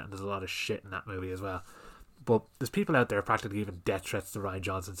stuff in it, and there's a lot of shit in that movie as well. But there's people out there practically giving death threats to Rian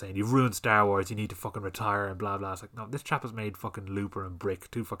Johnson, saying, you've ruined Star Wars, you need to fucking retire, and blah blah. It's like, no, this chap has made fucking Looper and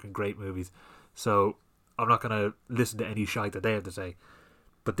Brick, 2 fucking great movies, so I'm not going to listen to any shite that they have to say.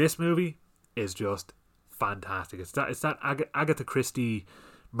 But this movie is just fantastic. It's that Agatha Christie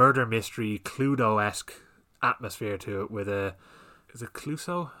murder mystery, Cluedo-esque atmosphere to it, with is it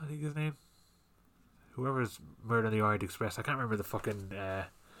Clouseau, I think his name? Whoever's Murder on the Orient Express. I can't remember the fucking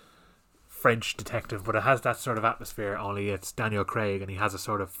French detective, but it has that sort of atmosphere, only it's Daniel Craig, and he has a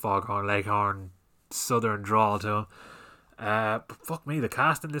sort of foghorn leghorn southern drawl to him. But fuck me, the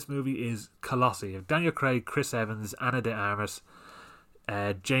cast in this movie is colossal. You have Daniel Craig, Chris Evans, Ana de Armas,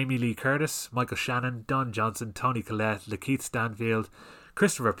 Jamie Lee Curtis, Michael Shannon, Don Johnson, Toni Collette, Lakeith Stanfield,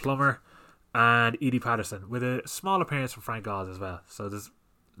 Christopher Plummer, and Edie Patterson, with a small appearance from Frank Oz as well. So there's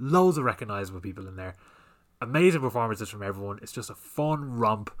loads of recognisable people in there. Amazing performances from everyone. It's just a fun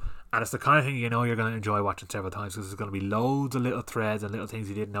romp, and it's the kind of thing you know you're going to enjoy watching several times, because there's going to be loads of little threads and little things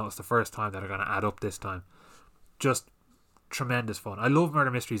you didn't notice the first time that are going to add up this time. Just tremendous fun. I love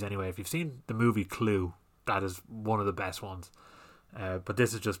murder mysteries anyway. If you've seen the movie Clue, that is one of the best ones. But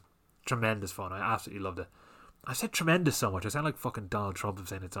this is just tremendous fun. I absolutely loved it. I said tremendous so much. I sound like fucking Donald Trump. I'm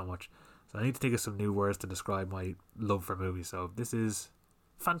saying it so much. So I need to think of some new words to describe my love for movies. So this is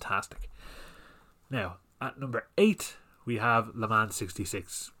fantastic. Now, at number 8, we have Le Mans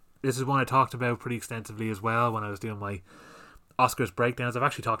 66. This is one I talked about pretty extensively as well when I was doing my Oscars breakdowns. I've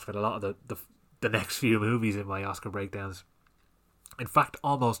actually talked about a lot of the next few movies in my Oscar breakdowns. In fact,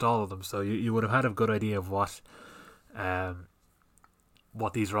 almost all of them. So you would have had a good idea of what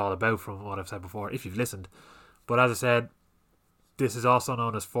these are all about from what I've said before, if you've listened. But as I said, this is also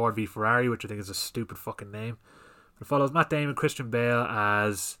known as Ford v Ferrari, which I think is a stupid fucking name. It follows Matt Damon, Christian Bale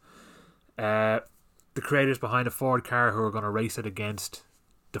as the creators behind a Ford car who are going to race it against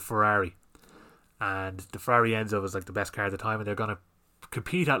the Ferrari. And the Ferrari ends up as like the best car at the time, and they're going to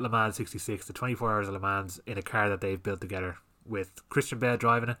compete at Le Mans 66, the 24 Hours of Le Mans, in a car that they've built together, with Christian Bale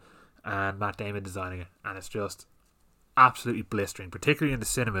driving it and Matt Damon designing it. And it's just absolutely blistering. Particularly in the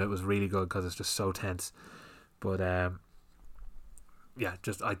cinema, it was really good because it's just so tense. But yeah,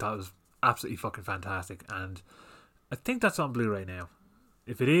 just I thought it was absolutely fucking fantastic, and I think that's on Blu-ray now.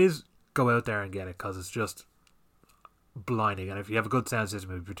 If it is, go out there and get it, because it's just blinding. And if you have a good sound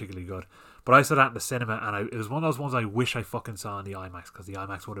system, it would be particularly good. But I saw that in the cinema, and it was one of those ones I wish I fucking saw in the IMAX, because the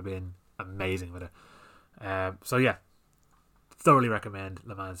IMAX would have been amazing with it. So yeah, thoroughly recommend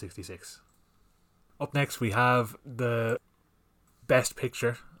Le Mans 66. Up next, we have the Best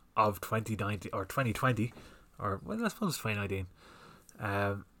Picture of 2019 or 2020, or well, I suppose it's 2019.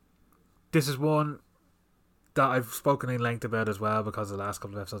 This is one that I've spoken in length about as well, because the last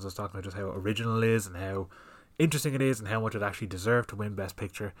couple of episodes I was talking about just how original it is and how interesting it is and how much it actually deserved to win Best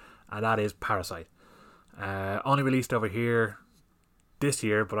Picture, and that is Parasite. Only released over here this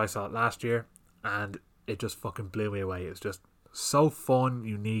year, but I saw it last year, and it just fucking blew me away. It's just so fun,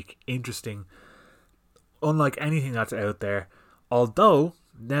 unique, interesting, unlike anything that's out there. Although,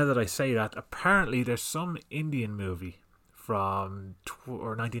 now that I say that, apparently there's some Indian movie from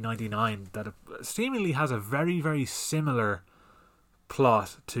 1999 that seemingly has a very, very similar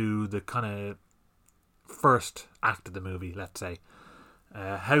plot to the kind of first act of the movie, let's say.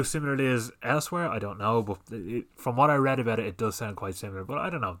 How similar it is elsewhere, I don't know, but from what I read about it, it does sound quite similar. But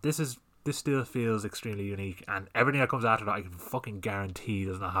I don't know. This is this still feels extremely unique, and everything that comes after that I can fucking guarantee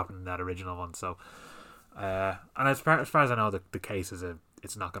does not happen in that original one. So and as far as I know, the case is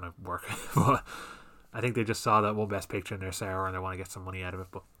it's not going to work. But I think they just saw that one Best Picture and they're sour and they want to get some money out of it,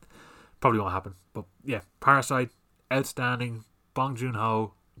 but probably won't happen. But yeah, Parasite, outstanding. Bong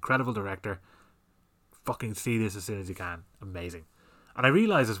Joon-ho, incredible director. Fucking see this as soon as you can. Amazing. And I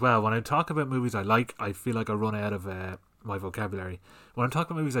realise as well, when I talk about movies I like, I feel like I run out of my vocabulary. When I'm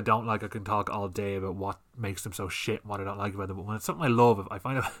talking about movies I don't like, I can talk all day about what makes them so shit and what I don't like about them. But when it's something I love, I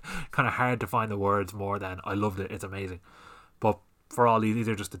find it kind of hard to find the words more than I loved it. It's amazing. But for all these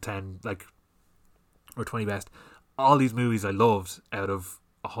are just the 10 or 20 best. All these movies I loved out of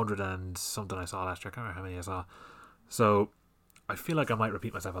 100 and something I saw last year. I can't remember how many I saw. So I feel like I might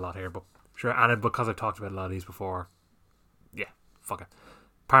repeat myself a lot here, but sure. And because I've talked about a lot of these before, yeah, fuck it.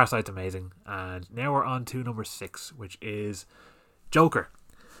 Parasite's amazing. And now we're on to number 6, which is Joker.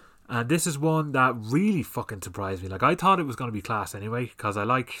 And this is one that really fucking surprised me. Like, I thought it was going to be class anyway, because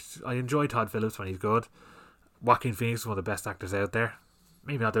I enjoy Todd Phillips when he's good. Joaquin Phoenix is one of the best actors out there.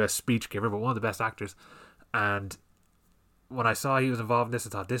 Maybe not the best speech giver, but one of the best actors. And when I saw he was involved in this, I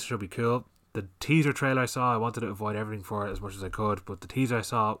thought this should be cool. The teaser trailer I saw, I wanted to avoid everything for it as much as I could, but the teaser I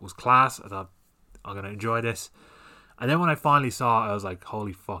saw was class. I thought, I'm going to enjoy this. And then when I finally saw it, I was like,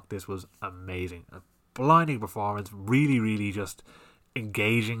 holy fuck, this was amazing. A blinding performance, really, really just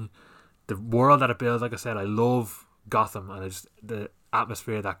engaging. The world that it builds, like I said, I love Gotham and it's the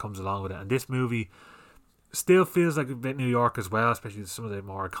atmosphere that comes along with it. And this movie still feels like a bit New York as well, especially some of the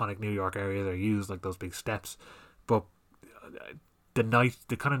more iconic New York areas are used, like those big steps. But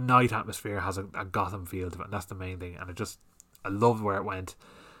the kind of night atmosphere has a Gotham feel to it, and that's the main thing. And I loved where it went,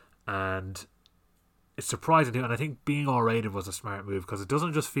 and it's surprising too. And I think being R-rated was a smart move, because it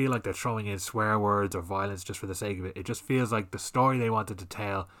doesn't just feel like they're throwing in swear words or violence just for the sake of it. It just feels like the story they wanted to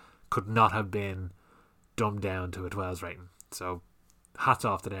tell could not have been dumbed down to a 12's rating. So hats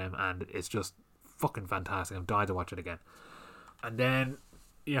off to them, and it's just fucking fantastic. I'm dying to watch it again. And then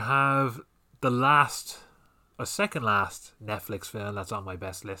you have second last Netflix film that's on my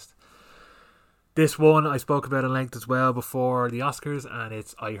best list. This one I spoke about at length as well before the Oscars, and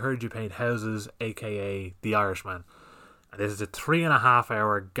it's I Heard You Paint Houses, aka The Irishman. And this is a 3.5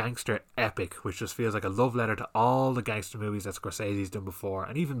 hour gangster epic, which just feels like a love letter to all the gangster movies that Scorsese's done before,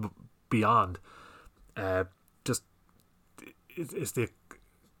 and even beyond. It's the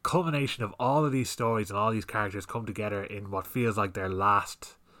culmination of all of these stories and all these characters come together in what feels like their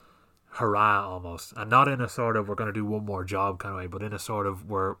last hurrah almost, and not in a sort of we're going to do one more job kind of way, but in a sort of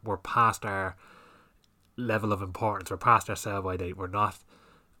we're past our level of importance, we're past our sell by date, we're not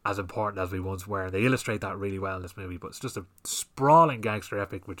as important as we once were. They illustrate that really well in this movie, but it's just a sprawling gangster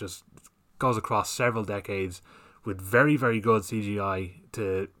epic which just goes across several decades with very, very good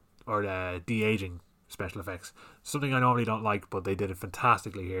CGI or de-aging special effects, something I normally don't like, but they did it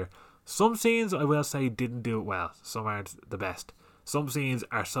fantastically here. Some scenes I will say didn't do it well, some aren't the best. Some scenes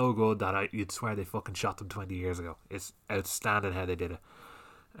are so good that you'd swear they fucking shot them 20 years ago. It's outstanding how they did it.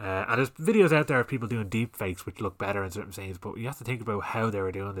 And there's videos out there of people doing deep fakes which look better in certain scenes, but you have to think about how they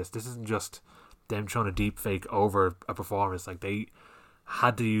were doing this. This isn't just them trying to deep fake over a performance. Like, they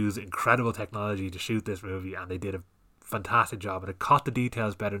had to use incredible technology to shoot this movie, and they did a fantastic job, and it caught the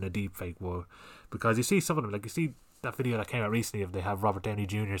details better than a deep fake would. Because you see some of them, like you see that video that came out recently of they have Robert Downey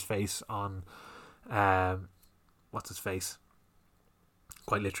Jr.'s face on what's his face?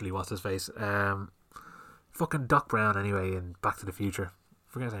 Quite literally, what's his face? Fucking Doc Brown anyway in Back to the Future.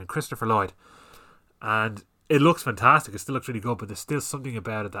 Forget his name, Christopher Lloyd. And it looks fantastic, it still looks really good, but there's still something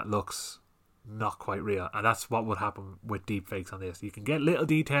about it that looks not quite real. And that's what would happen with deepfakes on this. You can get little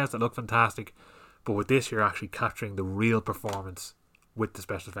details that look fantastic, but with this you're actually capturing the real performance with the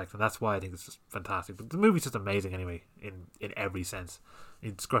special effects, and that's why I think it's just fantastic. But the movie's just amazing anyway, in every sense.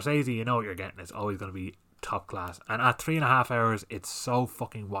 In Scorsese, you know what you're getting. It's always going to be top class, and at 3.5 hours it's so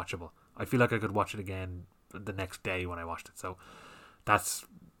fucking watchable. I feel like I could watch it again the next day when I watched it. So that's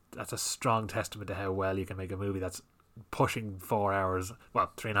a strong testament to how well you can make a movie that's pushing 4 hours,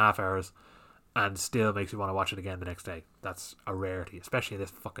 well, 3.5 hours, and still makes you want to watch it again the next day. That's a rarity, especially in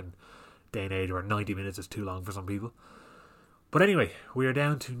this fucking day and age where 90 minutes is too long for some people. But anyway, we are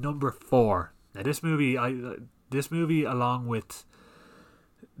down to number 4. Now this movie along with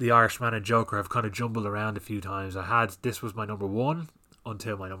The Irishman and Joker have kind of jumbled around a few times. This was my number 1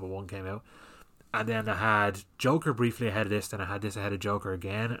 until my number 1 came out, and then I had Joker briefly ahead of this, then I had this ahead of Joker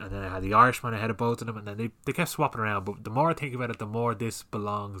again, and then I had The Irishman ahead of both of them, and then they kept swapping around. But the more I think about it, the more this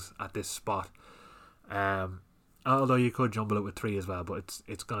belongs at this spot. Although you could jumble it with 3 as well, but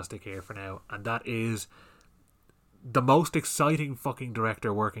it's gonna stick here for now, and that is the most exciting fucking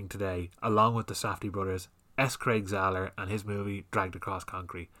director working today, along with the Safdie brothers, S. Craig Zahler, and his movie Dragged Across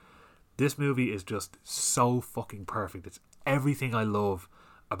Concrete. This movie is just so fucking perfect. It's everything I love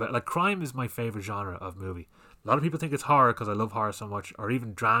about, like, crime is my favourite genre of movie. A lot of people think it's horror because I love horror so much, or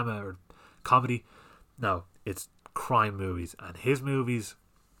even drama or comedy. No, it's crime movies. And his movies,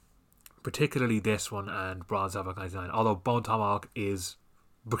 particularly this one and Bronze Avalanche 99, although Bone Tomahawk is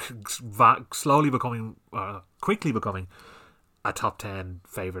quickly becoming a top 10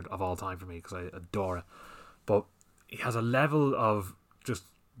 favourite of all time for me because I adore it. But he has a level of just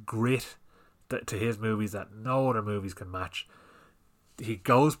grit to his movies that no other movies can match. He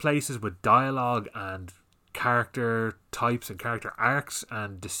goes places with dialogue and character types and character arcs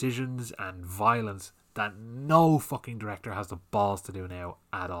and decisions and violence that no fucking director has the balls to do now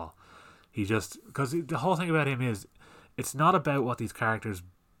at all. He just, because the whole thing about him is, it's not about what these characters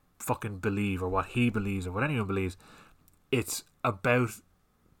fucking believe or what he believes or what anyone believes. It's about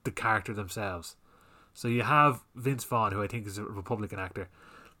the character themselves. So you have Vince Vaughn, who I think is a Republican actor,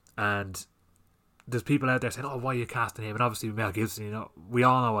 and there's people out there saying, oh, why are you casting him? And obviously Mel Gibson, you know, we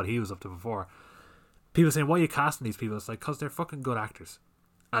all know what he was up to before. People saying, why are you casting these people? It's like, because they're fucking good actors.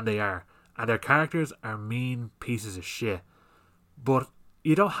 And they are. And their characters are mean pieces of shit. But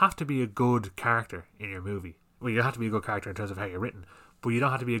you don't have to be a good character in your movie. Well, you have to be a good character in terms of how you're written, but you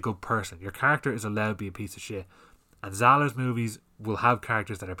don't have to be a good person. Your character is allowed to be a piece of shit. And Zahler's movies will have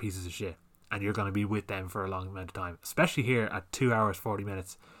characters that are pieces of shit. And you're going to be with them for a long amount of time. Especially here at 2 hours, 40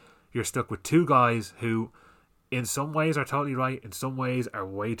 minutes. You're stuck with two guys who, in some ways, are totally right. In some ways, are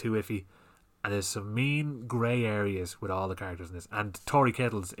way too iffy. And there's some mean grey areas with all the characters in this. And Tory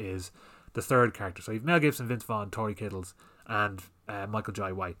Kittles is the third character. So you've Mel Gibson, Vince Vaughn, Tory Kittles, and Michael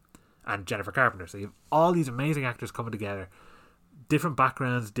Jai White, and Jennifer Carpenter. So you have all these amazing actors coming together. Different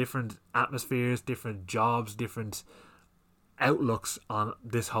backgrounds, different atmospheres, different jobs, different outlooks on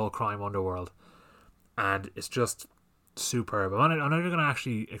this whole crime underworld. And it's just superb. I'm not going to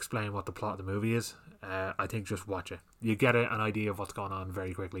actually explain what the plot of the movie is. I think just watch it. You get an idea of what's going on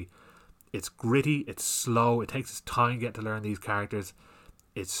very quickly. It's gritty, it's slow, it takes its time to get to learn these characters.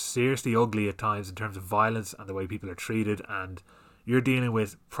 It's seriously ugly at times in terms of violence and the way people are treated, and you're dealing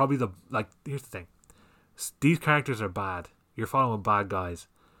with probably here's the thing. These characters are bad. You're following bad guys.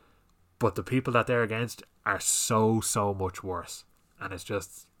 But the people that they're against are so much worse. And it's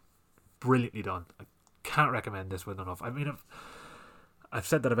just brilliantly done. I can't recommend this one enough. I mean, I've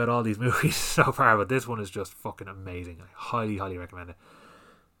said that about all these movies so far, but this one is just fucking amazing. I highly recommend it.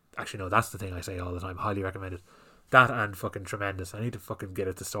 Actually, no, that's the thing I say all the time. Highly recommend it. That and fucking tremendous. I need to fucking get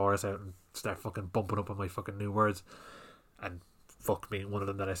a thesaurus out and start fucking bumping up on my fucking new words. And fuck being one of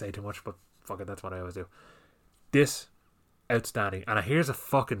them that I say too much, but fuck it, that's what I always do. This, outstanding. And here's a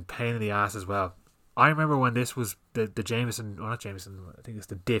fucking pain in the ass as well. I remember when this was the Jameson, or not Jameson, I think it's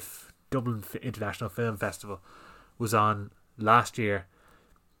the DIFF, Dublin International Film Festival, was on last year.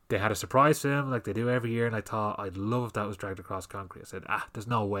 They had a surprise film like they do every year, and I thought I'd love if that was Dragged Across Concrete. I said, there's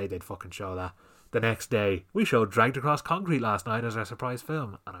no way they'd fucking show that. The next day, we showed Dragged Across Concrete last night as our surprise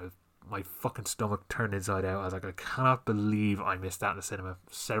film, and my fucking stomach turned inside out. I was like, I cannot believe I missed that in the cinema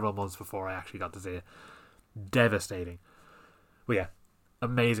several months before I actually got to see it. Devastating. But yeah,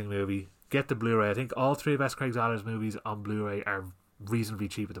 amazing movie. Get the Blu-ray. I think all three of S. Craig Zahler's movies on Blu-ray are reasonably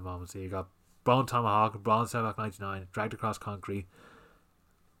cheap at the moment. So you got Bone Tomahawk, Bronze Avalanche 99, Dragged Across Concrete.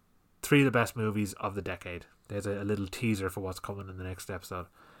 Three of the best movies of the decade. There's a little teaser for what's coming in the next episode.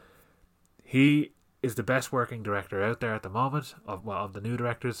 He is the best working director out there at the moment of the new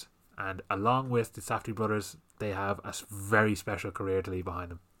directors, and along with the Safdie brothers, they have a very special career to leave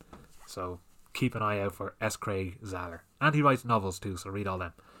behind them. So keep an eye out for S. Craig Zahler. And he writes novels too, so read all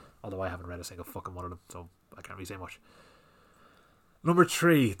them. Although I haven't read a single fucking one of them, so I can't really say much. Number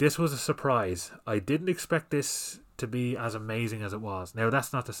 3, this was a surprise. I didn't expect this to be as amazing as it was. Now,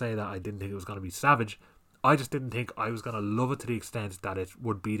 that's not to say that I didn't think it was going to be savage. I just didn't think I was going to love it to the extent that it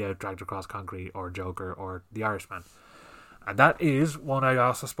would beat out Dragged Across Concrete or Joker or The Irishman. And that is one I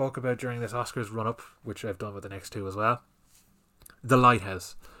also spoke about during this Oscars run-up, which I've done with the next two as well. The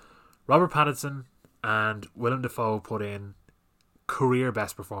Lighthouse. Robert Pattinson and Willem Dafoe put in career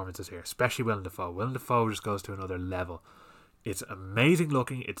best performances here, especially Willem Dafoe. Willem Dafoe just goes to another level. It's amazing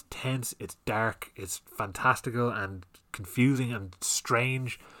looking, it's tense, it's dark, it's fantastical and confusing and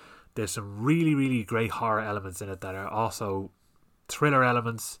strange. There's some really great horror elements in it that are also thriller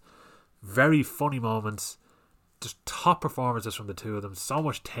elements, very funny moments, just top performances from the two of them, so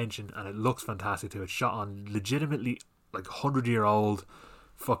much tension, and it looks fantastic too. It's shot on legitimately like 100-year-old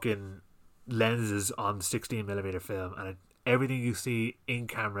fucking lenses on 16mm film, and everything you see in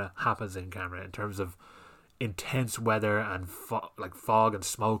camera happens in camera in terms of intense weather and like fog and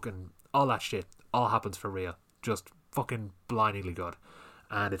smoke and all that shit all happens for real. Just fucking blindingly good.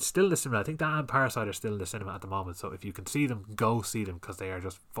 And it's still in the cinema. I think that and Parasite are still in the cinema at the moment. So if you can see them, go see them because they are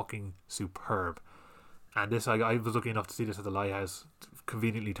just fucking superb. And this, I was lucky enough to see this at the Lighthouse,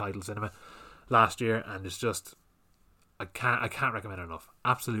 conveniently titled cinema, last year, and it's just I can't recommend it enough.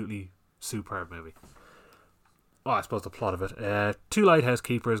 Absolutely superb movie. Oh, I suppose the plot of it: 2 lighthouse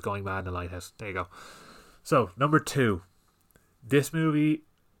keepers going mad in a lighthouse. There you go. So number 2, this movie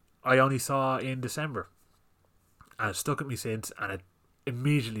I only saw in December, and it's stuck with me since, and it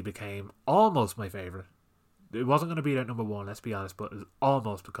immediately became almost my favourite. It wasn't going to be at number 1, let's be honest, but it was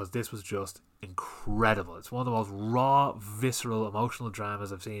almost, because this was just incredible. It's one of the most raw, visceral, emotional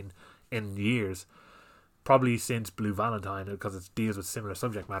dramas I've seen in years, probably since Blue Valentine, because it deals with similar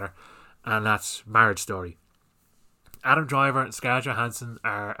subject matter, and that's Marriage Story. Adam Driver and Scarlett Johansson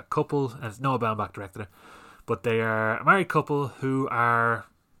are a couple, and it's Noah Baumbach directed it, but they are a married couple who are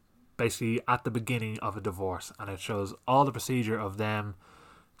basically at the beginning of a divorce, and it shows all the procedure of them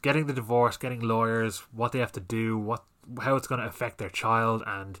getting the divorce, getting lawyers, what they have to do, how it's going to affect their child,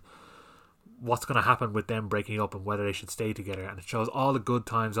 and what's going to happen with them breaking up and whether they should stay together. And it shows all the good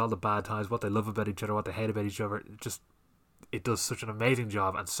times, all the bad times, what they love about each other, what they hate about each other. It does such an amazing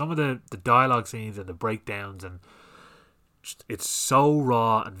job. And some of the dialogue scenes and the breakdowns, and it's so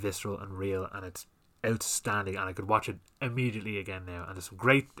raw and visceral and real, and it's outstanding, and I could watch it immediately again now. And there's some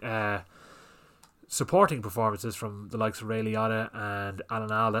great supporting performances from the likes of Ray Liotta and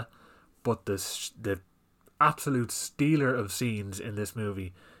Alan Alda, but the absolute stealer of scenes in this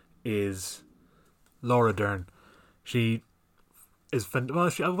movie is Laura Dern. She is I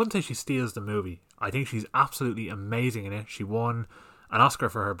wouldn't say she steals the movie. I think she's absolutely amazing in it. She won an Oscar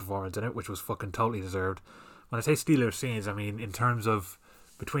for her performance in it, which was fucking totally deserved. When I say stealer of scenes, I mean in terms of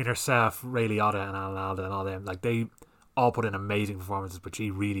between herself, Ray Liotta and Alan Alda and all them, like they all put in amazing performances, but she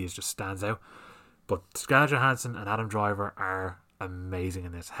really just stands out. But Scarlett Johansson and Adam Driver are amazing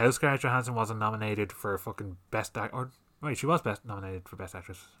in this. How Scarlett Johansson wasn't nominated for fucking best actor, or wait, she was nominated for best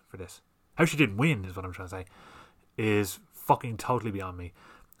actress for this. How she didn't win is what I'm trying to say, is fucking totally beyond me.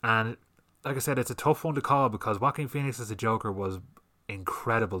 And like I said, it's a tough one to call because Joaquin Phoenix as the Joker was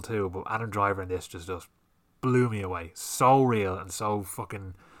incredible too, but Adam Driver in this just blew me away. So real and so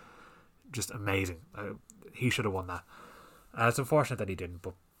fucking just amazing. He should have won that. It's unfortunate that he didn't,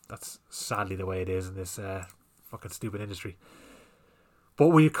 but that's sadly the way it is in this fucking stupid industry. But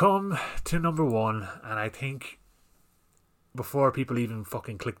we come to number 1, and I think before people even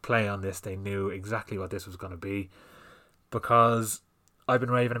fucking click play on this, they knew exactly what this was going to be, because I've been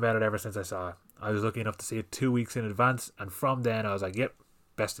raving about it ever since I saw it. I was lucky enough to see it 2 weeks in advance, and from then I was like, yep,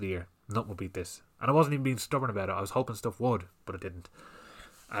 best of the year. Nothing will beat this. And I wasn't even being stubborn about it. I was hoping stuff would, but it didn't.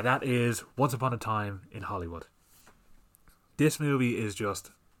 And that is Once Upon a Time in Hollywood. This movie is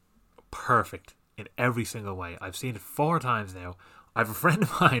just perfect in every single way. I've seen it 4 times now. I have a friend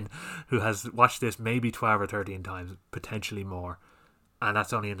of mine who has watched this maybe 12 or 13 times, potentially more, and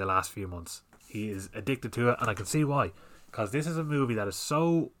that's only in the last few months. He is addicted to it, and I can see why, because this is a movie that is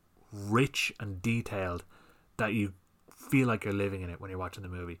so rich and detailed that you feel like you're living in it when you're watching the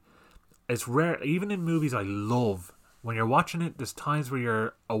movie. It's rare, even in movies I love, when you're watching it, there's times where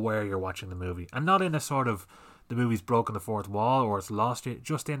you're aware you're watching the movie, and not in a sort of the movie's broken the fourth wall or it's lost you,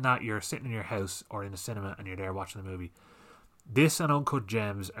 just in that you're sitting in your house or in a cinema and you're there watching the movie. This and Uncut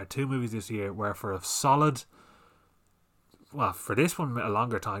Gems are 2 movies this year where for a solid, well, for this one a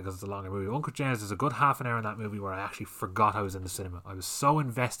longer time because it's a longer movie. Uncut Gems is a good half an hour in that movie where I actually forgot I was in the cinema. I was so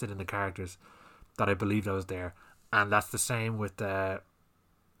invested in the characters that I believed I was there, and that's the same with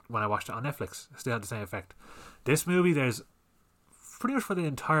when I watched it on Netflix. It still had the same effect. This movie, there's pretty much for the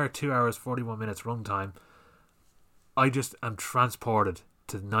entire 2 hours 41 minutes runtime, I just am transported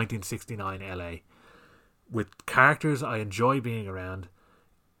to 1969 LA with characters I enjoy being around,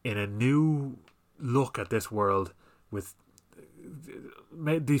 in a new look at this world. With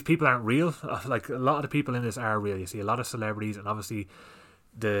these people aren't real. Like a lot of the people in this are real. You see a lot of celebrities, and obviously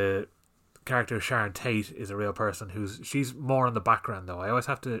the character Sharon Tate is a real person. She's more in the background though. I always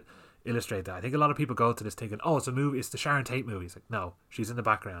have to illustrate that. I think a lot of people go to this thinking, oh, it's a movie, it's the Sharon Tate movie. It's like, no, she's in the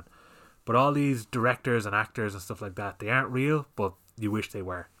background. But all these directors and actors and stuff like that, they aren't real, but you wish they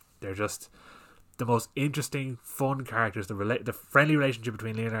were. They're just the most interesting, fun characters. The friendly relationship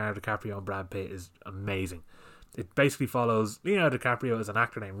between Leonardo DiCaprio and Brad Pitt is amazing. It basically follows Leonardo DiCaprio as an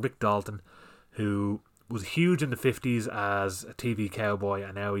actor named Rick Dalton, who was huge in the 50s as a TV cowboy,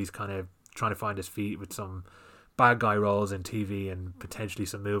 and now he's kind of trying to find his feet with some bad guy roles in TV and potentially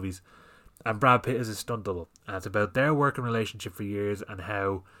some movies. And Brad Pitt is a stunt double, and it's about their working relationship for years and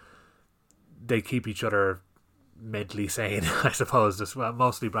how they keep each other mentally sane, I suppose. Just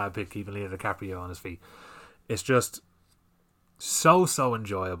mostly Brad Pitt keeping Leonardo DiCaprio on his feet. It's just so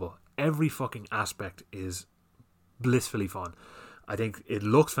enjoyable. Every fucking aspect is blissfully fun. I think it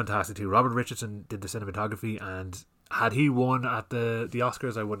looks fantastic too. Robert Richardson did the cinematography, and had he won at the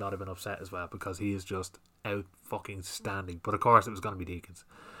Oscars, I would not have been upset as well, because he is just out fucking standing. But of course it was going to be Deakins.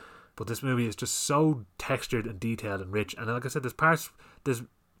 But this movie is just so textured and detailed and rich. And like I said, there's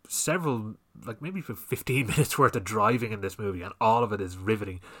several, like maybe 15 minutes worth of driving in this movie, and all of it is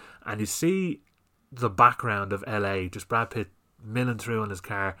riveting. And you see the background of LA, just Brad Pitt milling through in his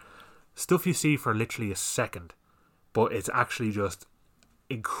car, stuff you see for literally a second, but it's actually just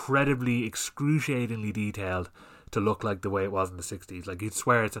incredibly, excruciatingly detailed to look like the way it was in the 60s. Like, you'd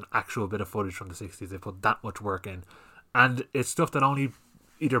swear it's an actual bit of footage from the 60s. They put that much work in, and it's stuff that only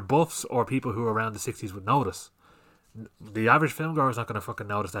either buffs or people who are around the 60s would notice. The average film goer is not going to fucking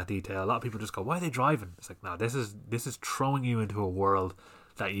notice that detail. A lot of people just go, why are they driving? It's like, no, this is throwing you into a world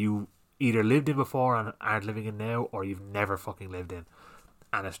that you either lived in before and aren't living in now, or you've never fucking lived in.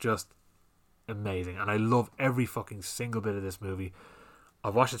 And it's just amazing. And I love every fucking single bit of this movie.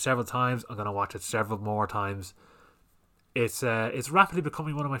 I've watched it several times. I'm going to watch it several more times. It's rapidly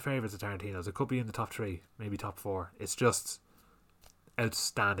becoming one of my favourites of Tarantino's. It could be in the top 3, maybe top 4. It's just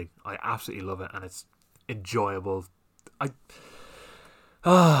outstanding. I absolutely love it, and it's enjoyable.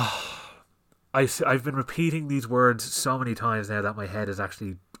 I've been repeating these words so many times now that my head is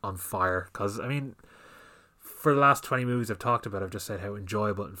actually on fire, because I mean, for the last 20 movies I've talked about, I've just said how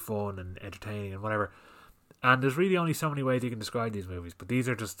enjoyable and fun and entertaining and whatever, and there's really only so many ways you can describe these movies, but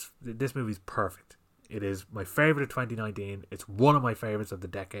this movie's perfect. It is my favourite of 2019. It's one of my favourites of the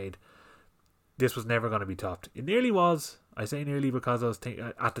decade. This was never going to be topped. It nearly was. I say nearly because I was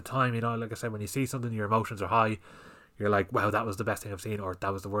thinking at the time, you know, like I said, when you see something, your emotions are high. You're like, wow, that was the best thing I've seen, or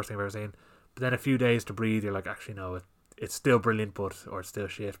that was the worst thing I've ever seen. But then a few days to breathe, you're like, actually no, it's still brilliant, or it's still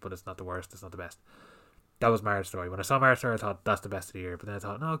shit, but it's not the worst, it's not the best. That was Marriage Story. When I saw Marriage Story, I thought that's the best of the year. But then I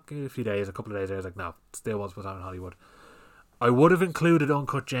thought, no, a few days, a couple of days later, I was like, no, still Once Upon a Time in Hollywood. I would have included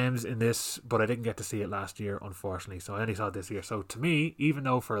Uncut Gems in this, but I didn't get to see it last year, unfortunately, so I only saw it this year. So to me, even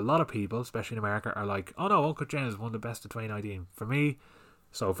though for a lot of people, especially in America, are like, oh no, Uncut Gems is one of the best of 2019, for me,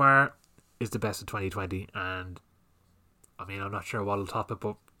 so far, is the best of 2020, and I mean, I'm not sure what'll top it,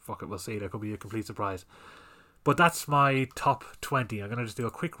 but fuck it, we'll see. There could be a complete surprise. But that's my top 20. I'm going to just do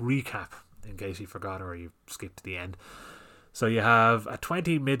a quick recap in case you forgot or you skipped to the end. So you have at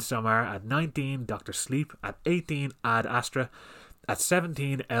 20 Midsommar, at 19 Dr. Sleep, at 18 Ad Astra, at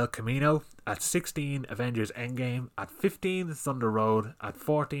 17 El Camino, at 16 Avengers Endgame, at 15 Thunder Road, at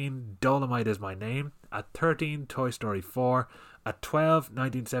 14 Dolomite Is My Name, at 13 Toy Story 4, at 12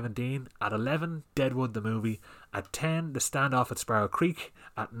 1917, at 11 Deadwood the Movie, at 10 The Standoff at Sparrow Creek,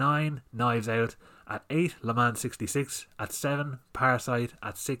 at 9 Knives Out, at 8 Le Mans 66, at 7 Parasite,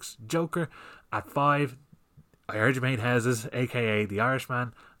 at 6 Joker, at 5 I Heard You Made Houses, aka The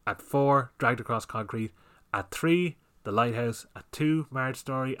Irishman, at 4 Dragged Across Concrete, at 3 The Lighthouse, at 2 Marriage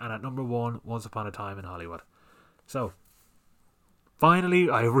Story, and at number 1 Once Upon a Time in Hollywood. So finally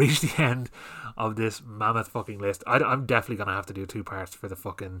I reached the end of this mammoth fucking list. I'm definitely going to have to do 2 parts for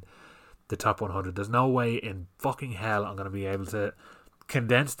the top 100. There's no way in fucking hell I'm going to be able to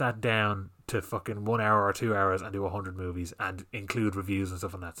condense that down to fucking 1 hour or 2 hours and do 100 movies and include reviews and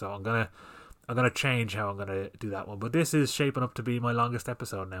stuff like that. So I'm gonna change how I'm gonna do that one. But this is shaping up to be my longest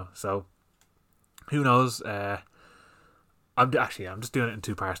episode now. So who knows? I'm just doing it in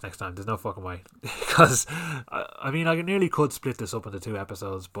 2 parts next time. There's no fucking way, because I mean, I nearly could split this up into 2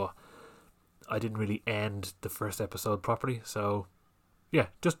 episodes, but I didn't really end the first episode properly. So yeah,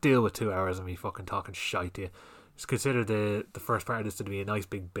 just deal with 2 hours of me fucking talking shite to you. Just consider the first part of this to be a nice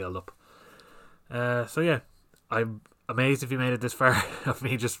big build up. So yeah, I'm amazed if you made it this far of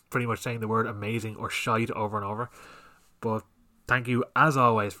me just pretty much saying the word amazing or shite over and over. But thank you as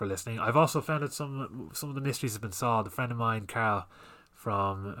always for listening. I've also found that some of the mysteries have been solved. A friend of mine, Carl,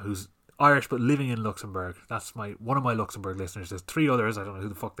 who's Irish but living in Luxembourg. That's one of my Luxembourg listeners. There's 3 others. I don't know who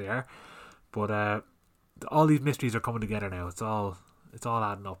the fuck they are, but all these mysteries are coming together now. It's all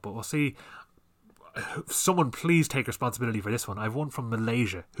adding up. But we'll see. Someone please take responsibility for this one. I've one from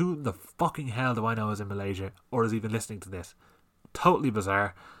Malaysia. Who the fucking hell do I know is in Malaysia or is even listening to this? Totally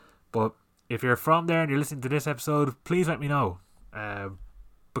bizarre. But if you're from there and you're listening to this episode, please let me know.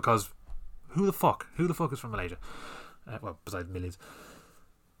 Because who the fuck is from Malaysia? Well, besides millions.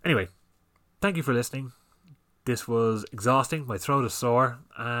 Anyway, thank you for listening. This was exhausting. My throat is sore,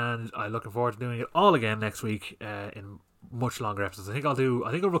 and I'm looking forward to doing it all again next week in much longer episodes. I think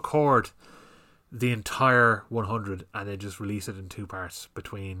I'll record the entire 100 and then just release it in 2 parts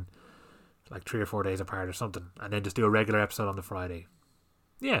between like 3 or 4 days apart or something, and then just do a regular episode on the Friday.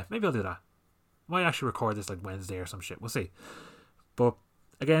 Yeah, maybe I'll do that. Might actually record this like Wednesday or some shit. We'll see. But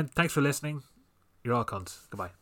again, thanks for listening. You're all cunts. Goodbye.